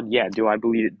election fraud? Yeah. Do I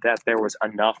believe that there was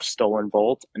enough stolen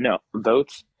votes? No.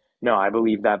 Votes? No, I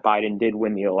believe that Biden did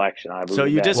win the election. I believe so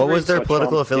you disagree? What was their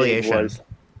political affiliation?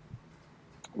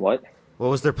 What? What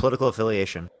was their political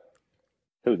affiliation?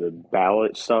 Who, the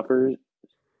ballot stuffers?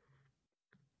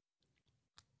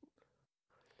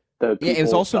 Yeah, it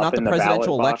was also not the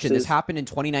presidential election. This happened in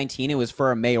 2019. It was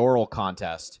for a mayoral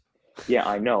contest. Yeah,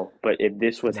 I know. But if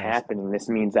this was happening, this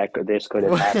means that this could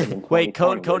have happened in 2020. Wait,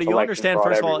 Cody, you understand,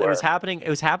 first of all, everywhere. It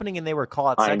was happening and they were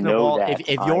caught. Second of all, if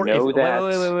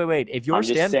your wait. If your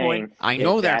standpoint, I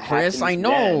know that, Chris. I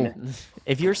know.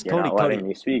 If you're Cody,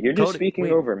 me speak. You're just speaking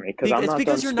over me because I'm not. It's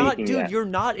because you're not, dude. Yet. You're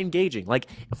not engaging. Like,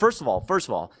 first of all,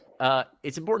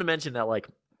 it's important to mention that, like,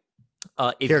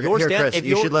 Chris,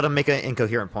 you should let him make an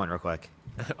incoherent point real quick.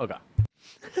 Okay.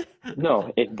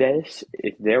 No,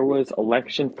 if there was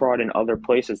election fraud in other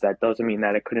places, that doesn't mean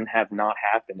that it couldn't have not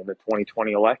happened in the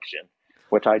 2020 election,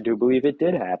 which I do believe it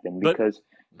did happen because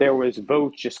there was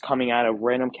votes just coming out of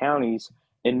random counties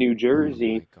in New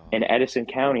Jersey and Edison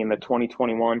County in the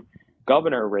 2021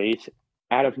 governor race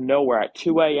out of nowhere at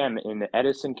 2 a.m. in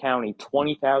Edison County,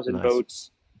 20,000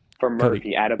 votes for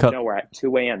Murphy out of nowhere at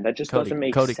 2 a.m. That just doesn't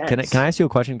make sense. Can I ask you a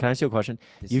question?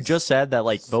 You just said that,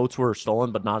 like, votes were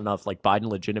stolen, but not enough. Like,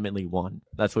 Biden legitimately won.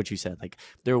 That's what you said. Like,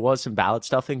 there was some ballot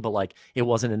stuffing, but, like, it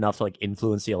wasn't enough to, like,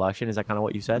 influence the election. Is that kind of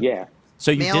what you said? Yeah. So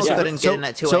you disagree? So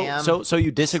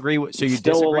you disagree with? So you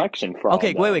still disagree? Election fraud.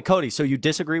 Okay, wait, Cody. So you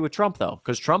disagree with Trump though,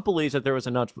 because Trump believes that there was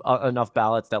enough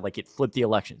ballots that, like, it flipped the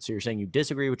election. So you're saying you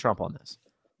disagree with Trump on this?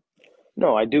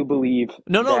 No, I do believe.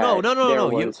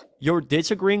 No. You're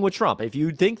disagreeing with Trump. If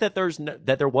you think that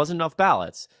there wasn't enough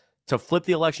ballots to flip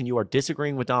the election, you are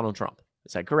disagreeing with Donald Trump.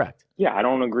 Is that correct? Yeah, I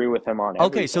don't agree with him on everything.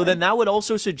 Okay, so then that would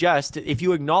also suggest, if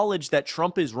you acknowledge that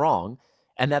Trump is wrong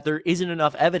and that there isn't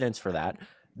enough evidence for that,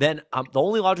 then the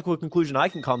only logical conclusion I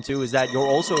can come to is that you're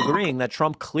also agreeing that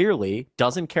Trump clearly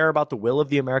doesn't care about the will of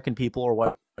the American people or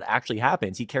what actually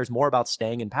happens. He cares more about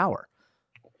staying in power.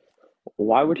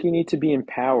 Why would he need to be in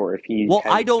power if he? Well,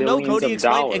 I don't know, Cody.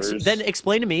 Then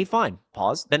explain to me. Fine.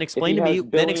 Pause. Then explain to me.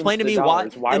 Then explain to me why.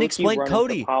 Then explain,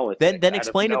 Cody. Then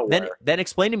explain. Then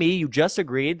explain to me. You just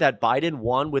agreed that Biden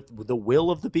won with the will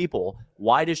of the people.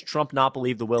 Why does Trump not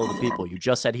believe the will of the people? You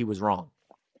just said he was wrong.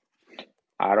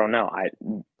 I don't know.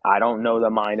 I don't know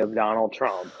the mind of Donald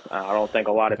Trump. I don't think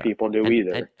a lot of people do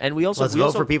either. And we also let's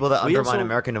vote for people that undermine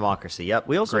American democracy. Yep.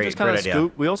 We also just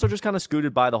kind of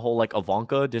scooted by the whole, like,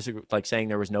 Ivanka like saying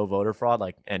there was no voter fraud,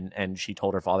 like, and she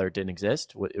told her father it didn't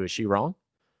exist. Was she wrong?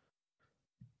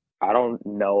 I don't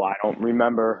know. I don't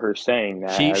remember her saying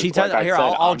that.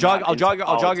 I'll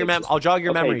jog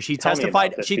your memory. She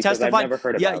testified.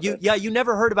 Yeah, you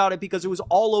never heard about it because it was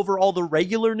all over all the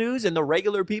regular news and the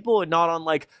regular people, and not on,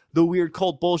 like, the weird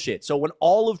cult bullshit. So when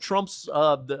all of Trump's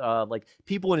like,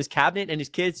 people in his cabinet and his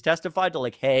kids testified to,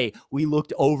 like, hey, we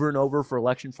looked over and over for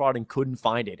election fraud and couldn't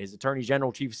find it. His attorney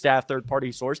general, chief of staff, third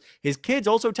party source. His kids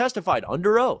also testified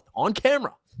under oath on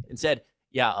camera and said,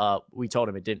 yeah, we told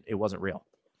him it wasn't real.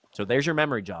 So there's your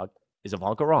memory jog. Is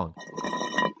Ivanka wrong?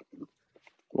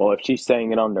 Well, if she's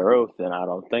saying it under oath, then I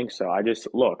don't think so.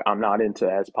 I'm not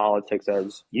into as politics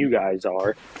as you guys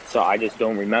are, so I just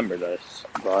don't remember this.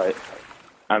 But,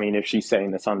 I mean, if she's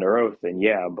saying this under oath, then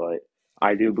yeah, but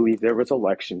I do believe there was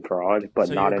election fraud, but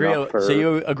not enough for So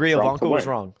you agree Trump Ivanka to was win.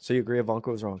 wrong? So you agree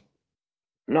Ivanka was wrong?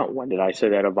 No, when did I say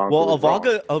that Ivanka well, was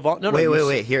wrong? No,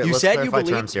 wait. Here, let's clarify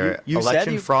terms here. You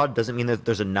election fraud doesn't mean that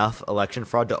there's enough election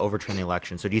fraud to overturn the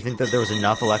election. So do you think that there was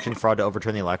enough election fraud to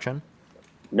overturn the election?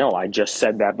 No, I just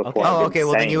said that before. Okay.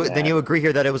 Well, then you agree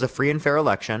here that it was a free and fair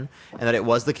election, and that it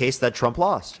was the case that Trump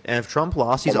lost. And if Trump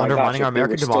lost, he's undermining our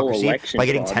American democracy by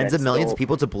getting tens of millions of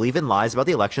people to believe in lies about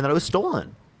the election that it was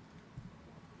stolen.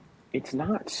 It's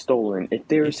not stolen. If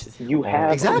there's you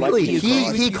have exactly.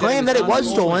 He claimed that it was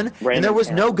stolen, and there was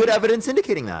no good evidence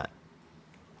indicating that.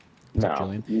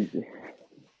 No.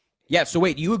 Yeah. So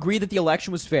wait, you agree that the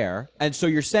election was fair, and so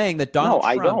you're saying that Donald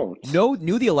Trump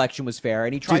knew the election was fair,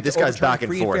 and he tried to overturn a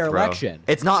free and fair election.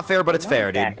 It's not fair, but it's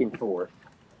fair, dude. Back and forth.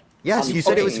 Yes, you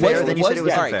said it was fair, then you said it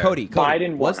was unfair. Cody,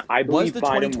 Biden was the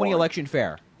 2020 election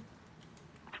fair?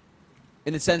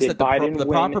 In the sense that the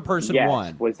proper person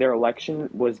won. Was there election?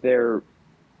 Was there?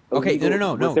 Okay,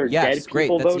 no. Was there dead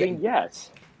people voting?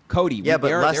 Yes. Cody, Yeah, but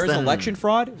less there's than- election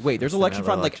fraud. Wait, there's than election other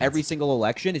fraud in like elections. every single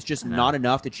election. It's just not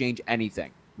enough to change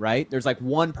anything, right? There's like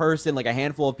one person, like a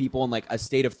handful of people in like a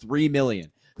state of 3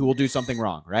 million who will do something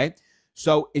wrong, right?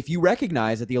 So if you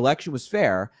recognize that the election was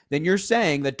fair, then you're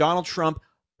saying that Donald Trump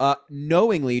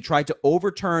knowingly tried to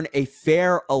overturn a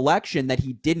fair election that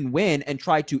he didn't win and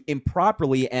tried to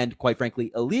improperly and, quite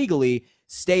frankly, illegally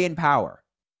stay in power.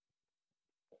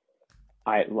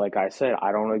 Like I said,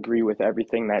 I don't agree with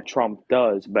everything that Trump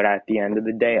does, but at the end of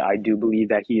the day, I do believe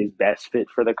that he is best fit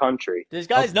for the country. This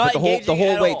guy's But not the whole engaging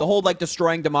at all. the whole like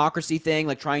destroying democracy thing,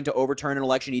 like trying to overturn an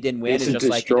election he didn't win, This is is just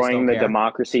like you just destroying don't the care.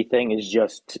 democracy thing is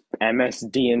just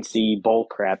MSDNC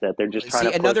bullcrap that they're just trying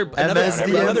See, to another push down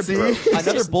everyone's throat.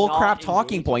 another bullcrap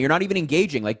talking point. You're not even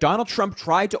engaging. Like Donald Trump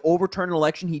tried to overturn an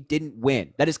election he didn't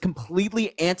win. That is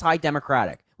completely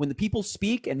anti-democratic. When the people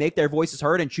speak and make their voices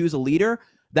heard and choose a leader,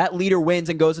 that leader wins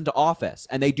and goes into office,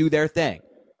 and they do their thing.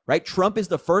 Right? Trump is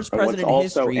the first And what's president in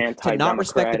also history to not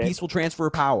respect the anti-democratic peaceful transfer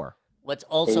of power. What's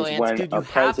also is when dude, a you have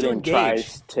to president engage.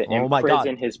 tries to Oh my God.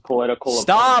 imprison his political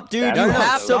Stop, opponents. dude.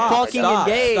 That's You also have to fucking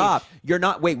engage. Stop. You're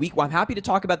not. Wait. I'm happy to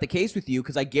talk about the case with you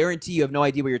because I guarantee you have no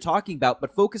idea what you're talking about.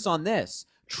 But focus on this.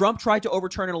 Trump tried to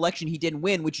overturn an election he didn't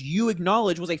win, which you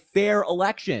acknowledge was a fair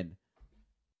election.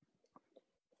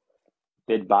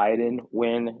 Did Biden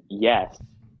win? Yes.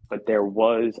 But there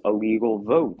was illegal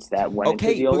votes that went into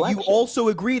Okay, the but election. you also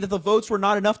agree that the votes were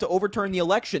not enough to overturn the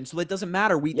election, so it doesn't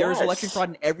matter. There is Yes. election fraud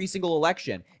in every single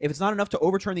election. If it's not enough to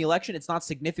overturn the election, it's not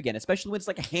significant, especially when it's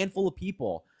like a handful of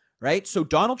people, right? So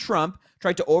Donald Trump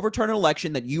tried to overturn an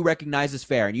election that you recognize as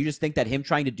fair, and you just think that him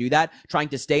trying to do that, trying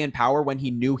to stay in power when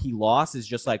he knew he lost, is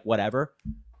just like whatever?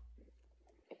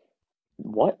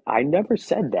 What? I never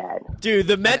said that. Dude,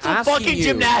 the mental asking fucking you.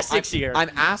 gymnastics here. I'm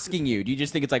asking you. Do you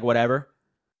just think it's like whatever?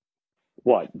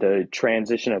 What? The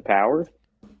transition of power?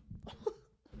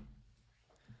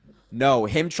 No,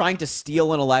 him trying to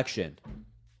steal an election.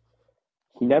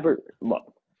 He never.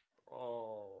 Look.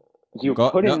 You're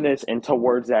putting this into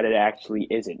words that it actually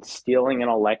isn't. Stealing an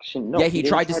election? No. Yeah, he didn't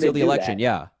tried to try steal the do election. that.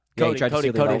 Yeah. Cody, he tried to Cody,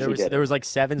 steal the Cody, election. there was like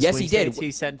 7 Yes, swing he did. states.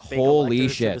 He sent fake Holy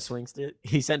electors to the shit. swing state.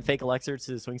 He sent fake electors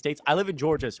to the swing states. I live in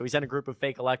Georgia, so he sent a group of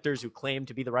fake electors who claimed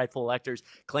to be the rightful electors,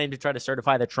 claimed to try to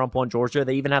certify that Trump won Georgia.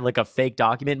 They even had like a fake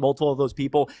document. Multiple of those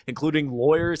people, including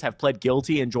lawyers, have pled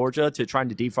guilty in Georgia to trying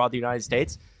to defraud the United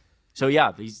States. So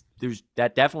yeah,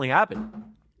 that definitely happened.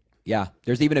 Yeah,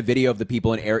 there's even a video of the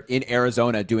people in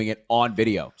Arizona doing it on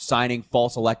video, signing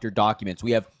false elector documents.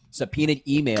 We have subpoenaed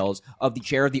emails of the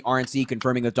chair of the RNC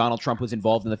confirming that Donald Trump was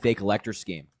involved in the fake elector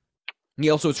scheme. He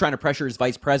also was trying to pressure his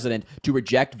vice president to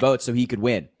reject votes so he could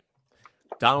win.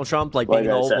 Donald Trump, like being in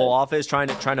the Oval Office, trying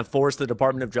to force the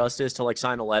Department of Justice to like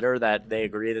sign a letter that they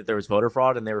agree that there was voter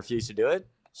fraud, and they refused to do it.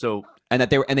 So and that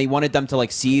they wanted them to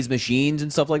like seize machines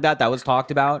and stuff like that. That was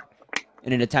talked about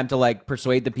in an attempt to like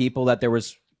persuade the people that there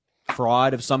was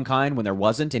fraud of some kind when there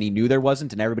wasn't, and he knew there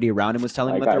wasn't, and everybody around him was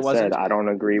telling him that there wasn't. I don't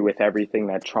agree with everything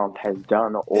that Trump has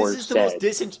done or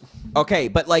said. Okay,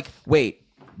 but like, wait,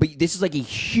 but this is like a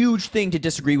huge thing to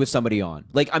disagree with somebody on.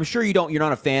 Like, I'm sure you're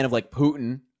not a fan of like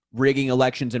Putin rigging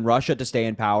elections in Russia to stay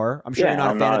in power. I'm sure you're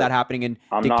not a fan of that happening in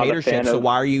dictatorship. So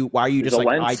why are you just like,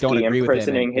 I don't agree with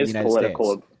him in the United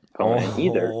States?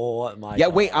 Either. Yeah,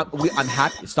 wait, I'm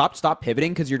happy. Stop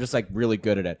pivoting because you're just like really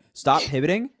good at it. Stop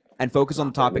pivoting and focus on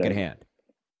the topic at hand.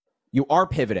 You are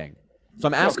pivoting. So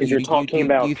I'm asking you,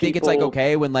 do you think it's like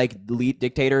okay when like elite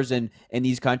dictators in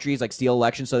these countries like steal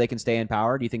elections so they can stay in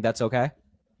power? Do you think that's okay?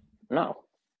 No.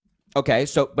 Okay,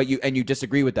 so but you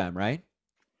disagree with them, right?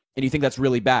 And you think that's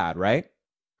really bad, right?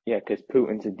 Yeah, because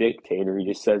Putin's a dictator. He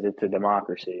just says it's a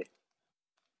democracy.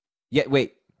 Yeah,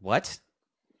 wait, what?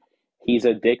 He's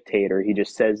a dictator. He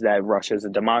just says that Russia's a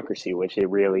democracy, which it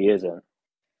really isn't.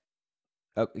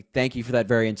 Okay, thank you for that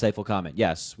very insightful comment.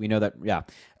 Yes, we know that. Yeah.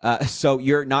 So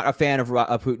you're not a fan of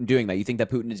Putin doing that. You think that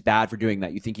Putin is bad for doing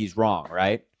that. You think he's wrong,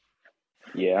 right?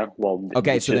 Yeah. Well.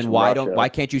 Okay. So then why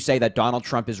can't you say that Donald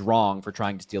Trump is wrong for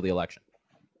trying to steal the election?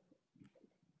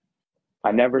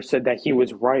 I never said that he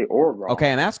was right or wrong.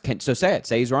 Okay, I'm asking. So say it.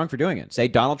 Say he's wrong for doing it. Say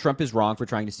Donald Trump is wrong for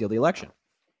trying to steal the election.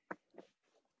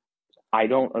 I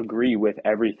don't agree with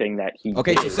everything that he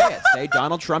Okay, did. so say it. Say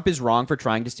Donald Trump is wrong for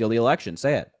trying to steal the election.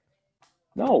 Say it.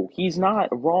 No, he's not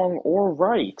wrong or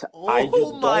right.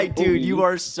 Oh my dude, you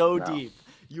are so deep.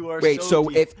 You are wait, so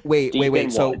deep. Let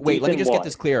me just get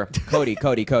this clear.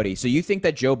 Cody. So you think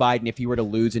that Joe Biden, if he were to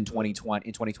lose in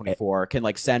 2024, can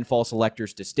like send false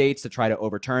electors to states to try to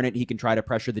overturn it? He can try to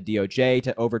pressure the DOJ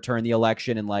to overturn the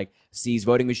election and like seize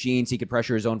voting machines. He could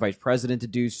pressure his own vice president to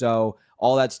do so.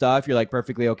 All that stuff. You're like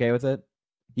perfectly okay with it?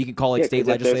 He can call like state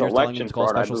legislators telling them to call a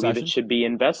special session. It should be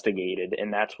investigated,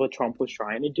 and that's what Trump was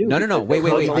trying to do. No. Wait.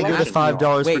 Give the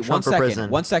 $5 for Trump for prison.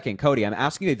 1 second, Cody. I'm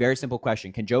asking you a very simple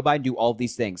question. Can Joe Biden do all of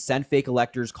these things? Send fake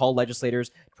electors, call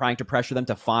legislators, trying to pressure them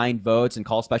to find votes, and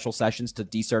call special sessions to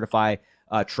decertify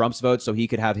Trump's votes so he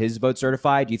could have his vote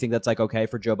certified? Do you think that's like okay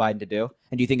for Joe Biden to do?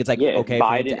 And do you think it's like okay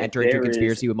for him to enter into a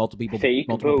conspiracy with multiple people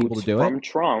to do it? From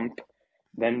Trump,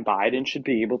 then Biden should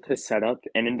be able to set up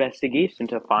an investigation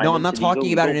to find. No, I'm not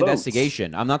talking about an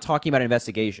investigation. I'm not talking about an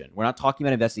investigation. We're not talking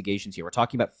about investigations here. We're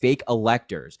talking about fake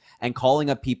electors and calling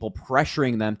up people,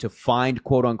 pressuring them to find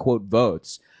quote unquote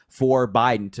votes for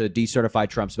Biden to decertify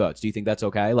Trump's votes. Do you think that's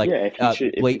okay? Like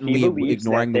blatantly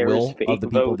ignoring the will of the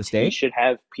people of the state? He should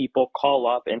have people call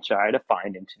up and try to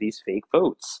find into these fake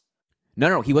votes.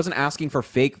 No, he wasn't asking for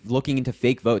looking into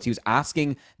fake votes. He was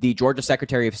asking the Georgia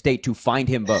Secretary of State to find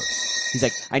him votes. He's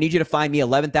like, I need you to find me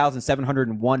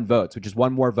 11,701 votes, which is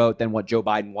one more vote than what Joe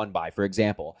Biden won by, for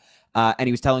example. And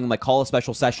he was telling him, like, call a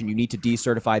special session. You need to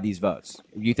decertify these votes.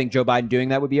 Do you think Joe Biden doing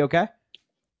that would be okay?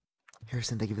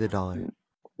 Harrison, thank you for the $1.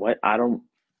 What? I don't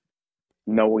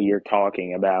know what you're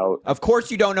talking about. Of course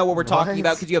you don't know what we're talking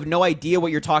about because you have no idea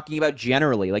what you're talking about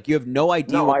generally. Like, you have no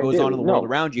idea what goes on in the world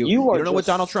around you. You don't know what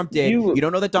Donald Trump did. You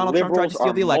don't know that Donald Trump tried to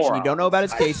steal the election. You don't know about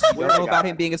his case. You don't know about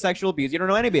him being a sexual abuse. You don't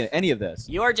know any of this.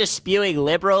 You are just spewing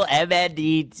liberal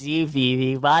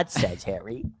MNDTV nonsense,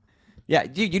 Harry. Yeah,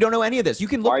 you don't know any of this. You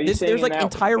can look. There's like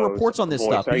entire reports on this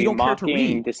stuff, but you don't care to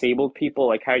read. Disabled people,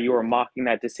 like how you were mocking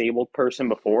that disabled person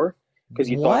before? Because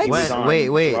you thought he was on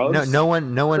wait. drugs? No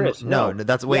one. Chris, no.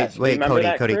 That's yes, Cody.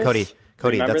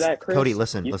 Cody, That's Cody.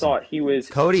 Listen. Thought he was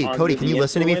Cody. Can you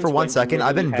listen to me for 1 second?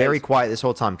 I've been very quiet this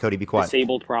whole time. Cody, be quiet.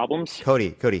 Disabled problems.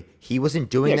 Cody. He wasn't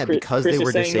doing that because they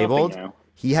were disabled.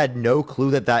 He had no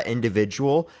clue that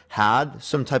individual had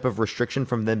some type of restriction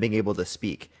from them being able to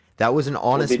speak. That was an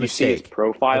honest did you mistake. See his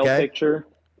profile picture?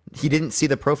 He didn't see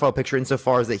the profile picture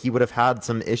insofar as that he would have had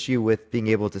some issue with being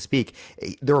able to speak.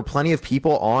 There were plenty of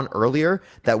people on earlier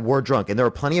that were drunk, and there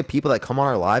are plenty of people that come on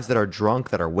our lives that are drunk,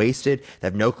 that are wasted, that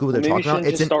have no clue what they're talking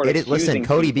about. Listen,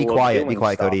 Cody, be quiet,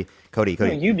 Cody. Cody. No,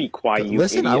 you be quiet. You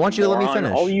listen. I want you to let me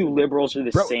finish. All you liberals are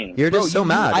the same. You're just so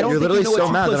mad. You're literally so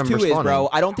mad that I'm responding. Bro,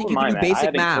 I don't think you can do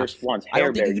basic math. I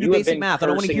don't think you can do basic math. I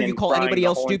don't want to hear you call anybody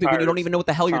else stupid when you don't even know what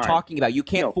the hell you're talking about. You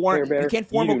can't form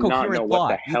a coherent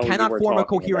thought. You cannot form a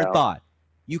coherent thought.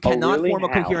 You cannot form a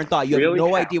coherent thought. You have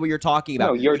no idea what you're talking about.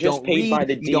 No, you're you don't read, by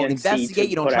the you don't investigate,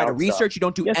 you don't try to research, you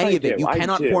don't do any of it. You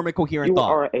cannot form a coherent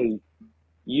thought.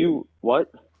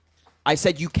 What? I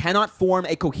said you cannot form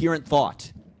a coherent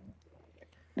thought.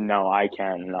 No, I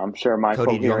can. I'm sure my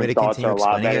Cody, do you want me to continue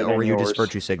explaining it, or were you yours. just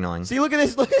virtue signaling? See, look at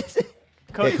this. Look at this.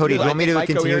 Cody, do you want me to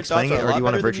continue explaining it, or do you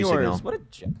want a virtue signal? What a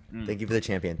Thank you for the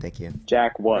champion. Thank you.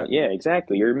 Jack, what? Yeah,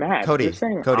 exactly. You're mad. Cody, do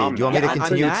you want me to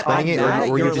continue explaining it,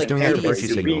 or were you just doing it as a virtue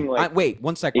signal? Wait,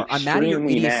 1 second. I'm mad at your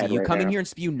idiocy. You come in here and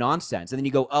spew nonsense, and then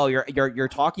you go, oh, your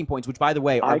talking points, which, by the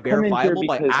way, are verifiable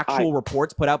by actual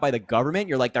reports put out by the government.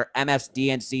 You're like, they're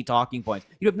MSDNC talking points.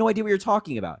 You have no idea what you're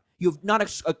talking about. You have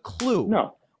not a clue.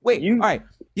 No. Wait, all right.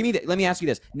 Let me ask you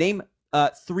this. Name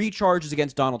 3 charges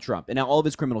against Donald Trump and now all of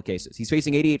his criminal cases. He's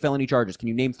facing 88 felony charges. Can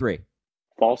you name 3?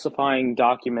 Falsifying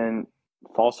documents.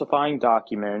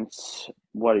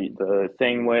 The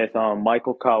thing with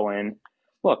Michael Cohen.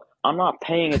 Look, I'm not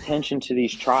paying attention to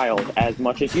these trials as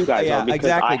much as you guys are because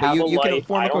exactly. I have but you a life. can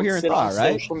form a coherent thought,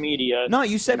 right? Social media. No,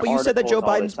 you said that Joe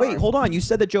Biden's. Wait, hold on. You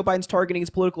said that Joe Biden's targeting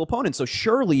his political opponents. So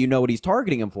surely you know what he's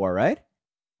targeting him for, right?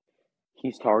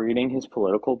 He's targeting his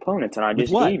political opponents, and I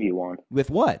just gave you one.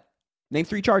 With what? Name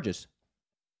 3 charges.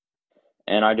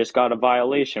 And I just got a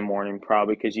violation warning,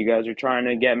 probably because you guys are trying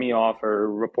to get me off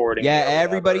or reporting. Yeah,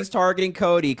 everybody's targeting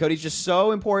Cody. Cody's just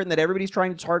so important that everybody's trying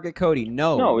to target Cody.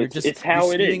 No, it's how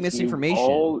it is. Misinformation.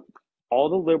 All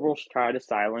the liberals try to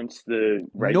silence the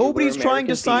regular Nobody's trying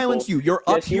to silence you. You're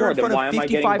up here in front of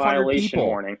 5,500 people.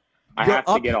 Warning? I have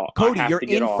to get off. Cody, you're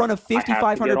in front of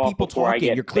 5,500 people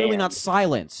talking. You're clearly not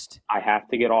silenced. I have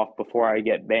to get off before I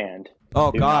get banned. Oh,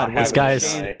 God. This guy is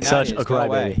such a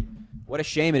crybaby. What a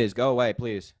shame it is. Go away,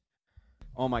 please.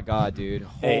 Oh, my God, dude.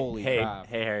 Holy crap.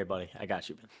 Hey, Harry, buddy. I got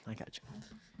you, man. I got you.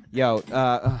 Yo,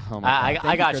 oh, my God.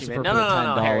 I got you, man.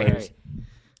 No, Harry.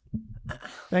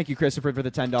 Thank you, Christopher, for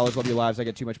the $10. Love your lives. I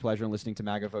get too much pleasure in listening to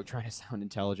MAGA vote, trying to sound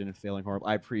intelligent and failing horrible.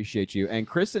 I appreciate you. And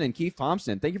Kristen and Keith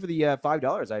Thompson, thank you for the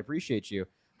 $5. I appreciate you.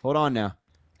 Hold on now.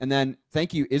 And then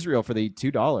thank you, Israel, for the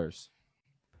 $2.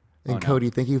 And Cody,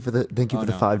 thank you for the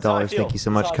 $5. Thank you so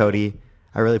much, Cody.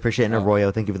 I really appreciate it. And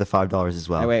Arroyo, thank you for the $5 as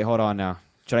well. Hey, wait, hold on now.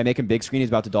 Should I make him big screen? He's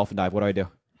about to dolphin dive. What do I do?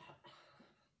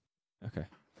 Okay.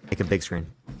 Make him big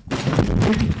screen.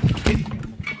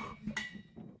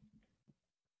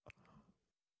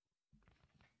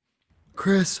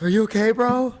 Chris, are you okay,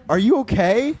 bro? Are you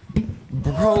okay?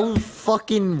 Bro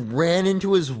fucking ran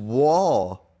into his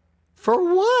wall.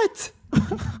 For what?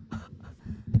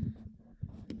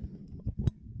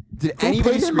 Did Who anybody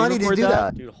paid him screen money to record do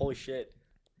that? Dude, holy shit.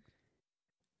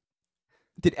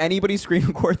 Did anybody screen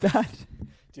record that?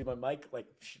 Dude, my mic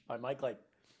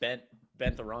bent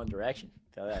the wrong direction.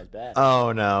 That was bad.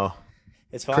 Oh no.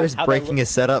 It's fine. Chris How'd breaking his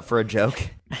setup for a joke.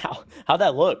 How'd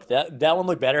that look? That one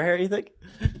look better, Harry, you think?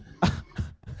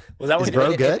 Was that one Is bro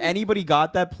good? good? If anybody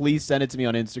got that, please send it to me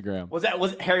on Instagram. Was that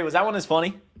one as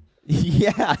funny?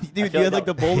 Yeah, dude, you had like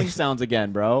that- the bowling sounds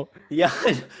again, bro. Yeah.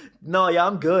 No, yeah,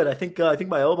 I'm good. I think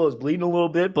my elbow is bleeding a little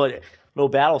bit, but no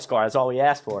battle scar. That's all we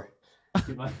asked for.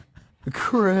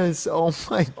 Chris, oh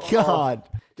my god.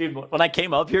 Dude, when I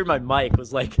came up here, my mic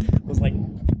was like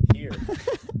here.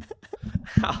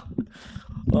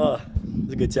 Oh, it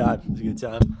was a good time. It was a good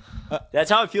time. That's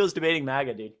how it feels debating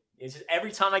MAGA, dude. It's just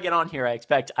every time I get on here, I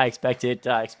expect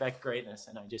greatness,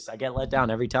 and I get let down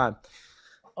every time.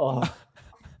 Oh.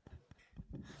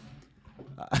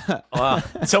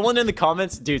 Someone in the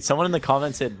comments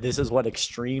said this is what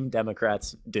extreme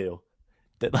Democrats do.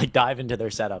 That like dive into their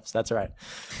setups. That's right.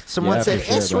 Someone Yeah, said for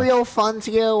sure, Israel funds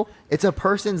you. It's a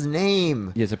person's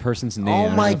name. Yeah, it's a person's name. Oh I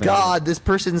don't my know if god, this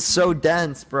person's so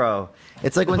dense, bro.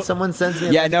 It's like when someone sends me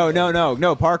a Yeah,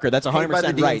 no, Parker, that's Paid by the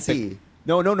 100% right. DNC.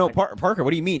 No, Parker,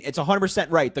 what do you mean? It's 100%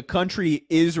 right. The country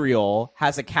Israel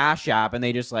has a Cash App, and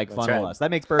they just like funnel us. That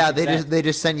makes perfect sense. they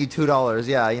just send you $2.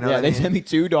 Yeah, you know. Yeah, what I they mean? send me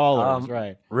 $2.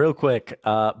 Right. Real quick,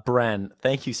 Bren,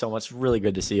 thank you so much. Really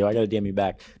good to see you. I got to DM you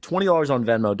back. $20 on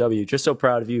Venmo. W, just so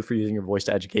proud of you for using your voice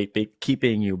to educate. Keep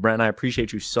being you. Bren, I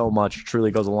appreciate you so much. Truly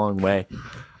goes a long way.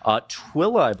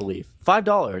 Twilla, I believe.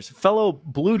 $5. Fellow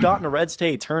blue dot in a red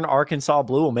state. Turn Arkansas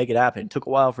blue. Will make it happen. Took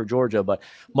a while for Georgia, but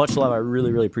much love. I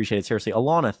really, really appreciate it. Seriously.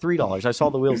 Alana, $3. I saw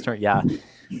the wheels turn. Yeah.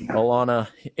 Alana,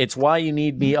 it's why you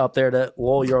need me up there to,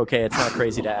 lol, you're okay. It's not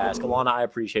crazy to ask. Alana, I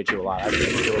appreciate you a lot. I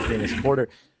appreciate you being a supporter.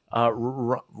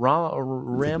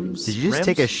 Rams. Did you just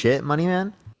take a shit, money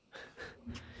man?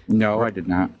 No, I did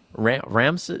not.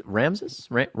 Ramses,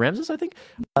 I think.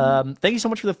 Thank you so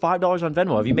much for the $5 on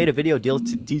Venmo. Have you made a video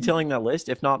detailing that list?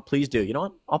 If not, please do. You know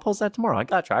what? I'll post that tomorrow. I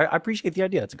got you. I appreciate the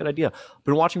idea. It's a good idea.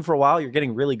 Been watching for a while. You're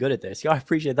getting really good at this. Yeah, I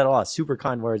appreciate that a lot. Super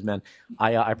kind words, man.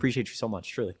 I appreciate you so much,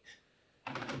 truly.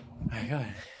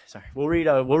 Sorry. We'll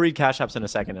read Cash Apps in a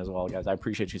second as well, guys. I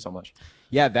appreciate you so much.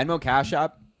 Yeah, Venmo Cash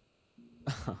App.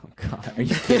 Oh god, are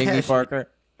you kidding me, Parker?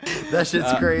 That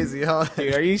shit's crazy, huh?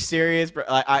 Dude, are you serious, bro?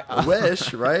 I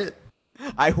wish, right?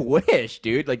 I wish,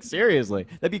 dude. Like seriously,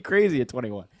 that'd be crazy at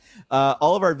 21.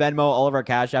 All of our Venmo, all of our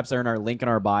Cash Apps are in our link in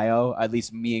our bio. At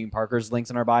least me and Parker's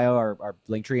links in our bio, our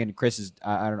link tree, and Chris's.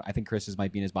 I don't know. I think Chris's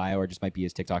might be in his bio, or just might be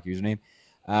his TikTok username.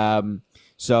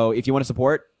 So if you want to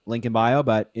support, link in bio.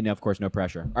 But of course, no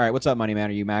pressure. All right, what's up, Money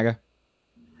Man? Are you MAGA?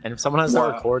 And if someone has that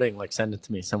recording, like send it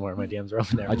to me somewhere. My DMs are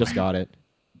open there. I just got it.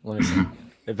 Let me see.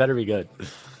 It better be good.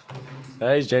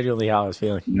 That is genuinely how I was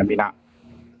feeling. I mean,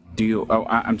 do you? Oh,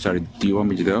 I'm sorry. Do you want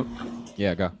me to go?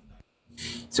 Yeah, go.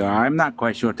 So I'm not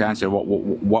quite sure to answer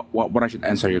what I should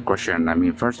answer your question. I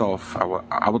mean, first off,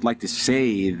 I would like to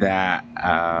say that.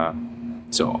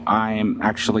 So I'm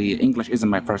actually English isn't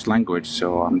my first language,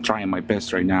 so I'm trying my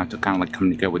best right now to kind of like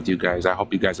communicate with you guys. I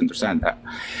hope you guys understand that.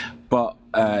 But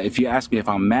if you ask me if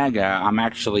I'm MAGA,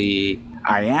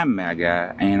 I am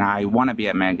MAGA, and I want to be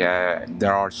a MAGA.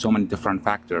 There are so many different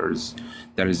factors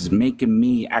that is making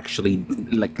me actually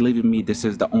like leaving me. This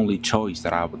is the only choice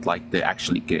that I would like to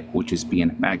actually get, which is being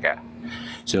a MAGA.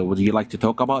 So would you like to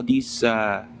talk about these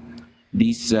factors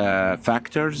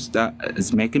that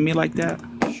is making me like that?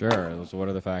 Sure. So what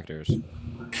are the factors?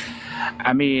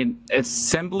 I mean, it's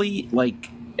simply like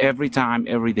every time,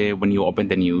 every day when you open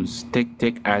the news,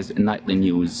 take as nightly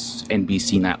news,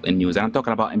 NBC nightly news. And I'm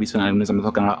talking about NBC nightly news. I'm not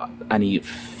talking about any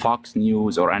Fox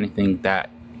News or anything that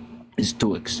is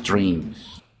too extreme.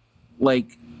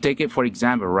 Like, take it for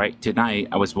example, right? Tonight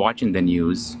I was watching the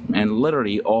news, and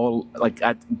literally all like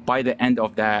by the end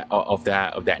of that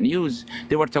news,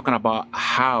 they were talking about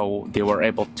how they were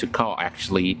able to call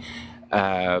actually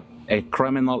a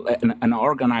criminal, an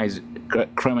organized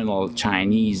criminal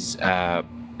Chinese.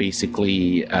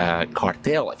 Basically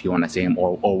cartel, if you want to say them,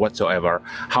 or whatsoever,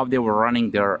 how they were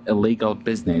running their illegal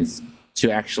business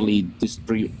to actually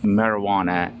distribute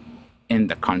marijuana in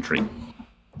the country.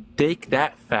 Take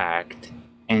that fact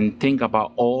and think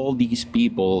about all these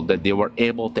people that they were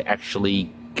able to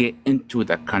actually get into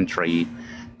the country,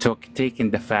 taking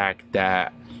the fact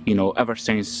that ever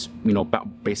since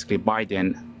basically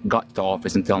Biden got to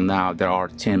office until now, there are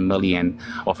 10 million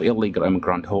of illegal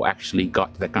immigrants who actually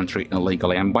got to the country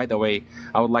illegally. And by the way,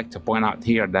 I would like to point out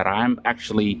here that I'm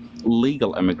actually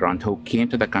legal immigrant who came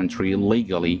to the country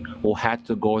legally, who had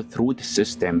to go through the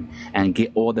system and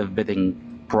get all the vetting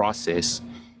process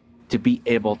to be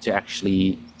able to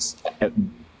actually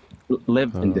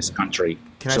live in this country.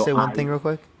 Can I say one thing real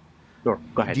quick? Sure,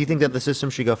 go ahead. Do you think that the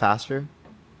system should go faster?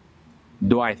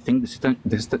 Do I think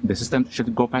the system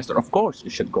should go faster? Of course,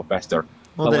 it should go faster.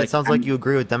 Well, then it sounds like you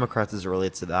agree with Democrats as it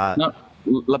relates to that. No,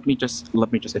 let me just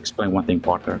explain one thing,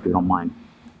 Parker, if you don't mind.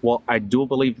 Well, I do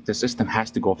believe the system has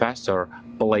to go faster,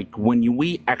 but like when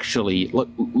we actually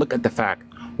look at the fact,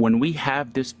 when we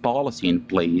have this policy in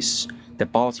place, the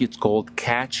policy is called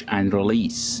catch and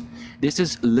release. This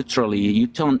is literally you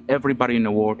telling everybody in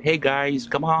the world, hey guys,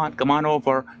 come on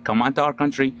over, come on to our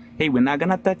country. Hey, we're not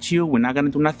gonna touch you, we're not gonna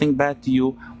do nothing bad to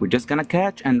you, we're just gonna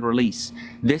catch and release.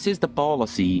 This is the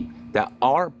policy that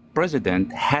our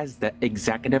president has the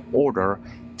executive order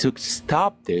to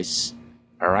stop this.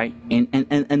 All right,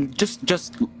 and just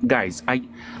guys,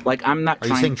 I'm not. Are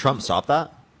you saying Trump stopped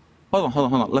that?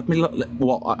 Hold on. Let me.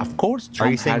 Well, of course. Trump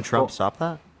Are you saying Trump stopped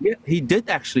that? Yeah, he did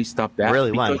actually stop that.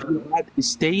 Really? Why? Because he had a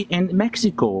stay in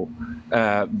Mexico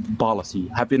policy.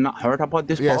 Have you not heard about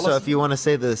this policy? So if you want to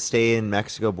say the stay in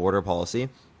Mexico border policy,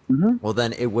 well,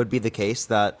 then it would be the case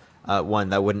that, one,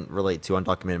 that wouldn't relate to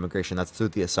undocumented immigration. That's through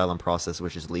the asylum process,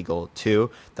 which is legal.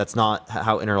 Two, that's not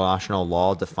how international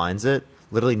law defines it.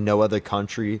 Literally no other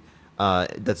country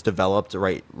that's developed,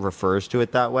 refers to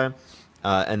it that way.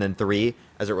 And then three,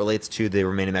 as it relates to the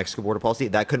Remain in Mexico border policy,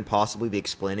 that couldn't possibly be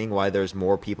explaining why there's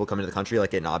more people coming to the country,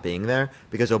 like it not being there,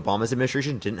 because Obama's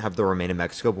administration didn't have the Remain in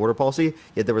Mexico border policy,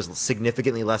 yet there was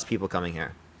significantly less people coming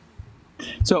here.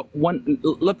 So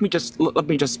let me just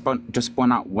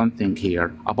point out one thing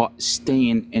here about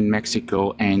staying in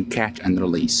Mexico and catch and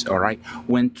release. All right,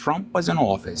 when Trump was in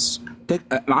office,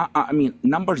 I mean,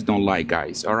 numbers don't lie,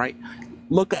 guys. All right,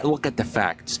 look at the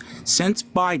facts. Since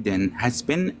Biden has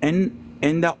been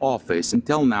in the office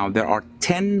until now, there are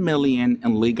 10 million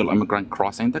illegal immigrants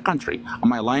crossing the country.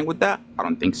 Am I lying with that? I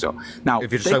don't think so. Now,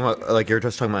 if you're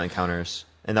just talking about encounters,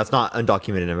 and that's not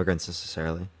undocumented immigrants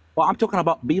necessarily. Well, I'm talking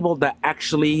about people that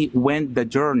actually went the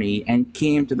journey and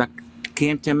came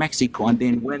to Mexico and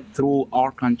then went through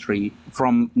our country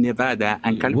from Nevada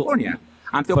and California.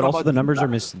 But also the numbers are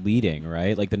misleading,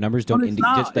 right? Like the numbers don't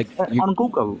indicate on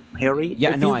Google, Harry.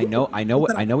 Yeah, no, I know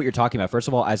what you're talking about. First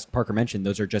of all, as Parker mentioned,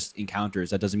 those are just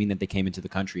encounters. That doesn't mean that they came into the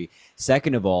country.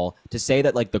 Second of all, to say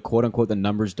that like the quote unquote the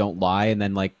numbers don't lie and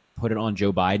then like put it on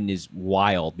Joe Biden is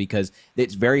wild, because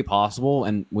it's very possible,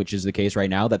 and which is the case right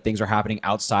now, that things are happening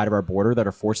outside of our border that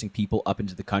are forcing people up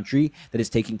into the country that is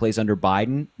taking place under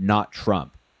Biden, not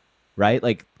Trump, right?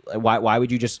 Like why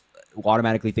would you just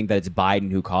automatically think that it's Biden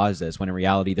who caused this when in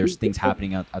reality there's things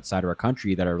happening outside of our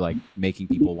country that are like making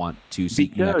people want to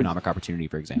seek new economic opportunity,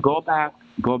 for example.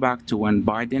 Go back to when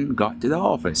Biden got to the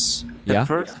office. The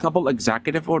first couple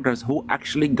executive orders who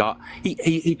actually got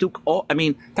he took all, I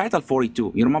mean, Title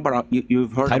 42. You remember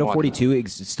you've heard Title 42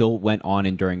 still went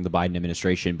on during the Biden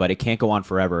administration, but it can't go on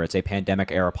forever. It's a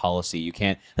pandemic era policy. You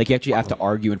can't you actually have to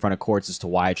argue in front of courts as to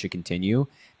why it should continue.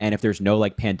 And if there's no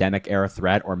like pandemic era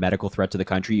threat or medical threat to the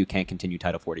country, you can't continue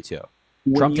Title 42.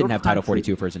 Trump didn't have Title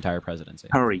 42 for his entire presidency.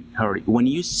 Hurry. When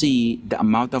you see the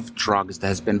amount of drugs that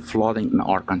has been flooding in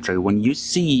our country, when you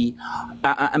see,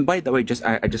 and by the way,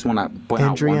 I just want to point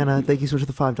out. Adriana, thank you so much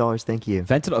for the $5. Thank you.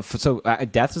 Fentanyl. So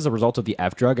deaths as a result of the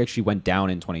F drug actually went down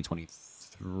in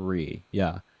 2023.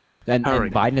 Yeah, and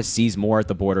Biden has seized more at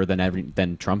the border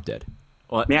than Trump did.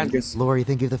 Well, Lori,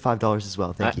 thank you for the $5 as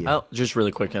well. Thank you. Just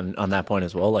really quick on that point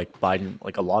as well. Like Biden,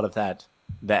 like a lot of that,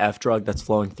 the F drug that's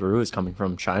flowing through is coming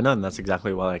from China, and that's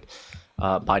exactly why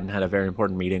Biden had a very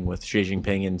important meeting with Xi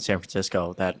Jinping in San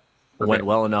Francisco that went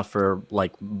well enough for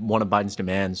like one of Biden's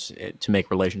demands to make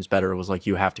relations better was like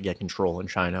you have to get control in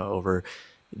China over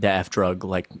the F drug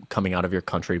like coming out of your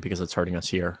country because it's hurting us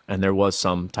here. And there was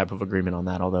some type of agreement on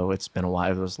that, although it's been a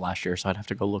while. It was last year, so I'd have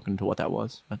to go look into what that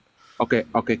was. But.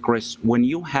 Okay, Chris. When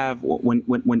you are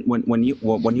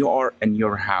in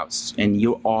your house and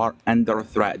you are under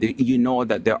threat, you know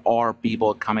that there are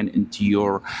people coming into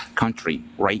your country,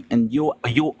 right? And you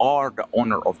are the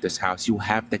owner of this house. You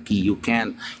have the key. You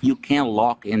can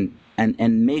lock in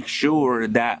and make sure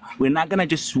that we're not gonna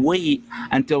just wait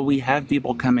until we have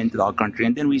people come into our country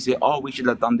and then we say, oh, we should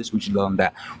have done this, we should have done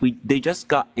that. They just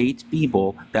got 8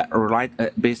 people that are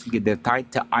basically they're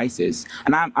tied to ISIS,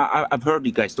 and I've heard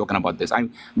you guys talking about this. I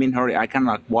mean, Harry, I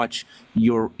cannot watch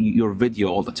your video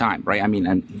all the time, right? I mean,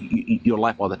 and your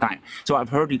life all the time. So I've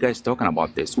heard you guys talking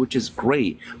about this, which is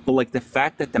great. But like the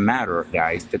fact that the matter,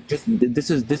 guys, that this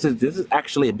is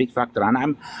actually a big factor. And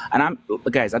I'm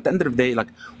guys, at the end of the day, like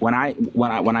when I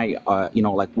you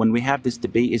know, like when we have this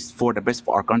debate is for the best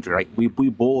for our country, right? We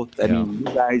both, I mean,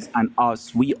 you guys and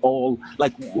us, we all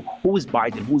like who is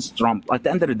Biden, who's Trump. At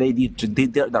the end of the day,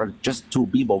 they're just 2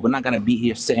 people. We're not gonna be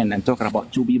here sitting and talking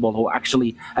about 2 people who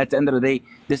actually, at the end of the day,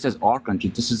 this is our country.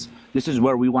 This is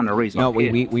where we want to raise. No,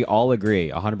 we all agree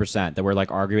 100% that we're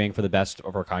like arguing for the best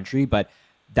of our country, but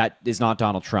that is not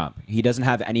Donald Trump. He doesn't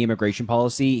have any immigration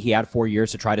policy. He had 4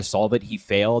 years to try to solve it. He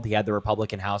failed. He had the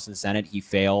Republican House and Senate. He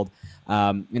failed.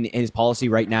 And his policy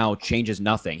right now changes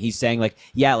nothing. He's saying like,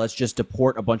 yeah, let's just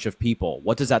deport a bunch of people.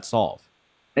 What does that solve?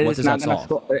 What does that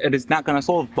solve? It is not going to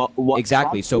solve. But what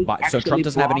exactly. So Trump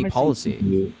doesn't have any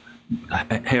policy.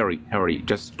 Harry,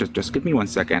 just give me 1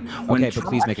 second. Okay, but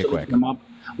please make it quick.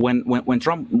 When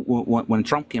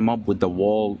Trump came up with the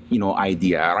wall, you know,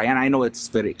 idea, right? And I know it's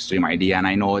a very extreme idea, and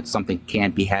I know it's something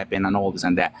can't be happen and all this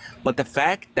and that. But the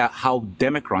fact that how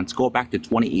Democrats go back to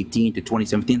 2018 to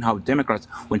 2017, how Democrats,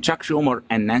 when Chuck Schumer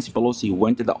and Nancy Pelosi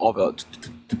went to the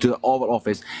Oval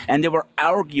Office, and they were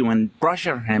arguing,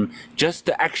 pressuring him just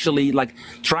to actually like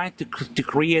trying to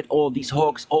create all these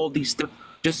hoax, all these stuff,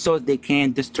 just so they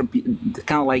can distribute,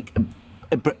 kind of like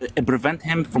prevent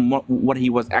him from what he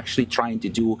was actually trying to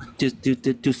do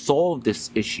to solve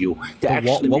this issue.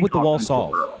 What would the wall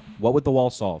solve? What would the wall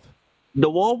solve? The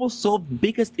wall will solve the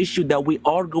biggest issue that we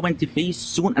are going to face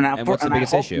soon. And what's the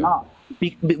biggest issue?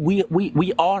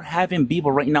 We are having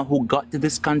people right now who got to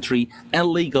this country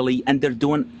illegally, and they're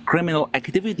doing criminal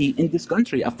activity in this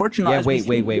country. Unfortunately,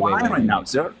 yeah, wait, right now,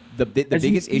 sir. The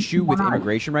biggest issue with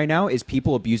immigration right now is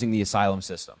people abusing the asylum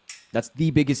system. That's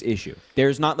the biggest issue.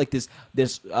 There's not like this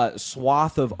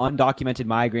swath of undocumented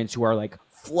migrants who are like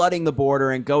flooding the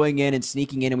border and going in and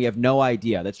sneaking in, and we have no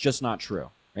idea. That's just not true.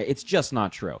 Right? It's just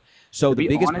not true. So the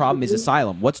biggest problem is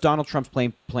asylum. What's Donald Trump's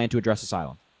plan to address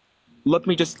asylum? Let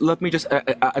me just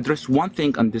address one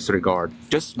thing on this regard.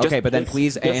 But then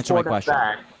please answer my question.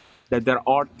 That there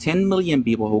are 10 million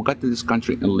people who got to this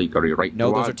country illegally, right?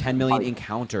 No, those are 10 million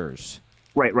encounters.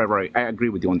 Right. I agree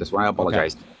with you on this one. I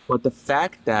apologize. Okay. But the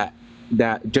fact that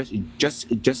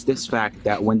just this fact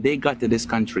that when they got to this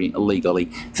country illegally,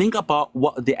 think about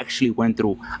what they actually went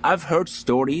through. I've heard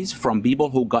stories from people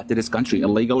who got to this country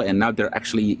illegally, and now they're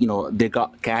actually, you know, they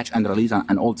got catch and release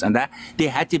and all this and that. They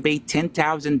had to pay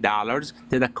 $10,000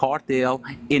 to the cartel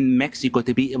in Mexico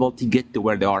to be able to get to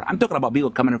where they are. I'm talking about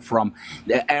people coming from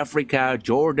Africa,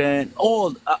 Jordan,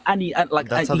 all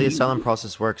That's how the asylum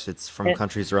process works. It's from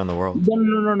countries around the world.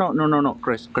 No,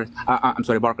 Chris. I'm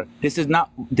sorry, Barker. This is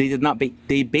not. They did not.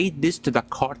 They paid this to the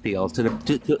cartel.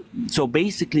 So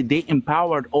basically, they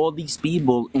empowered all these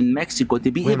people in Mexico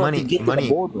to be able to get to the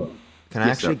border. Can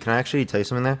I actually tell you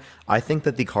something there? I think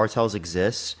that the cartels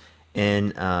exist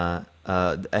and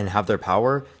have their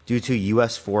power due to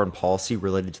U.S. foreign policy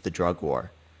related to the drug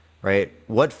war, right?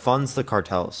 What funds the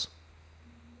cartels?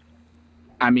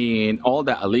 I mean, all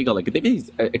the illegal activities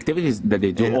that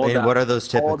they do. And what are those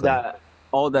typically?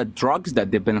 All the drugs that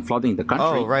they've been flooding the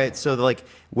country. Oh, right. So, like,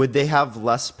 would they have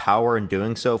less power in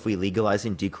doing so if we legalize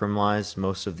and decriminalize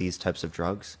most of these types of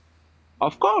drugs?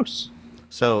 Of course.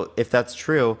 So, if that's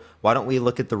true, why don't we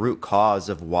look at the root cause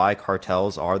of why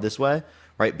cartels are this way,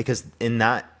 right? Because in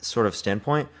that sort of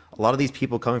standpoint, a lot of these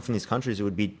people coming from these countries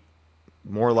would be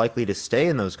more likely to stay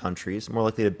in those countries, more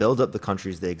likely to build up the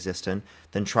countries they exist in,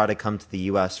 than try to come to the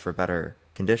U.S. for better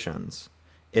conditions.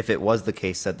 If it was the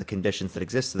case that the conditions that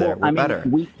existed there were better,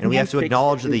 and we have to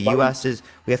acknowledge that the U.S.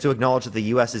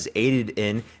 is aided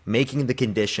in making the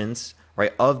conditions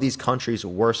right of these countries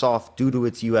worse off due to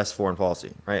its U.S. foreign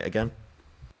policy. Right again.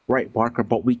 Right, Parker,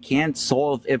 but we can't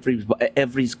solve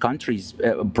every country's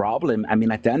problem. I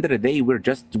mean, at the end of the day, we're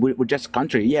just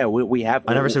country. Yeah, we have.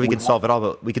 I never said we could solve it all,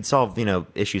 but we could solve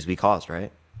issues we caused,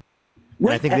 right? And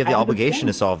I think we have the obligation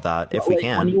to solve that if we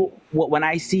can. When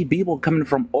I see people coming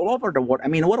from all over the world, I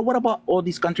mean, what about all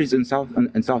these countries in South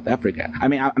Africa? I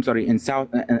mean, I'm sorry, in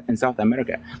South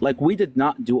America. Like we did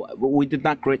not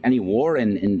create any war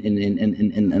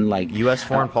in like U.S.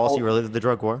 foreign policy related to the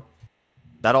drug war.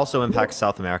 That also impacts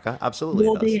South America. Absolutely.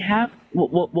 Well, they have.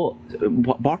 Well,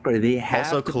 Barker, they have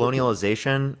also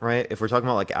colonialization, right? If we're talking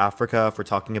about like Africa, if we're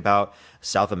talking about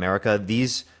South America,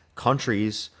 these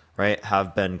countries right,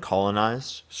 have been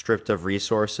colonized, stripped of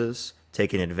resources,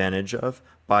 taken advantage of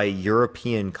by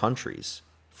European countries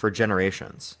for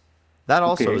generations. That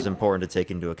also is important to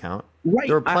take into account. Right.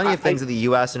 There are plenty of things that the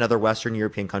U.S. and other Western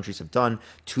European countries have done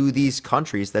to these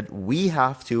countries that we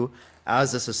have to,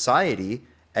 as a society,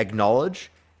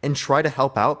 acknowledge and try to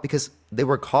help out because they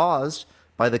were caused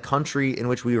by the country in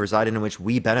which we reside and in which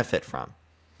we benefit from.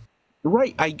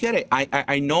 Right, I get it.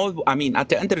 I know. I mean, at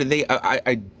the end of the day,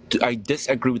 I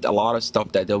disagree with a lot of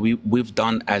stuff that we've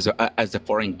done as the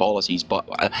foreign policies. But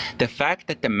the fact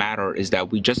that the matter is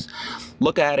that we just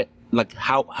look at it like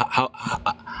how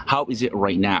is it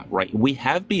right now, right? We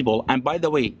have people, and by the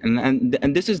way,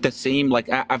 and this is the same. Like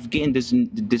I've gained this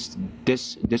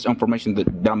information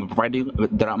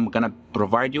that I'm gonna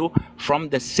provide you from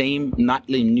the same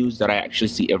nightly news that I actually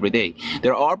see every day.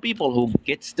 There are people who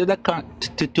gets to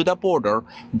the border.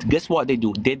 Guess what they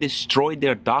do? They destroy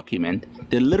their document.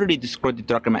 They literally destroy the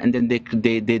document, and then they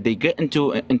get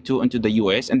into the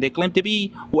U.S. and they claim to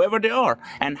be whoever they are.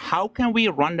 And how can we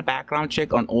run the background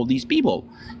check on all these people?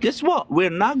 Guess what? We're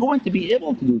not going to be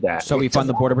able to do that. So we fund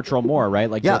the Border Patrol more, right?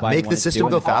 Like yeah, make the system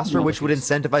go faster, which would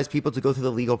incentivize people to go through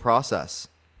the legal process.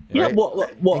 Yeah, right? well,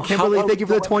 and Kimberly, thank you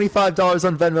for the $25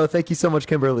 on Venmo. Thank you so much,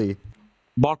 Kimberly.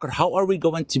 Barker, how are we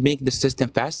going to make the system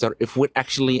faster if we're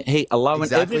actually allowing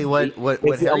exactly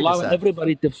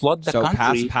everybody to flood the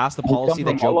country? So pass the policy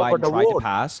that Joe Biden tried to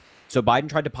pass. So Biden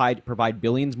tried to provide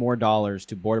billions more dollars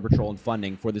to Border Patrol and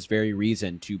funding for this very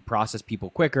reason, to process people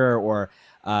quicker or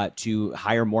to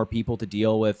hire more people to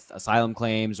deal with asylum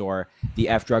claims or the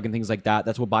F drug and things like that.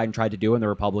 That's what Biden tried to do, and the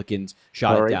Republicans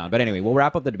shot it down. But anyway, we'll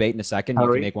wrap up the debate in a second. You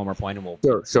can make one more point, and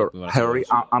we'll sure. Harry,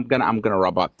 I'm gonna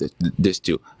wrap up this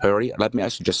too. Harry, let me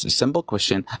ask you just a simple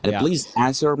question, and please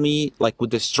answer me like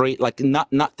with the straight, like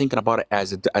not thinking about it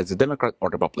as a Democrat or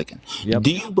Republican. Yep.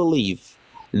 Do you believe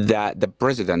that the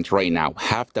president right now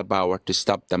have the power to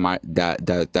stop the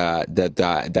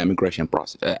immigration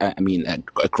process?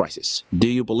 A crisis. Do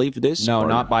you believe this? No,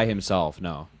 not by himself.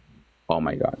 No. Oh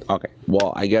my God. Okay.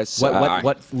 Well, I guess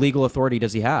what legal authority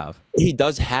does he have? He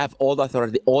does have all the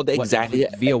authority, all the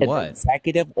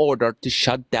executive order to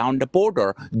shut down the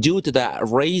border due to the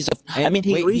raise of.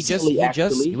 He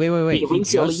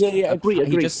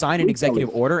just signed an executive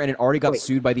order, and it already got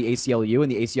sued by the ACLU, and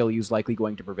the ACLU is likely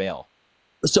going to prevail.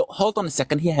 So hold on a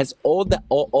second. He has all the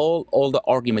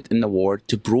argument in the world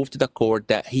to prove to the court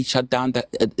that he shut down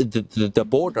the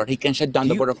border. He can shut down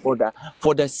the border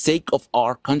for the sake of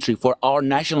our country, for our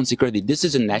national security. This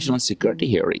is a national security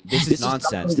hearing. This is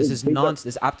nonsense. This is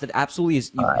nonsense. This absolutely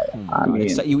is.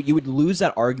 You would lose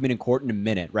that argument in court in a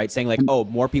minute, right? Saying like, oh,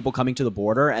 more people coming to the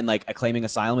border and like claiming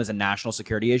asylum is a national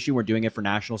security issue. We're doing it for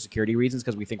national security reasons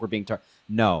because we think we're being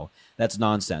no. That's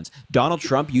nonsense. Donald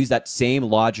Trump used that same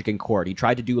logic in court. He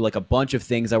tried to do like a bunch of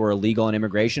things that were illegal in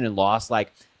immigration and lost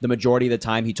like the majority of the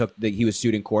time he was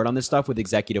sued in court on this stuff with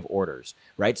executive orders,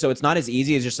 right? So it's not as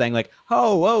easy as just saying like,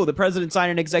 oh, the president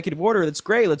signed an executive order. That's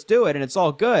great. Let's do it. And it's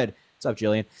all good. What's up,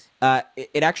 Jillian?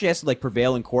 It actually has to like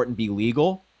prevail in court and be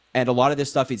legal. And a lot of this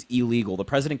stuff is illegal. The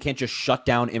president can't just shut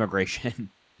down immigration.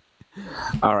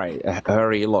 All right,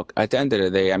 Harry, look, at the end of the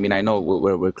day, I mean, I know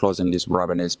we're closing this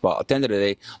webinar, but at the end of the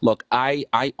day, look, I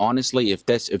honestly, if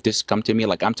this come to me,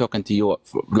 like I'm talking to you,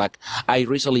 like I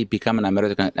recently become an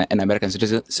American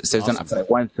citizen awesome. After I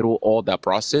went through all that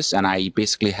process, and I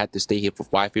basically had to stay here for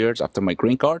 5 years after my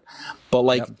green card. But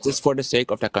like just for the sake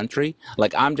of the country,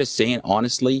 like I'm just saying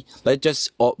honestly, let's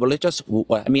just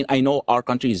I mean, I know our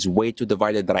country is way too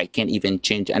divided that I can't even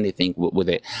change anything with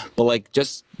it. But like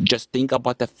just think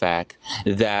about the fact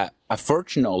that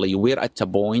unfortunately we're at the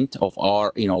point of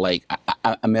our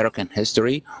American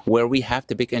history where we have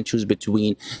to pick and choose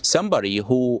between somebody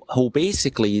who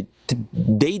basically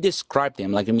they described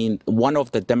him like, I mean, one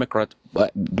of the Democrat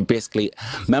basically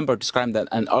member described that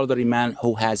an elderly man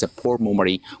who has a poor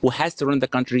memory, who has to run the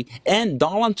country, and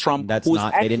Donald Trump. They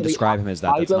didn't describe him as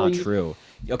that. That's not true.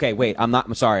 Okay, wait,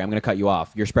 I'm sorry, I'm going to cut you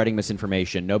off. You're spreading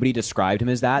misinformation. Nobody described him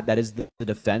as that. That is the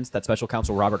defense that Special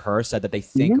Counsel Robert Hur said that they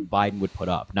think Biden would put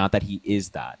up, not that he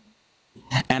is that.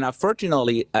 And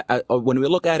unfortunately, when we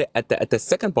look at it at the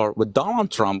second part with Donald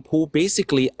Trump, who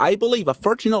basically, I believe,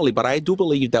 unfortunately, but I do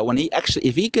believe that when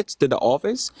if he gets to the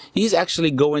office, he's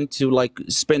actually going to like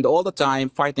spend all the time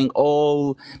fighting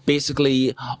all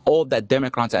that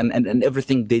Democrats and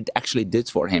everything they actually did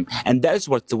for him. And that's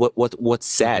what's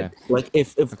sad. Okay. Like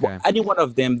if any one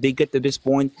of them, they get to this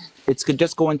point, it's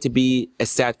just going to be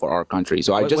sad for our country.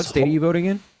 So what state are you voting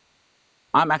in?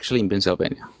 I'm actually in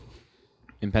Pennsylvania.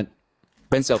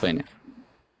 Pennsylvania.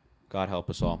 God help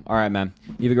us all. All right, man.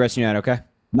 You have a good rest of your night, okay?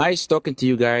 Nice talking to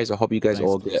you guys. I hope you guys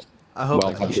all get. I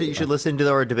hope you should listen to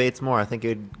our debates more. I think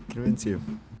it would convince you.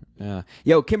 Yeah.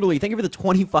 Yo, Kimberly, thank you for the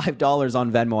 $25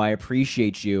 on Venmo. I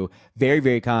appreciate you. Very,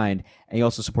 very kind. And you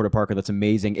also supported Parker. That's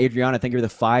amazing. Adriana, thank you for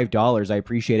the $5. I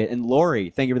appreciate it. And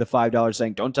Lori, thank you for the $5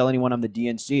 saying, don't tell anyone I'm the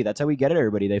DNC. That's how we get it,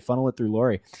 everybody. They funnel it through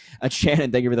Lori.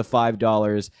 Shannon, thank you for the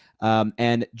 $5.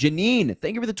 And Janine,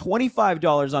 thank you for the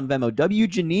 $25 on Venmo.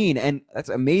 Janine. And that's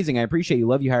amazing. I appreciate you.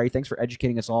 Love you, Harry. Thanks for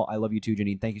educating us all. I love you too,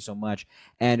 Janine. Thank you so much.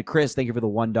 And Chris, thank you for the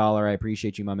 $1. I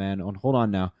appreciate you, my man. Hold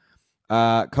on now.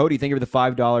 Cody, thank you for the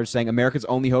 $5 saying America's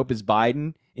only hope is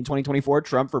Biden in 2024,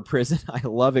 Trump for prison. I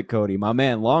love it, Cody. My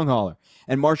man, long hauler.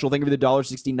 And Marshall, thank you for the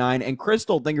 $1.69. And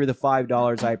Crystal, thank you for the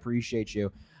 $5. I appreciate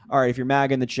you. All right, if you're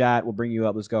MAGA in the chat, we'll bring you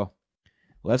up. Let's go.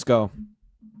 Let's go.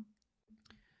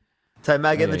 Type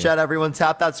MAGA in the chat, everyone.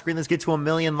 Tap that screen. Let's get to 1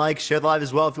 million likes. Share the live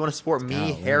as well. If you want to support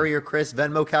me, Harry, or Chris,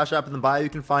 Venmo, Cash App in the bio. You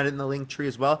can find it in the link tree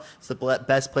as well. It's the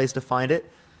best place to find it.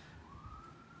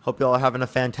 Hope you all are having a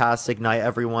fantastic night,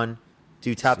 everyone.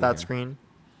 Do tap that screen.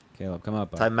 Caleb, come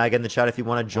up. Type MAGA in the chat if you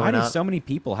want to join Why up. do so many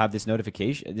people have this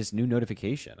notification? This new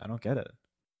notification? I don't get it.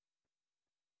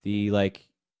 The like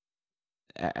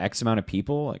X amount of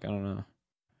people? Like I don't know.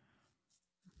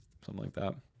 Something like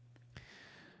that.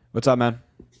 What's up, man?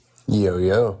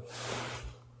 Yo.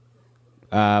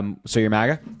 So you're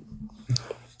MAGA?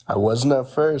 I wasn't at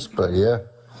first, but yeah.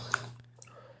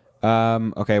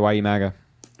 Okay, why are you MAGA?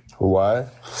 Why?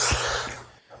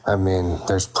 I mean,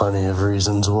 there's plenty of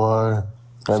reasons why.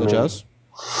 I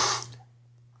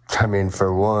mean,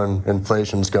 for one,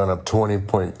 inflation's gone up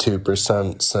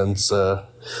 20.2% since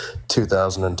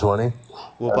 2020.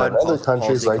 Well, other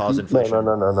countries like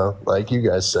no. Like you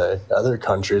guys say, other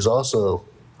countries also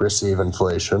receive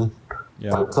inflation.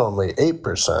 Yeah. It's only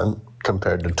 8%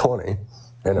 compared to 20. Wait,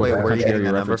 where are you getting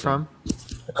that number from?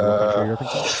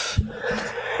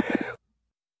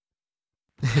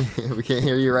 We can't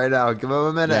hear you right now. Give them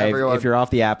a minute, everyone. If you're off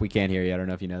the app, we can't hear you. I don't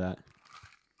know if you know that.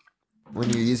 When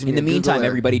you're using In the meantime,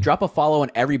 everybody, drop a follow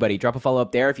on everybody. Drop a follow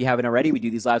up there if you haven't already. We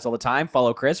do these lives all the time.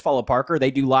 Follow Chris, follow Parker.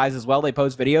 They do lives as well. They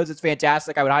post videos. It's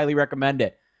fantastic. I would highly recommend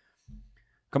it.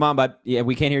 Come on, bud. Yeah,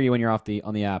 we can't hear you when you're on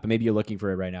the app. And maybe you're looking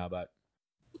for it right now, but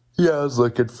yeah, I was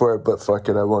looking for it, but fuck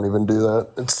it, I won't even do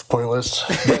that. It's pointless.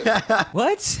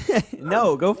 What?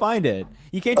 No, go find it.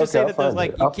 You can't just say that there's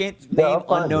like you can't name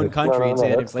unknown country and say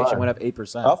that inflation went up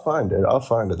 8%. I'll find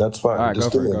it. That's fine. All right,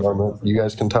 just give me a moment. You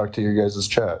guys can talk to your guys'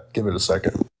 chat. Give it a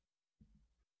second.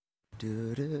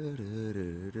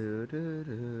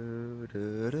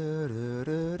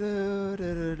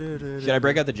 Should I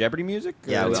break out the Jeopardy music?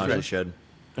 Yeah, we really should.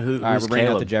 All right, we're bringing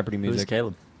out the Jeopardy music. Who's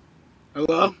Caleb?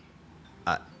 Hello?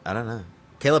 I don't know.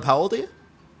 Caleb, how old are you?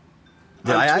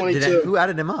 I'm 22. Who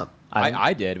added him up?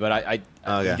 I did, but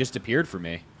okay. He just appeared for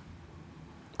me.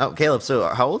 Oh, Caleb, so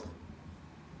how old?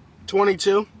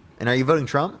 22. And are you voting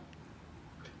Trump?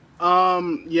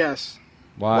 Yes.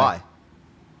 Why?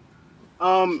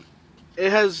 It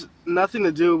has nothing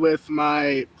to do with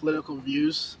my political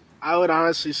views. I would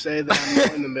honestly say that I'm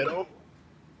more in the middle.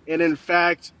 And in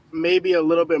fact, maybe a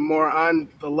little bit more on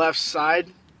the left side.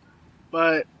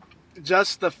 But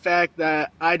just the fact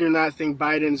that I do not think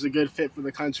Biden's a good fit for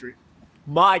the country.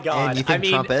 My God. And you think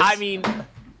Trump is? I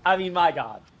mean, my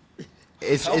God.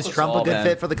 Is Trump a good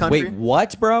fit for the country? Wait,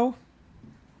 what, bro?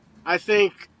 I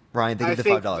think... Ryan, thank you for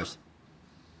the $5.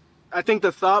 I think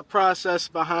the thought process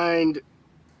behind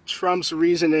Trump's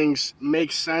reasonings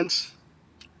makes sense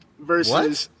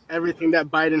versus everything that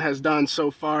Biden has done so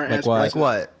far. Like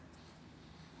what?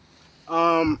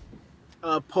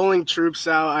 Pulling troops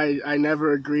out, I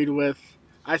never agreed with.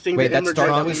 I think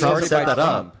Trump set that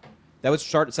up. That was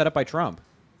set up by Trump.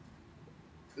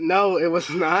 No, it was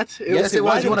not. Yes, it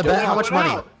was. You want to bet how much money?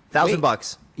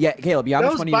 $1,000. Yeah, Caleb. How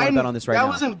much money do you want to bet on this right now?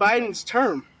 That was in Biden's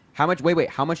term. How much? Wait.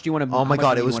 How much do you want to? Oh my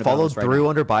God! It was followed through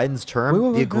under Biden's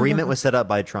term. The agreement was set up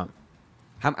by Trump.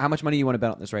 How much money do you want to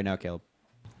bet on this right now, Caleb?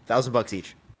 $1,000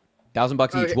 each.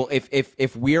 $1,000 each. Well,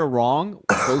 if we're wrong,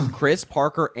 both Chris,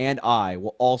 Parker, and I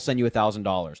will all send you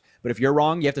 $1,000. But if you're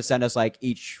wrong, you have to send us like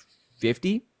each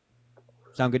 50.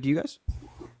 Sound good to you guys?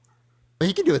 Well,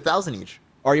 you can do 1,000 each.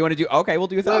 Or you want to do? Okay, we'll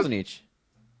do 1,000 each.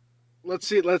 Let's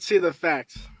see the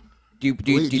facts. Do you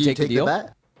take the deal?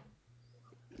 The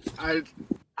bet?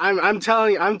 I'm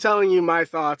telling you my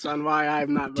thoughts on why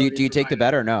I'm not. Do you take the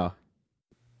bet or no?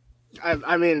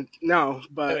 I mean, no,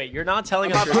 but wait, you're not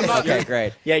telling us. Okay,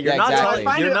 great. Yeah, you're not exactly.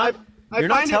 telling. You're not. I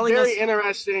find it very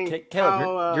interesting.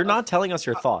 Caleb, you're not telling us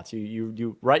your thoughts.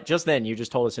 You right just then you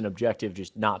just told us an objective,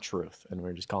 just not truth, and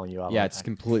we're just calling you out. Yeah, on it's that.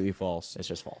 completely false. It's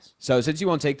just false. So since you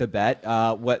won't take the bet,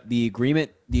 what the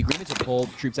agreement to pull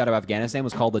troops out of Afghanistan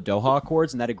was called the Doha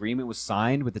Accords, and that agreement was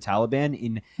signed with the Taliban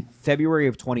in February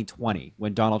of 2020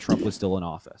 when Donald Trump was still in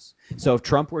office. So if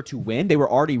Trump were to win, they were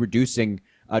already reducing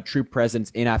troop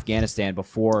presence in Afghanistan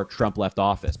before Trump left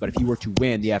office. But if he were to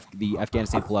win, the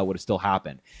Afghanistan pullout would have still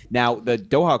happened. Now, the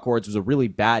Doha Accords was a really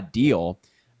bad deal.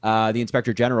 The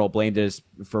Inspector General blamed it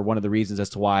for one of the reasons as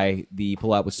to why the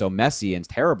pullout was so messy and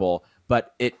terrible,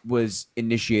 but it was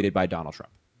initiated by Donald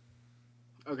Trump.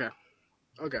 Okay.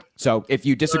 So if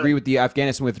you disagree with the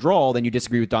Afghanistan withdrawal, then you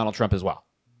disagree with Donald Trump as well.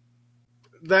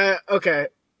 Okay.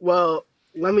 Well,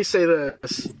 let me say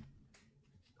this.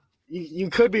 You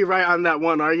could be right on that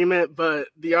one argument, but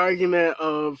the argument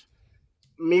of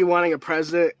me wanting a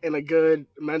president in a good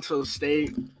mental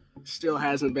state still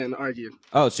hasn't been argued.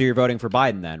 Oh, so you're voting for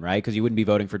Biden then, right? Because you wouldn't be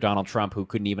voting for Donald Trump, who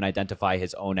couldn't even identify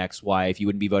his own ex-wife. You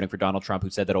wouldn't be voting for Donald Trump,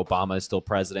 who said that Obama is still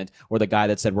president, or the guy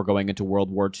that said we're going into World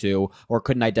War II, or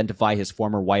couldn't identify his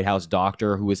former White House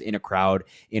doctor who was in a crowd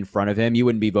in front of him. You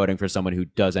wouldn't be voting for someone who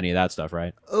does any of that stuff,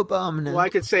 right? Obama. Well, I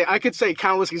could say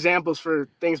countless examples for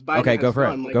things Biden Okay, has go for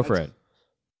done. it. Go for it.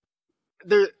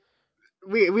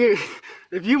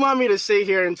 If you want me to sit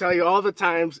here and tell you all the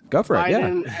times Go for it,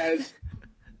 Biden yeah. has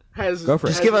Go for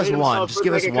it. Just give us made one. himself Just look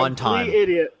give like us a one complete time.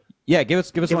 Idiot. Yeah, give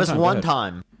us one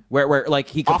time. Where like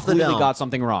he Off the completely dome. got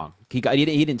something wrong. He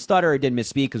didn't stutter, he didn't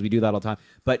misspeak, because we do that all the time.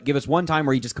 But give us one time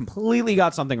where he just completely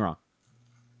got something wrong.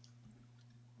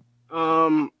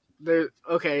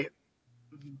 Okay.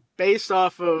 Based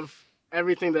off of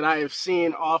everything that I have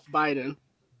seen off Biden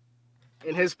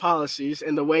and his policies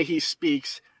and the way he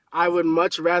speaks, I would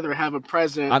much rather have a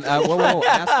president. One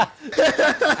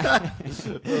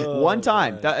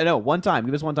time. No, one time.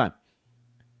 Give us one time.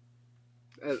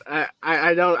 I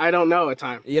don't know a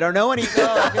time. You don't know any.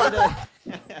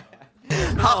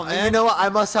 Oh, man. You know what? I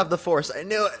must have the force. I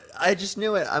knew it. I just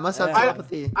knew it. I must have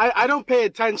telepathy. I don't pay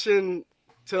attention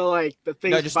to like the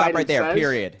things. No, just stop Biden right there.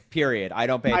 says. Period. I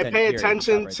don't pay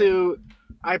attention.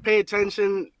 I pay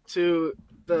attention to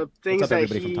the things What's up, that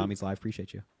everybody from Tommy's Live?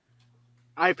 Appreciate you.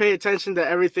 I pay attention to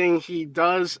everything he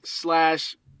does /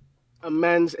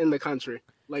 amends in the country,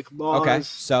 like laws. Okay,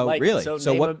 so what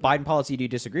Biden policy do you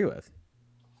disagree with?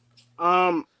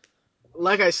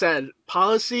 Like I said,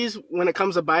 policies when it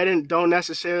comes to Biden don't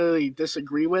necessarily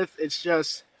disagree with. It's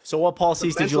just. So what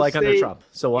policies did you like under Trump?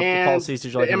 So what policies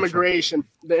did you like under Trump?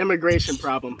 The immigration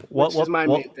problem, which is my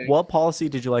main thing. What policy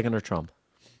did you like under Trump?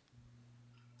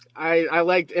 I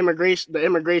liked the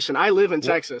immigration. I live in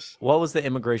Texas. What was the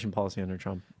immigration policy under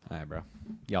Trump? All right, bro.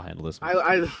 Y'all handle this.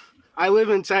 I live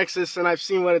in Texas, and I've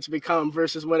seen what it's become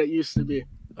versus what it used to be.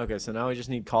 Okay, so now we just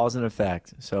need cause and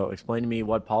effect. So explain to me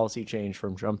what policy changed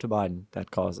from Trump to Biden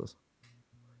that causes.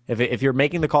 If you're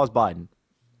making the cause Biden,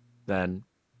 then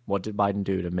what did Biden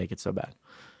do to make it so bad?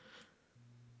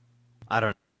 I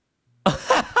don't.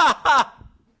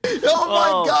 Oh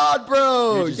my God,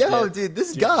 bro! Yo, dude,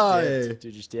 this guy.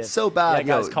 So bad.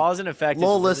 Yeah, guys, cause and effect.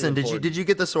 Lol, is listen, really did you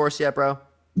get the source yet, bro?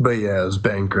 But yeah, it was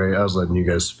bang great. I was letting you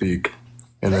guys speak.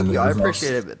 And Thank then you. I there's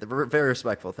appreciate it. Very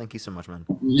respectful. Thank you so much, man.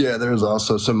 Yeah, there's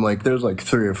also some there's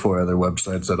 3 or 4 other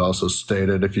websites that also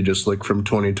stated if you just look from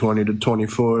 2020 to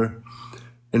 24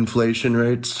 inflation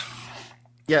rates.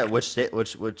 Yeah, which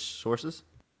sources?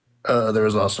 There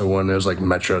was also one. There was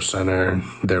Metro Center.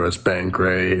 There was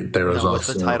Bankrate. There was what's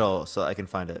also. the title so I can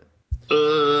find it?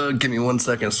 Give me 1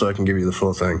 second so I can give you the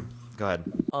full thing. Go ahead.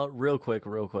 Real quick.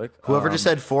 Whoever just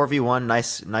said 4v1,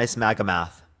 nice MAGA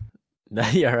math.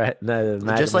 Yeah, right.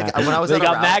 MAGA just like math. when I was they at a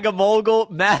got rally. MAGA mogul,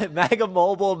 MAGA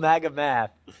mobile, MAGA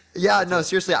math. Yeah, no,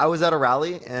 seriously. I was at a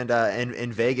rally and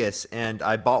in Vegas, and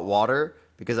I bought water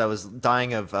because I was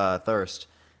dying of thirst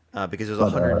because it was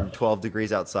 112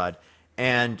 degrees outside,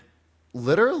 and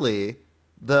literally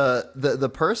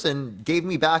the person gave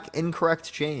me back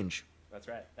incorrect change. That's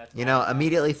right.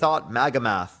 Immediately thought MAGA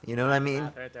math. You know what I mean?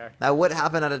 Math right there. That would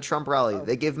happen at a Trump rally.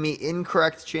 They give me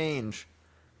incorrect change,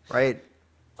 right?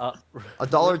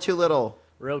 $1 too little.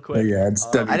 Real quick. Yeah, it's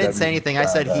I didn't say anything. I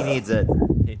said he needs it.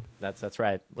 That's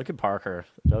right. Look at Parker.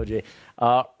 OG.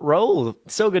 Raul,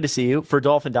 so good to see you. For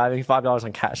Dolphin Diving, $5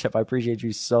 on Cash App. I appreciate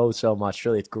you so much.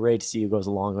 Really, it's great to see you. Goes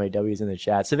a long way. W's in the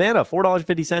chat. Savannah,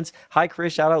 $4.50. Hi,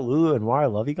 Chris. Shout out Lulu and Mara.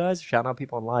 Love you guys. Shout out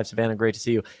people on live. Savannah, great to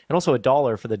see you. And also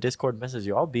 $1 for the Discord misses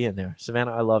you. I'll be in there.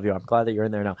 Savannah, I love you. I'm glad that you're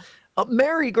in there now.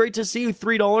 Mary, great to see you.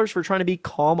 $3 for trying to be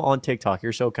calm on TikTok.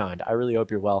 You're so kind. I really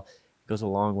hope you're well. Goes a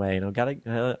long way.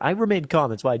 I remained calm.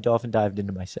 That's why I dolphin dived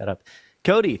into my setup.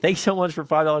 Cody, thanks so much for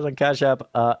 $5 on Cash App.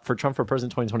 For Trump for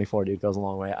President 2024, dude, goes a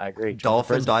long way. I agree.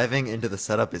 Dolphin diving into the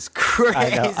setup is crazy.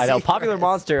 I know. Popular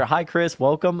Monster. Hi, Chris.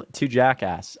 Welcome to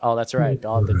Jackass. Oh, that's right.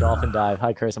 The dolphin dive.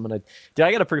 Hi, Chris. Dude,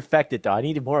 I gotta perfect it though. I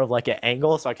need more of like an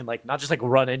angle so I can like not just like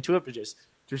run into it, but just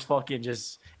fucking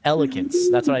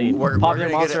elegance. That's what I need. We're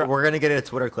gonna get a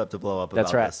Twitter clip to blow up. That's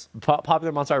about right. This.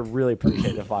 Popular Monster. I really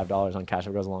appreciate the $5 on Cash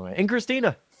App. Goes a long way. And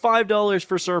Christina, $5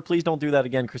 for sir. Please don't do that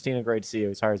again. Christina, great to see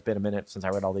you. Sorry, it's been a minute since I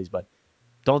read all these, but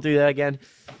don't do that again.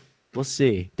 We'll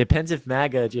see. Depends if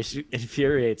MAGA just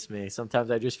infuriates me. Sometimes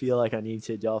I just feel like I need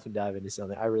to dolphin dive into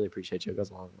something. I really appreciate you. It goes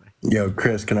a long way. Yo,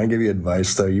 Chris, can I give you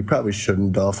advice, though? You probably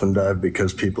shouldn't dolphin dive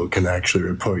because people can actually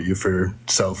report you for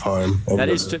self-harm. That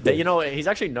is, you know, he's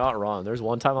actually not wrong. There's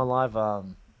one time on live,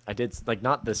 I did, like,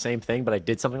 not the same thing, but I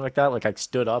did something like that. Like, I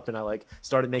stood up and I, like,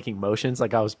 started making motions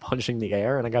like I was punching the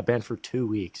air, and I got banned for 2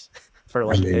 weeks for,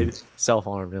 like,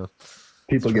 self-harm, you know.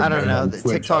 People get I don't know.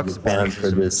 TikTok's banned for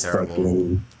this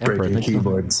fucking breaking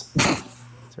keyboards.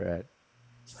 That's right.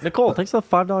 Nicole, thanks for the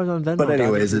 $5 on Venmo. But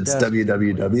anyways, it's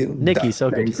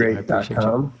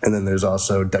www.great.com, and then there's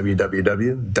also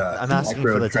www. I'm asking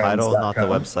for the title, not the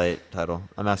website title.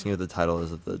 I'm asking you what the title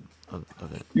is of it.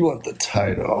 You want the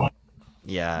title?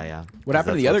 Yeah. What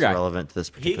happened to the other guy? Relevant to this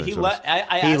particular He source.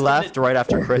 he left right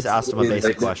after Chris asked him a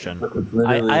basic question.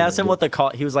 I asked him what the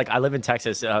cause. He was like, "I live in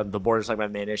Texas. The border's like my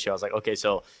main issue." I was like, "Okay,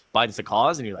 so Biden's the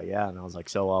cause," and he's like, "Yeah." And I was like,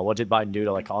 "So what did Biden do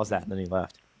to like cause that?" And then he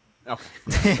left. Oh.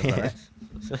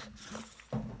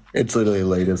 It's literally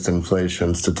latest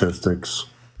inflation statistics.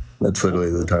 That's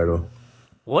literally the title.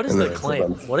 What is the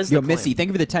claim? What is the claim? Missy, thank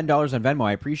you for the $10 on Venmo.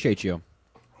 I appreciate you.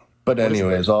 But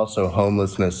anyways, also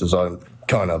homelessness has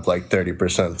gone up like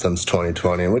 30% since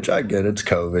 2020, which I get. It's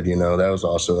COVID, you know. That was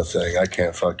also a thing. I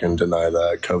can't fucking deny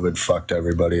that. COVID fucked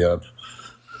everybody up.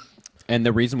 And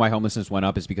the reason why homelessness went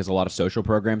up is because a lot of social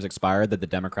programs expired that the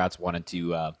Democrats wanted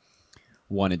to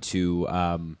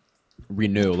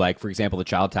renew. Like, for example, the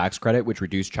child tax credit, which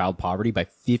reduced child poverty by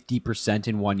 50%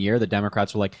 in 1 year. The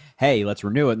Democrats were like, hey, let's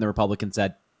renew it. And the Republicans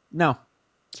said, no.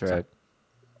 That's right.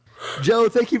 Joe,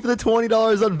 thank you for the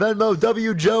 $20 on Venmo.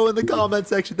 W Joe in the comment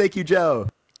section. Thank you, Joe.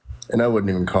 And I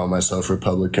wouldn't even call myself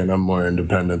Republican. I'm more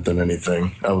independent than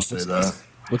anything. I will say that.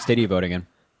 What state are you voting in?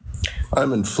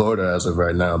 I'm in Florida as of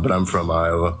right now, but I'm from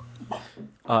Iowa.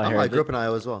 I grew up in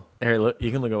Iowa as well. Harry, look, you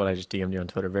can look at what I just DM'd you on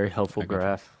Twitter. Very helpful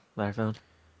graph that I found.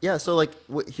 Yeah, so like,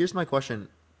 here's my question.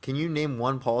 Can you name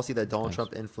one policy that Donald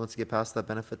Trump influenced to get passed that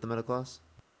benefit the middle class?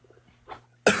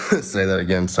 Say that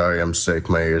again. Sorry, I'm sick.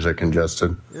 My ears are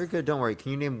congested. You're good. Don't worry.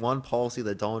 Can you name one policy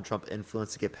that Donald Trump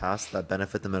influenced to get passed that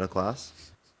benefit the middle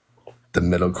class? The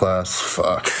middle class?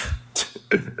 Fuck.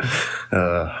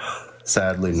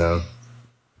 Sadly, no.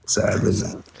 Sadly,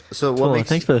 no. So what makes?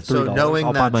 Thanks for the $3. So knowing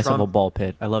I'll that buy myself Trump, a ball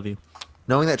pit. I love you.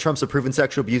 Knowing that Trump's a proven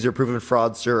sexual abuser, proven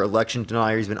fraudster, election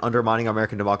denier, he's been undermining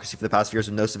American democracy for the past few years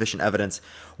with no sufficient evidence.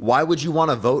 Why would you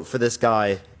want to vote for this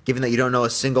guy, given that you don't know a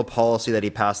single policy that he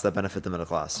passed that benefit the middle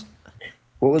class?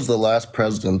 What was the last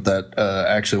president that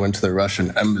actually went to the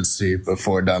Russian embassy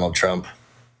before Donald Trump?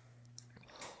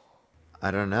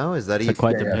 I don't know. Is that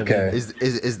Quite the pivot.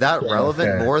 is that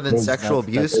relevant more than sexual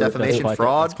abuse, defamation,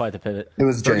 fraud? That's quite the pivot. It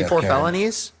was 34 JFK.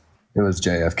 felonies? It was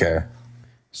JFK.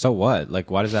 So what?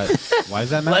 Like, why does that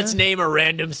matter? Let's name a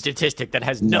random statistic that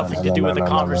has nothing to do with the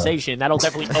conversation. That'll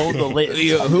definitely own the list.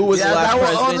 Who was the last that will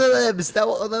president? own the libs. That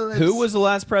will own the libs. Who was the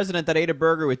last president that ate a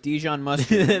burger with Dijon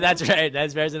mustard? That's right.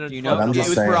 That's President. Do you know? I'm It just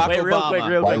was saying. Barack Wait, real quick, Obama.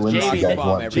 real Why quick. wouldn't you guys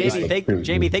want Jamie, peace with Putin?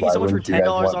 Jamie, thank you Why so much for wouldn't you guys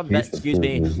 $10 want on peace with excuse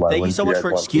me. Putin? Why Thank you wouldn't so you much guys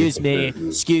for want peace with Putin?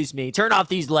 excuse me. Turn off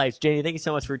these lights. Jamie, thank you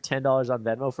so much for $10 on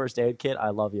Venmo first aid kit. I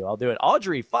love you. I'll do it.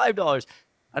 Audrey, $5.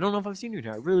 I don't know if I've seen you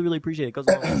here. I really, really appreciate it. It goes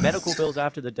along with medical bills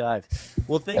after the dive.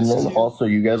 Well, thanks. And then also,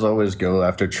 you guys always go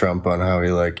after Trump on how he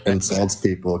like insults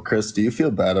people. Chris, do you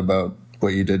feel bad about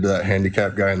what you did to that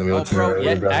handicapped guy in the wheelchair?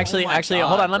 Yeah, actually,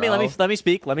 hold on. Let me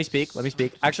speak.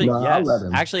 Actually, No, I'll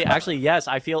let yes. him. Actually, yes.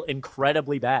 I feel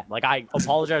incredibly bad. Like, I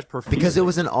apologize profusely. Because it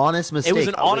was an honest mistake. It was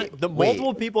an honest. Wait.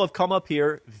 Multiple people have come up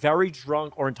here very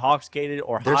drunk or intoxicated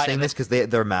or They're high. saying this because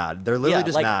they're mad. They're literally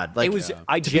just mad. Like, it was.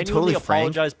 I to be genuinely totally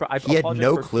frank, apologize. he had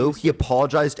no clue. He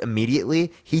apologized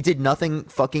immediately. He did nothing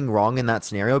fucking wrong in that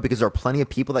scenario because there are plenty of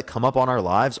people that come up on our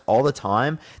lives all the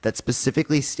time that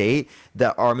specifically state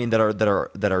that are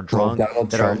that are drunk,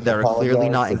 that are clearly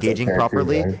not engaging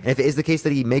properly. And if it is the case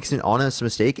that he makes an honest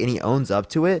mistake and he owns up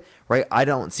to it, right? I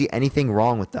don't see anything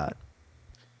wrong with that.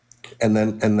 And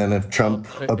then if Trump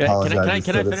apologizes,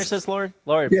 Can I finish this, Lori?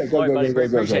 Lori, Yeah, go, buddy, go,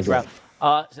 appreciate go. you,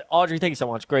 bro. Audrey, thank you so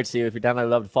much. Great to see you. If you're down there,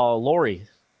 I'd love to follow. Lori,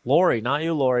 not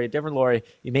you, Lori, different Lori.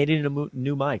 You made it in a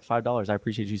new mic, $5. I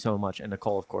appreciate you so much. And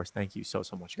Nicole, of course, thank you so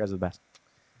much. You guys are the best.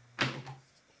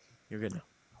 You're good now.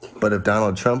 But if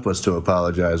Donald Trump was to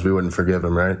apologize, we wouldn't forgive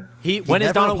him, right? When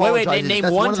is Donald? Wait, name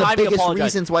That's one one of the time he biggest apologized.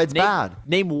 reasons why it's bad.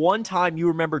 Name one time you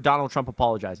remember Donald Trump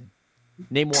apologizing.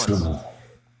 Name one.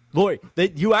 Lori,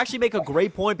 you actually make a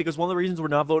great point because one of the reasons we're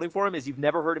not voting for him is you've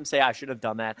never heard him say, I should have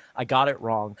done that. I got it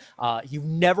wrong. You've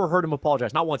never heard him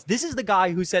apologize. Not once. This is the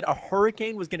guy who said a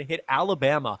hurricane was going to hit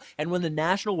Alabama. And when the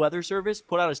National Weather Service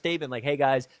put out a statement like, hey,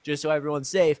 guys, just so everyone's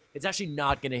safe, it's actually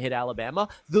not going to hit Alabama.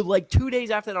 2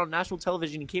 days after that on national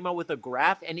television, he came out with a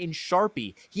graph, and in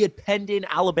Sharpie, he had penned in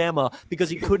Alabama because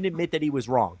he couldn't admit that he was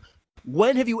wrong.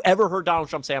 When have you ever heard Donald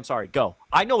Trump say, I'm sorry? Go.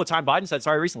 I know a time Biden said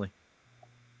sorry recently.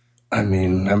 I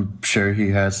mean, I'm sure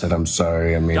he has said I'm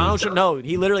sorry. I mean, Donald Trump, no,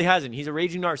 he literally hasn't. He's a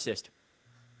raging narcissist.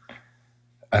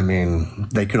 I mean,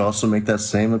 they could also make that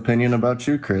same opinion about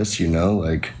you, Chris, you know,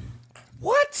 like.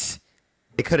 What?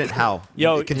 They couldn't how?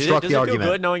 Yo, construct does the it argument.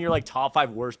 feel good knowing you're like top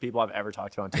 5 worst people I've ever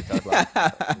talked to on TikTok?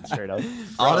 Like, straight up.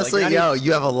 Honestly, like,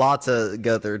 you have a lot to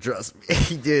go through. Trust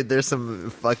me, dude. There's some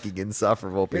fucking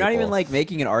insufferable people. You're not even like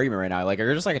making an argument right now. Like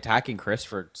you're just like attacking Chris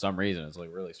for some reason. It's like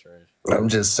really strange. I'm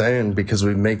just saying because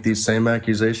we make these same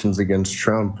accusations against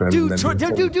Trump. And Dude, then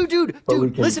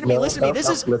listen to me. This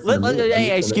is.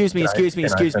 Hey, excuse me.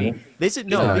 This is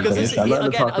no, because this is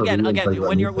again.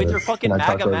 When you're with your fucking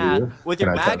MAGA math, with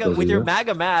your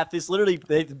MAGA math, this literally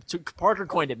Parker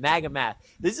coined it, MAGA math.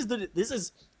 This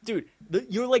is, dude.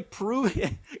 You're like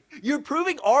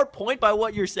proving our point by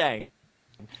what you're saying.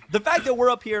 The fact that we're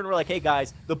up here and we're like, hey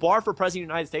guys, the bar for president of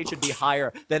the United States should be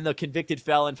higher than the convicted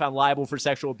felon found liable for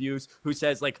sexual abuse who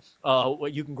says like,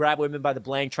 you can grab women by the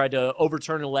blank, tried to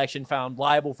overturn an election, found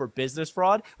liable for business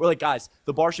fraud. We're like, guys,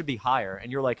 the bar should be higher.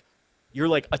 And you're like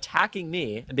attacking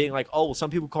me and being like, oh, well, some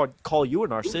people call you a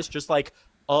narcissist, just like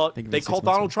they call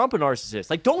Donald Trump a narcissist.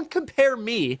 Like, don't compare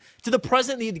me to the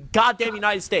president of the goddamn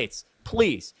United States,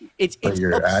 please. It's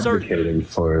you're absurd. Advocating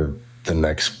for the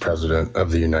next president of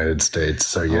the United States.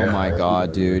 So yeah. Oh my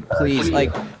God, dude! Please,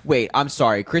 like, wait. I'm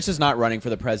sorry. Chris is not running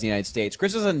for the president of the United States.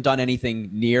 Chris hasn't done anything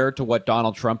near to what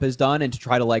Donald Trump has done, and to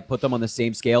try to like put them on the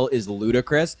same scale is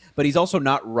ludicrous. But he's also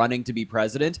not running to be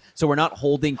president, so we're not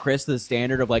holding Chris to the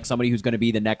standard of like somebody who's going to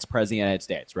be the next president of the United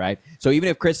States, right? So even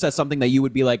if Chris says something that you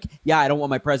would be like, yeah, I don't want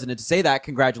my president to say that.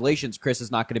 Congratulations, Chris is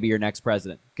not going to be your next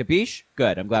president. Capiche?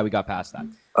 Good. I'm glad we got past that.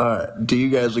 Do you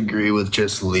guys agree with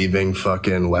just leaving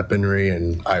fucking weaponry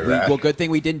in Iraq? Well, good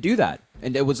thing we didn't do that.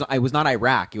 And it was not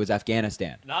Iraq. It was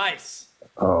Afghanistan. Nice.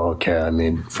 Oh, okay. I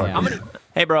mean, fucking.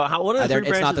 Hey, bro. What are the 3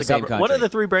 branches of the government? What are the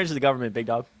 3 branches of the government, big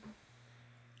dog?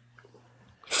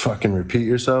 Fucking repeat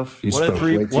yourself. You spoke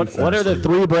way too fast. What are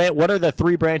the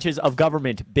 3 branches of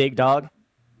government, big dog?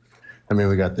 I mean,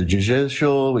 we got the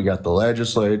judicial, we got the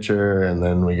legislature, and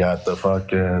then we got the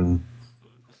fucking.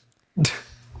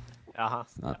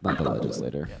 Not the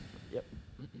legislator. Yep.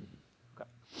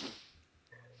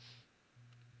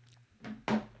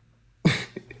 Okay.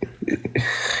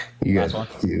 You guys are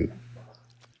cute.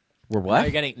 We're what? Now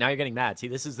you're getting mad. See,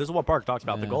 this is what Park talks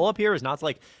about. Yeah. The goal up here is not to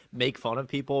like make fun of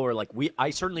people or like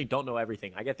I certainly don't know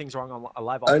everything. I get things wrong on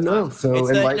live all the time. I know. So it's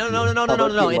that,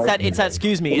 no. It's that.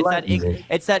 Excuse me.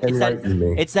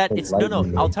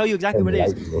 I'll tell you exactly what it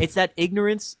is. It's that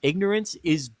ignorance. Ignorance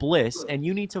is bliss, and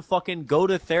you need to fucking go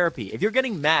to therapy. If you're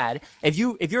getting mad, if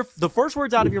you're the first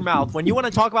words out of your mouth when you want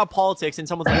to talk about politics and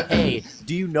someone's like, hey,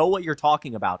 do you know what you're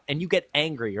talking about? And you get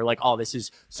angry. You're like, oh, this is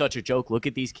such a joke. Look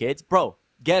at these kids, bro.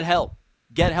 Get help.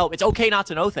 Get help. It's okay not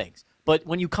to know things. But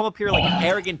when you come up here like an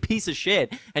arrogant piece of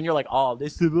shit and you're like, oh,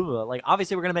 this, like,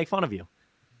 obviously we're going to make fun of you.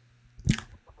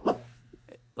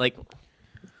 Like,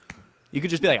 you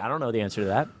could just be like, I don't know the answer to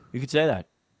that. You could say that.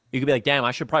 You could be like, damn, I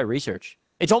should probably research.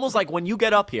 It's almost like when you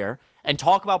get up here and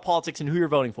talk about politics and who you're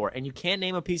voting for, and you can't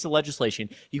name a piece of legislation,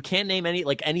 you can't name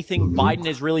anything Biden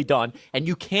has really done, and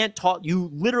you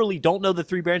literally don't know the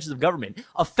 3 branches of government.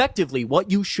 Effectively,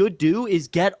 what you should do is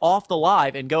get off the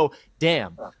live and go,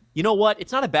 damn, you know what?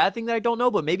 It's not a bad thing that I don't know,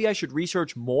 but maybe I should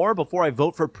research more before I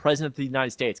vote for president of the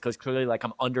United States, because clearly, like,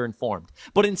 I'm underinformed.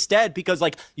 But instead, because,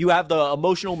 like, you have the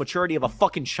emotional maturity of a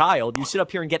fucking child, you sit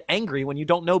up here and get angry when you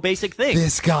don't know basic things.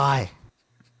 This guy.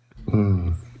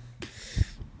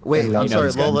 Wait, I'm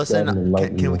sorry, Lil, listen,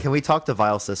 can we talk to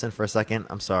Vile Sisson for a second?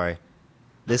 I'm sorry.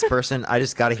 This person, I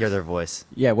just got to hear their voice.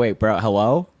 Yeah, wait, bro,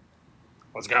 hello?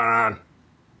 What's going on?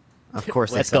 Of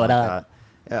course. What's going on?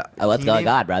 Yeah. What's going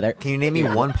on, brother? Can you name me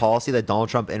one policy that Donald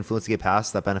Trump influenced to get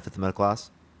passed that benefits the middle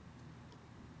class?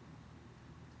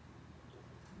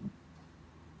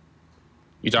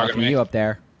 You talking to me? You up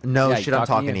there? No, yeah, shit, I'm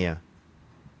talking to you.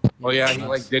 Well, yeah, he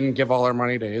like didn't give all our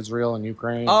money to Israel and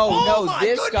Ukraine. Oh no,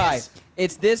 this guy.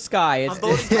 It's this guy. It's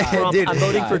this guy. Dude, I'm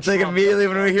voting for Trump. Like immediately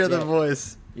when we hear the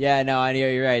voice. Yeah, no, I know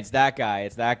you're right. It's that guy.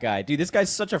 It's that guy. Dude, this guy's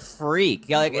such a freak.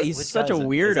 Yeah, like he's such a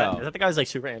weirdo. Is that the guy who's like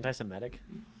super anti-Semitic?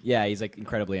 Yeah, he's like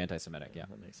incredibly anti-Semitic. Yeah,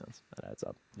 that makes sense. That adds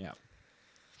up. Yeah.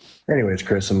 Anyways,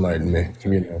 Chris, enlighten me.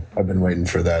 You know, I've been waiting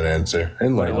for that answer.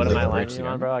 Enlighten What me. am I enlightening you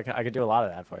on, bro? I could do a lot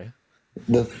of that for you.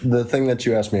 The thing that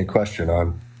you asked me a question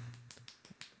on.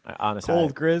 Honestly,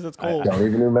 cold, Chris. It's cold. I don't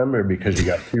even remember because you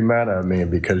got too mad at me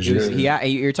because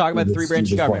you're talking about the three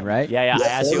branches of government, right? Yeah. I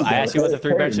asked you what the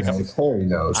three branches of government. Harry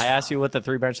knows. I asked you what the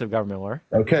three branches of government were.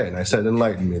 Okay, and I said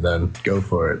enlighten me then. Go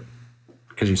for it.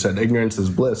 Because you said ignorance is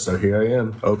bliss, so here I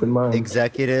am, open mind.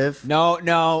 Executive. No.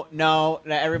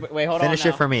 Everybody, wait, hold on. Finish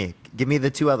it for me. Give me the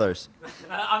two others.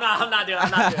 I'm not doing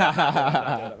it.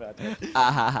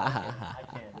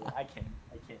 I can't.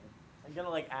 I'm gonna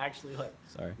like actually like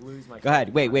lose my. Go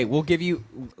ahead. Wait. We'll give you.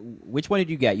 Which one did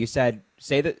you get? You said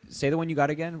say the one you got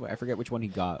again. I forget which one he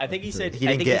got. I think he said he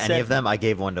didn't get any of them. I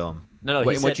gave one to him. No.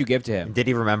 What'd you give to him? Did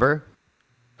he remember?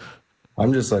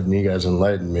 I'm just letting you guys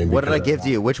enlighten me. What did I give to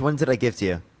you? Which one did I give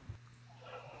to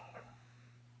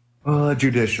you?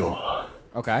 Judicial.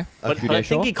 Okay. But I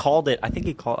think he called it.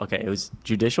 Okay, it was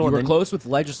judicial. You were close with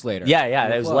legislative. Yeah,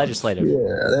 it was legislative.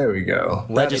 Yeah, there we go.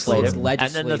 Legislative.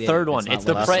 And then the third one, it's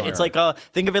like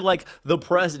think of it like the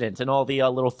president and all the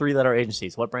little three-letter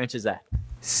agencies. What branch is that?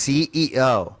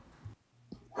 CEO.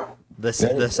 The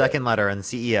second letter in the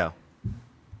CEO.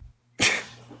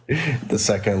 The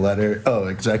second letter. Oh,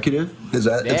 executive? Is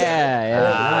that?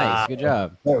 Nice. Good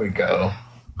job. There we go.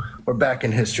 We're back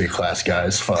in history class,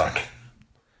 guys. Fuck.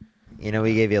 You know,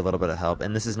 we gave you a little bit of help,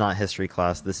 and this is not history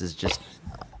class. This is just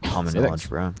common knowledge,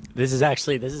 bro. This is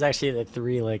actually the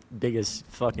three like biggest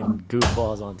fucking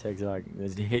goofballs on TikTok.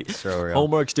 So real.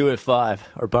 Homework's due at 5,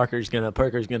 or Parker's gonna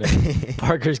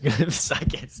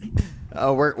suck it.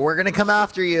 Oh, we're gonna come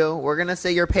after you. We're gonna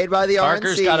say you're paid by the RNC.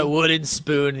 Parker's got a wooden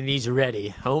spoon and he's ready.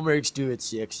 Homework's due at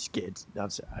 6, kids. No,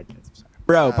 I'm sorry. I'm sorry.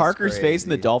 Bro, That's Parker's crazy. face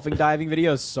in the dolphin diving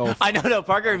video is so. I know. No,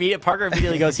 Parker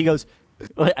immediately goes.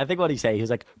 I think what he say. He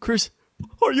was like, "Chris,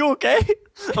 are you okay?"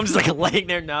 I'm just like laying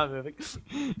there not moving.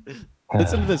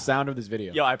 Listen to the sound of this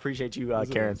video. Yo, I appreciate you,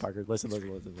 Karen Parker. Listen. Wait.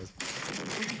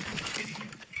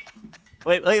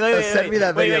 Send me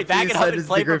that video. Back Please it up send and it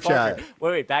play to the for group chat. Parker.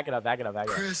 Wait, back it up.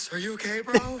 Chris, are you okay,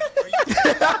 bro?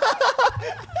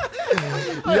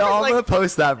 Yo, I'm gonna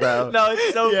post that, bro. No,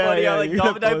 it's so funny. I'm like,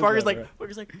 Dolphin Dive Parker's that,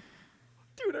 like,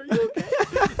 dude, are you okay?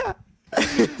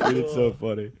 Dude, it's so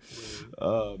funny.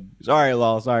 Sorry,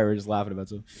 lol. Sorry, we're just laughing about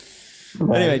some.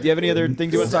 Anyway, do you have any other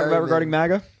things you want to talk about regarding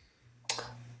MAGA?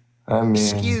 I mean,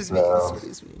 Excuse me.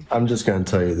 I'm just gonna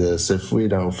tell you this: if we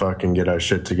don't fucking get our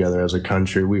shit together as a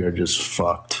country, we are just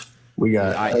fucked. We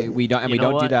got. We don't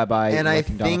do that by. And I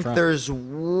electing Donald think Trump. there's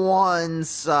one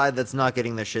side that's not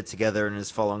getting their shit together and is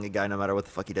following a guy no matter what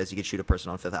the fuck he does. You could shoot a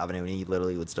person on Fifth Avenue and he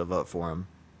literally would still vote for him.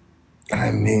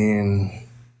 I mean,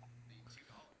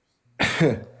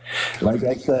 like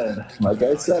I said.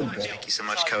 Thank you so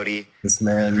much, Cody. This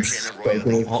man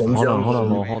spoken. Hold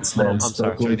on. This man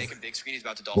spoken.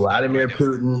 Vladimir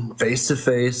Putin face to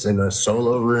face in a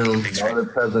solo room. No other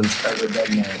president's ever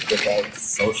done that without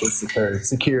social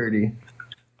security.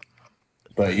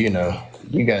 But you know,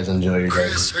 you guys enjoy your day.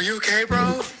 Chris, are you okay,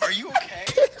 bro? Are you okay?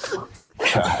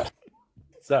 God.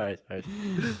 Sorry.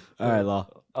 All right, law.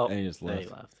 Oh, and he just then left. he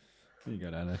left. You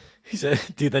got out of. He said,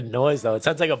 "Dude, the noise though. It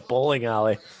sounds like a bowling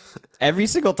alley." Every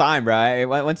single time, bro.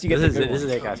 Once you get This the is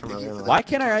good it, one. guys. From earlier. Why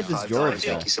can't I write this George?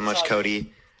 Thank you so much,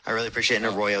 Cody. I really appreciate it.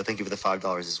 And Arroyo, thank you for the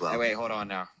 $5 as well. Hey, wait, hold on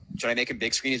now. Should I make him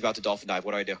big screen? He's about to dolphin dive.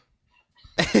 What do I do?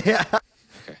 Yeah.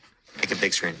 Okay. Make a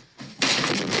big screen.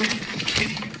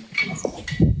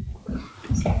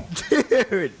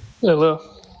 Dude. Hello.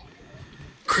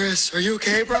 Chris, are you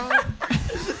okay, bro?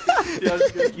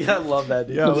 Yeah, I love that,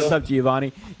 dude. Yo, what's up,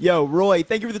 Giovanni? Yo, Roy,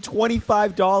 thank you for the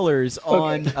 $25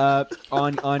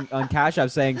 on Cash App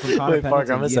saying from Connor Wait,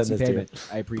 Parker, I'm gonna send DNC this to you. payment.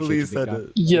 I appreciate Please you, big send guy.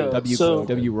 it. Yeah,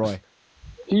 W Roy.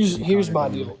 Here's my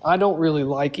deal. I don't really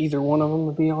like either one of them,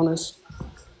 to be honest.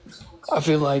 I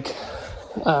feel like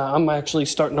I'm actually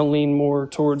starting to lean more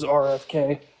towards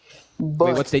RFK. But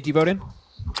Wait, what state do you vote in?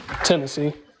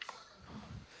 Tennessee.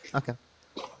 Okay.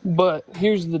 But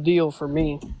here's the deal for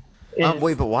me.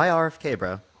 Wait, but why RFK,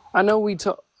 bro? I know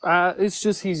it's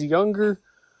just he's younger.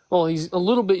 Well, he's a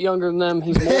little bit younger than them.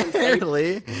 He's more in shape.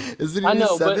 Really? Isn't he I in know,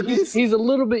 his but 70s? he's a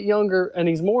little bit younger and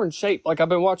he's more in shape. Like I've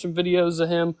been watching videos of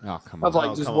him of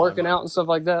like just working out and stuff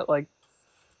like that. Like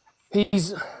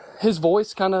his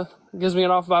voice kind of gives me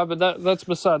an off vibe, but that's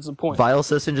besides the point. Vile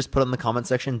Sisson just put in the comment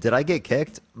section, did I get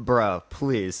kicked? Bro,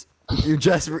 please. You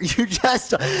just typed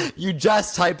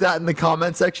that in the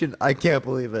comment section. I can't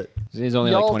believe it. He's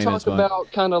only Y'all like 20 minutes talk long.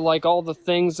 about kind of like all the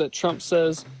things that Trump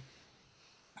says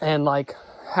and like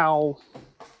how,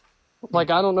 like,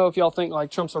 I don't know if y'all think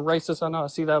like Trump's a racist. I know I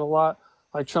see that a lot.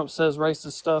 Like Trump says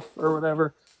racist stuff or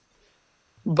whatever.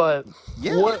 But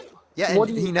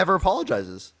he never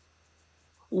apologizes.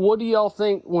 What do y'all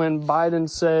think when Biden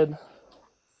said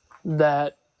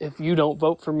that if you don't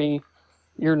vote for me,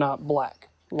 you're not black?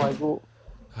 Like, well,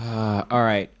 all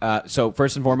right. So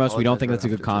first and foremost, we don't think that's a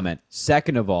good comment.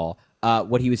 Second of all,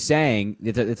 what he was saying,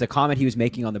 it's a comment he was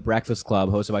making on the Breakfast Club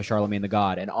hosted by Charlamagne the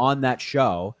God. And on that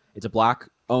show, it's a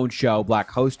black-owned show,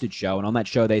 black-hosted show. And on that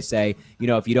show, they say, you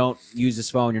know, if you don't use this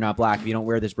phone, you're not black. If you don't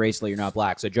wear this bracelet, you're not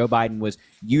black. So Joe Biden was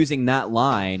using that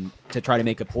line to try to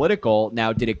make it political.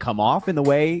 Now, did it come off in the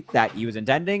way that he was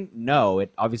intending? No.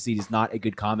 It obviously is not a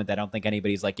good comment. I don't think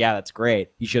anybody's like, yeah, that's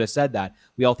great. He should have said that.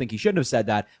 We all think he shouldn't have said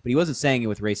that. But he wasn't saying it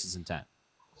with racist intent.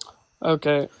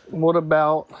 okay, what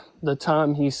about the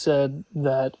time he said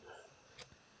that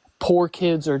poor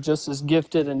kids are just as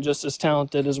gifted and just as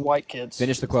talented as white kids?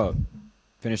 Finish the quote.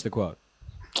 Finish the quote.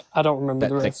 I don't remember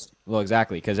the rest. Well,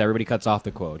 exactly, because everybody cuts off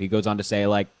the quote. He goes on to say,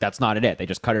 like, that's not it. They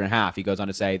just cut it in half. He goes on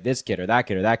to say this kid or that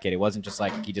kid or that kid. It wasn't just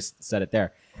like he just said it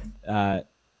there.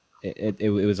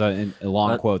 It was a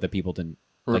long quote that people didn't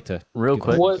like to. Real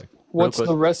quick. What's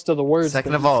the rest of the words?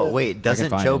 Second of all, wait, doesn't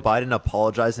Joe Biden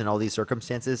apologize in all these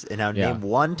circumstances? And now name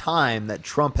one time that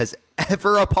Trump has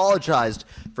ever apologized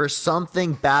for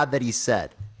something bad that he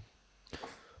said.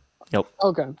 Yep.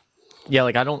 Okay. Yeah,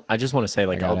 like I just want to say,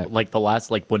 like the last,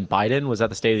 like when Biden was at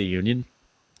the State of the Union,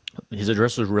 his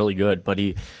address was really good, but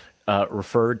he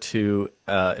referred to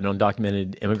an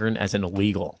undocumented immigrant as an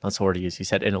illegal. That's the word he used. He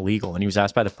said an illegal, and he was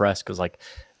asked by the press because like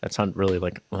that's not really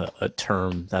like a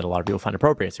term that a lot of people find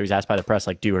appropriate. So he was asked by the press,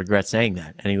 like, do you regret saying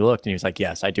that? And he looked and he was like,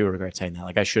 yes, I do regret saying that.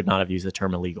 Like I should not have used the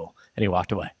term illegal. And he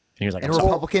walked away. And he was like, and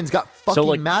Republicans got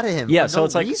fucking mad at him. Yeah, for no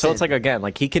it's like reason. again,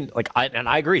 like he can like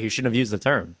I agree he shouldn't have used the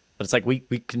term. But it's like we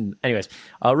can, anyways.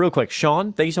 Real quick,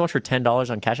 Sean, thank you so much for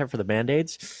 $10 on Cash App for the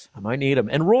Band-Aids. I might need them.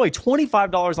 And Roy,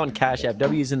 $25 on Cash App.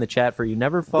 W's in the chat for you.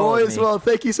 Never follow Roy as well.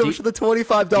 Thank you so much for the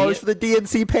 $25 for the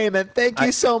DNC payment. Thank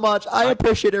you so much. I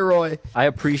appreciate it, Roy. I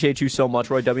appreciate you so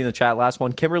much, Roy W in the chat. Last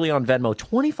one, Kimberly on Venmo,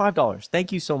 $25.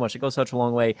 Thank you so much. It goes such a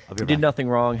long way. You did nothing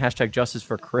wrong. Hashtag justice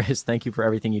for Chris. Thank you for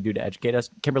everything you do to educate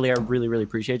us. Kimberly, I really, really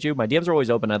appreciate you. My DMs are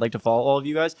always open. I'd like to follow all of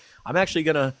you guys. I'm actually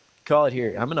going to call it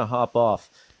here. I'm going to hop off.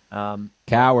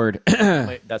 Coward.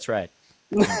 Wait, that's right.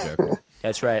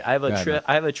 That's right. I have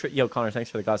a trip. Yo, Connor, thanks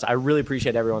for the class. I really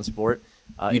appreciate everyone's support.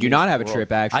 You do not have a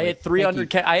trip, actually. I had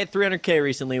 300K. I had 300K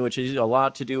recently, which is a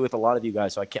lot to do with a lot of you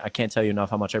guys. So I can't tell you enough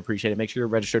how much I appreciate it. Make sure you're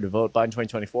registered to vote Biden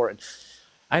 2024. And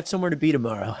I have somewhere to be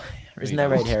tomorrow. Isn't that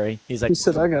right, Harry? He's like, he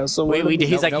said I got somewhere.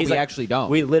 He's like, we actually don't.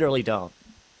 We literally don't.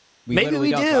 Maybe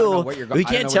we do. We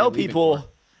can't tell people.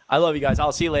 I love you guys.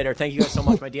 I'll see you later. Thank you guys so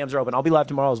much. My DMs are open. I'll be live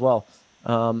tomorrow as well.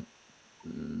 Okay.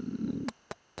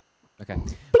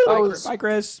 Bye,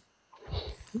 Chris.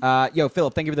 Yo,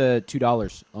 Philip, thank you for the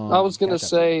 $2. I was gonna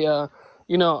say,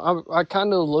 you know, I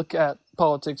kind of look at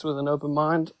politics with an open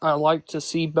mind. I like to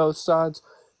see both sides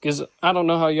because I don't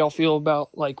know how y'all feel about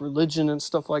like religion and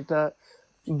stuff like that,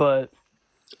 but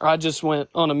I just went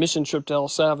on a mission trip to El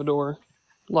Salvador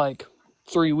like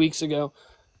 3 weeks ago,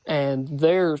 and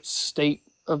their state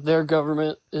of their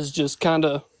government is just kind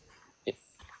of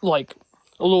like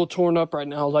a little torn up right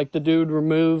now. Like the dude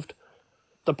removed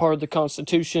the part of the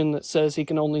Constitution that says he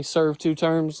can only serve 2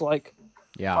 terms, like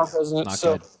our president. Not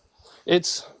so good.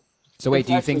 it's. So wait,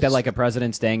 do you think that like a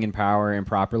president staying in power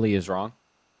improperly is wrong?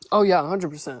 Oh yeah,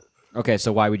 100%. Okay,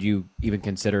 so why would you even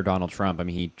consider Donald Trump? I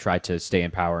mean, he tried to stay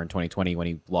in power in 2020 when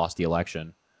he lost the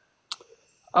election.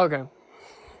 Okay.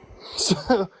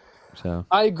 So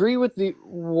I agree with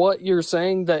what you're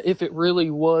saying, that if it really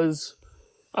was,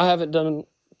 I haven't done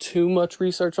too much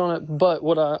research on it, but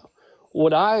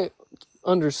what I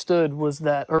understood was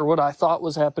that, or what I thought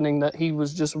was happening, that he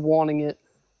was just wanting it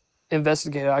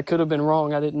investigated. I could have been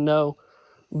wrong. I didn't know,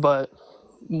 but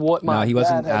what my he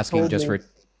wasn't dad had asking told just me- for.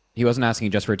 He wasn't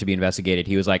asking just for it to be investigated.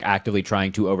 He was like actively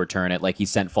trying to overturn it. Like he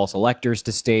sent false electors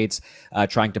to states,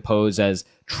 trying to pose as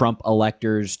Trump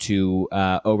electors to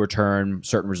overturn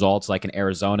certain results. Like in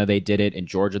Arizona, they did it. In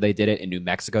Georgia, they did it. In New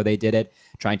Mexico, they did it,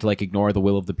 trying to like ignore the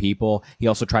will of the people. He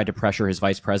also tried to pressure his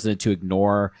vice president to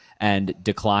ignore and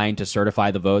decline to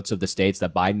certify the votes of the states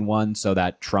that Biden won so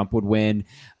that Trump would win.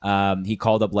 He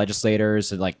called up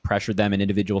legislators and like pressured them in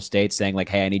individual states saying like,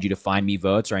 hey, I need you to find me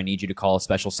votes, or I need you to call a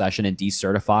special session and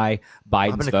decertify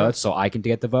Biden's votes so I can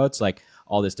get the votes. Like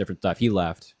all this different stuff. He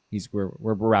left. We're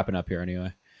wrapping up here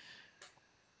anyway.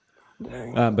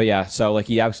 But yeah, so like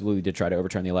he absolutely did try to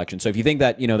overturn the election. So if you think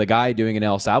that, you know, the guy doing in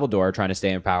El Salvador trying to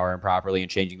stay in power improperly and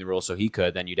changing the rules so he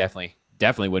could, then you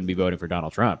definitely wouldn't be voting for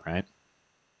Donald Trump, right?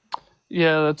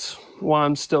 Yeah, that's why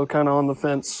I'm still kind of on the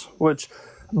fence. Which,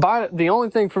 the only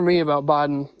thing for me about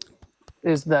Biden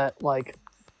is that, like,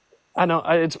 I know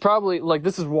it's probably like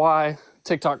this is why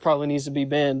TikTok probably needs to be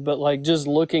banned. But like, just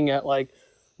looking at like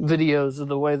videos of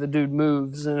the way the dude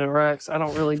moves and interacts, I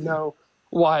don't really know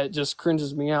why it just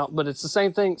cringes me out. But it's the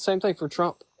same thing for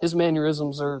Trump. His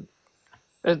mannerisms are.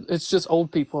 It's just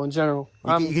old people in general.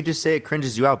 You could just say it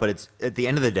cringes you out, but it's at the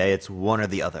end of the day, it's one or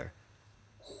the other.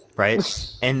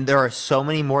 Right? And there are so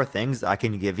many more things I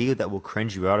can give you that will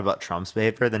cringe you out about Trump's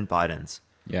behavior than Biden's.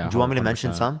 Yeah. Do you want me to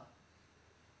mention 100%. some?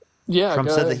 Yeah. Trump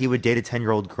go said ahead. that he would date a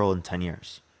 10-year-old girl in 10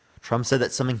 years. Trump said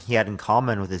that something he had in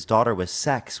common with his daughter was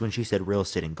sex when she said real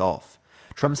estate and golf.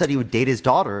 Trump said he would date his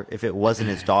daughter if it wasn't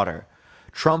his daughter.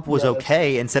 Trump was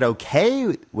okay and said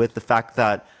okay with the fact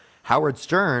that Howard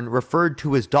Stern referred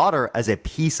to his daughter as a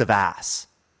piece of ass.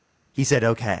 He said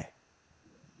okay.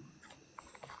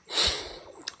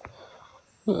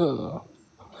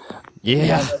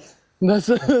 Yeah, that's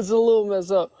a little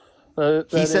messed up.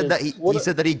 He said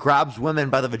that he grabs women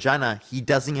by the vagina. He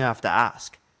doesn't even have to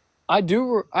ask. I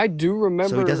do remember.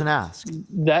 So he doesn't ask.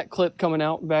 That clip coming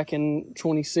out back in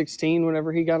 2016,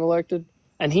 whenever he got elected,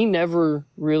 and he never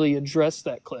really addressed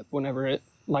that clip. Whenever it,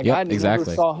 like, I never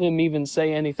saw him even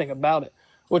say anything about it,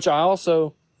 which I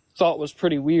also thought was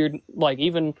pretty weird. Like,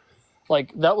 even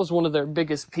like that was one of their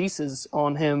biggest pieces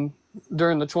on him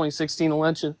during the 2016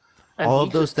 election. And all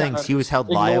of those things, he was held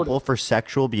liable it. for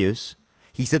sexual abuse.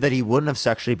 He said that he wouldn't have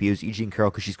sexually abused E. Jean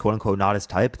Carroll because she's quote-unquote not his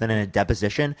type. Then in a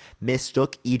deposition,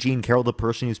 mistook E. Jean Carroll, the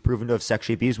person who's proven to have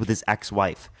sexually abused, with his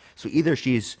ex-wife. So either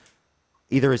his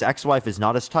ex-wife is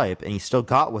not his type and he still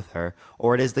got with her,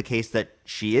 or it is the case that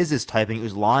she is his type and he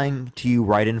was lying to you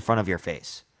right in front of your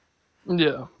face.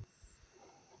 Yeah.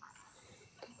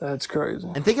 That's crazy.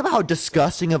 And think about how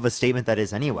disgusting of a statement that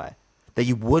is anyway. That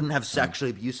you wouldn't have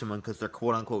sexually abused someone because they're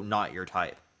quote-unquote not your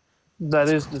type.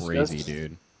 That's crazy,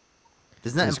 dude.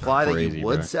 Doesn't that That's imply crazy, that you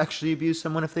would bro. sexually abuse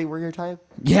someone if they were your type?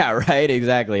 Yeah, right.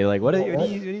 Exactly. Like, what are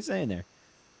you saying there?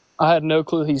 I had no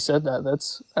clue he said that.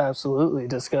 That's absolutely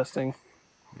disgusting.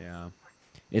 Yeah,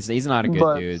 he's not a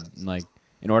good dude. Like,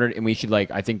 and we should, like,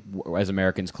 I think as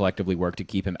Americans collectively work to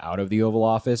keep him out of the Oval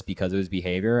Office because of his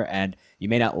behavior. And you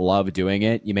may not love doing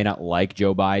it. You may not like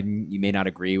Joe Biden. You may not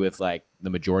agree with like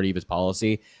the majority of his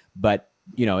policy, but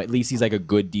you know, at least he's like a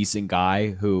good, decent guy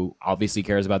who obviously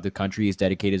cares about the country. He's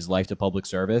dedicated his life to public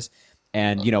service.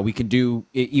 And, you know, we can do,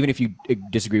 even if you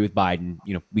disagree with Biden,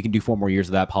 you know, we can do 4 more years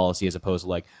of that policy as opposed to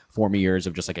like 4 more years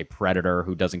of just like a predator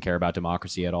who doesn't care about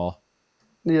democracy at all.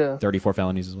 Yeah. 34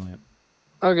 felonies as well.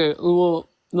 Yeah. Okay, well,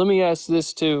 let me ask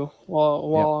this too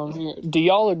while I'm here. Do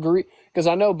y'all agree? Because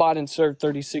I know Biden served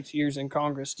 36 years in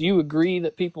Congress. Do you agree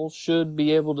that people should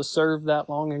be able to serve that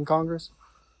long in Congress?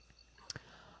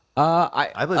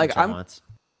 I believe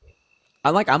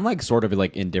like I'm like sort of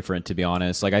like indifferent, to be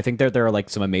honest. Like, I think there are like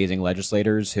some amazing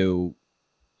legislators who,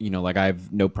 you know, like I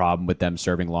have no problem with them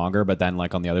serving longer, but then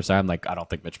like on the other side, I'm like, I don't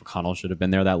think Mitch McConnell should have been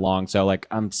there that long. So like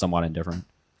I'm somewhat indifferent.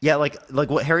 Yeah, like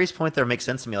what Harry's point there makes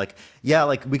sense to me. Like, yeah,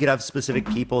 like we could have specific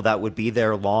people that would be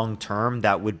there long term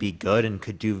that would be good and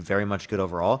could do very much good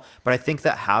overall. But I think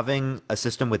that having a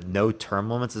system with no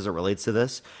term limits as it relates to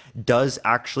this does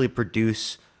actually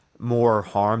produce more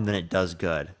harm than it does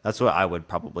good. That's what I would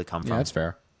probably come from. Yeah, that's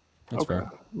fair. That's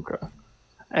fair. Okay.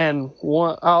 And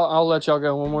I'll let y'all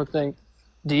go. One more thing.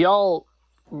 Do y'all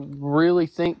really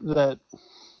think that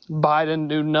Biden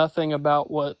knew nothing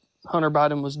about what Hunter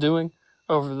Biden was doing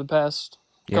over the past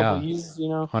couple of years? You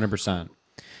know, 100%.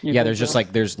 You Yeah, think there's just so?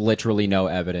 like there's literally no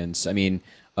evidence. I mean,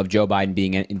 of Joe Biden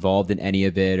being involved in any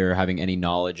of it or having any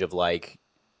knowledge of like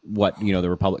what, you know, the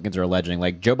Republicans are alleging.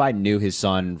 Like, Joe Biden knew his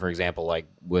son, for example, like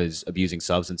was abusing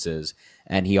substances,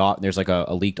 and there's like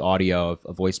a leaked audio of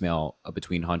a voicemail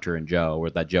between Hunter and Joe, where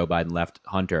that Joe Biden left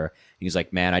Hunter. He's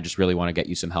like, man, I just really want to get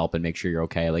you some help and make sure you're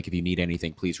okay. Like, if you need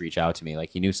anything, please reach out to me. Like,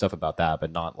 he knew stuff about that,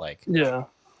 but not like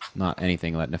not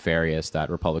anything that nefarious that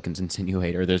Republicans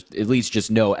insinuate, or there's at least just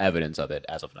no evidence of it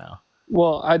as of now.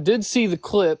 Well, I did see the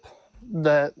clip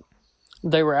that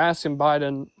they were asking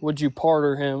Biden, would you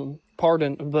pardon him?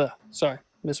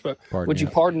 Misspoke. Would you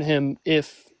pardon him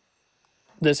if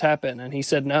this happened? And he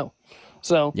said no.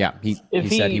 So yeah, he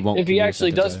said he won't. If he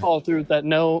actually does fall through with that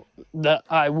no, that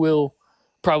I will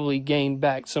probably gain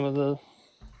back some of the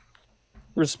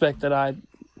respect that I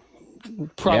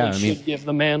probably should give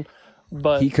the man.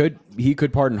 But he could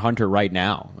pardon Hunter right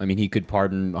now. I mean, he could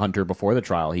pardon Hunter before the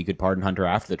trial. He could pardon Hunter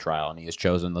after the trial, and he has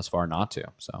chosen thus far not to.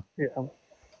 So yeah,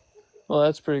 well,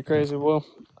 that's pretty crazy. Well,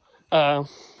 I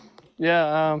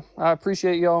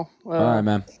appreciate y'all. All right,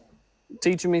 man.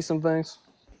 Teaching me some things.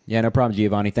 Yeah, no problem,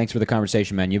 Giovanni. Thanks for the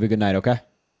conversation, man. You have a good night, okay?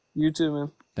 You too,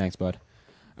 man. Thanks, bud.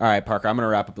 All right, Parker, I'm going to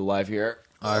wrap up the live here.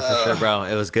 All right, for sure, bro.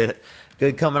 It was good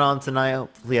coming on tonight.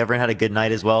 Hopefully everyone had a good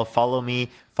night as well. Follow me.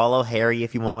 Follow Harry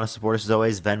if you want to support us as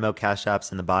always. Venmo, Cash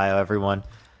Apps in the bio, everyone.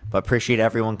 But appreciate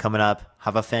everyone coming up.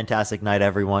 Have a fantastic night,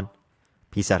 everyone.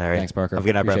 Peace out, Harry. Thanks, Parker. Have a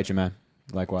good night, bro. Appreciate you, man.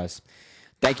 Likewise.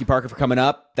 Thank you, Parker, for coming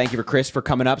up. Thank you for Chris for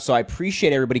coming up. So I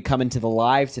appreciate everybody coming to the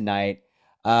live tonight.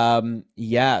 So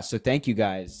thank you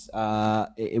guys.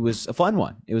 It was a fun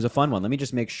one. Let me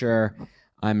just make sure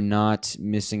I'm not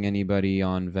missing anybody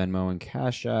on Venmo and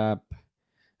Cash App.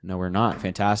 No, we're not.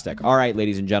 Fantastic. All right,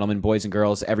 ladies and gentlemen, boys and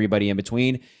girls, everybody in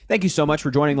between. Thank you so much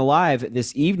for joining the live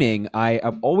this evening. I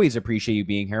always appreciate you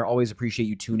being here. Always appreciate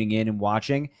you tuning in and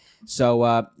watching.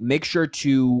 So make sure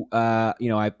to,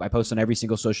 I post on every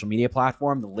single social media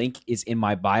platform. The link is in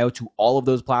my bio to all of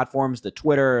those platforms, the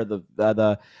Twitter,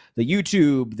 the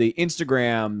YouTube, the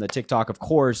Instagram, the TikTok, of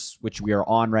course, which we are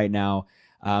on right now.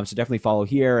 So definitely follow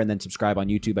here and then subscribe on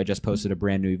YouTube. I just posted a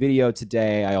brand new video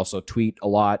today. I also tweet a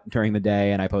lot during the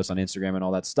day and I post on Instagram and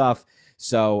all that stuff.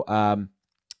 So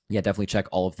definitely check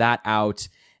all of that out.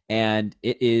 And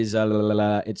it's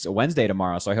a Wednesday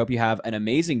tomorrow. So I hope you have an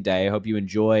amazing day. I hope you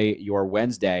enjoy your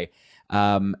Wednesday.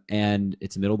 And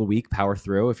it's the middle of the week. Power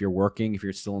through. If you're working, if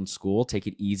you're still in school, take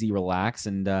it easy, relax,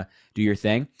 and do your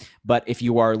thing. But if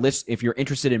you're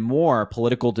interested in more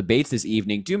political debates this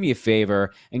evening, do me a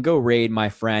favor and go raid my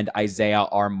friend Isaiah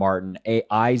R. Martin.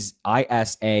 ISAIAH.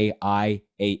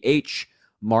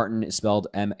 Martin is spelled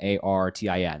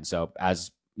MARTIN. So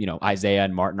as you know, Isaiah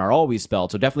and Martin are always spelled.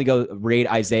 So definitely go raid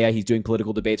Isaiah. He's doing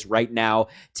political debates right now.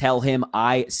 Tell him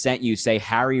I sent you. Say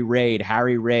Harry Raid.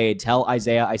 Tell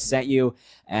Isaiah I sent you.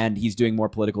 And he's doing more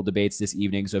political debates this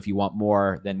evening. So if you want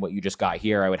more than what you just got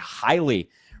here, I would highly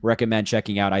recommend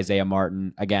checking out Isaiah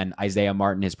Martin. Again, Isaiah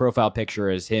Martin, his profile picture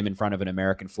is him in front of an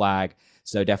American flag.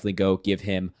 So definitely go give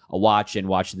him a watch and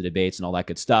watch the debates and all that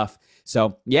good stuff.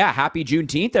 So yeah, happy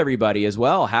Juneteenth, everybody, as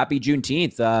well. Happy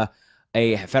Juneteenth.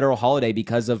 A federal holiday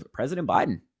because of President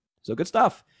Biden. So good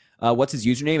stuff. What's his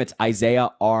username? It's Isaiah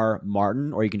R.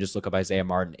 Martin, or you can just look up Isaiah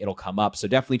Martin. It'll come up. So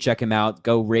definitely check him out.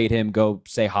 Go rate him. Go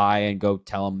say hi and go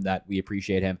tell him that we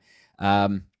appreciate him.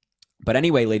 But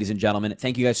anyway, ladies and gentlemen,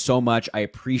 thank you guys so much. I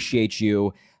appreciate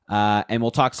you. And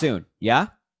we'll talk soon. Yeah?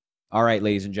 All right,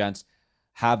 ladies and gents.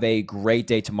 Have a great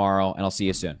day tomorrow, and I'll see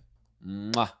you soon.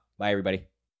 Mwah. Bye, everybody.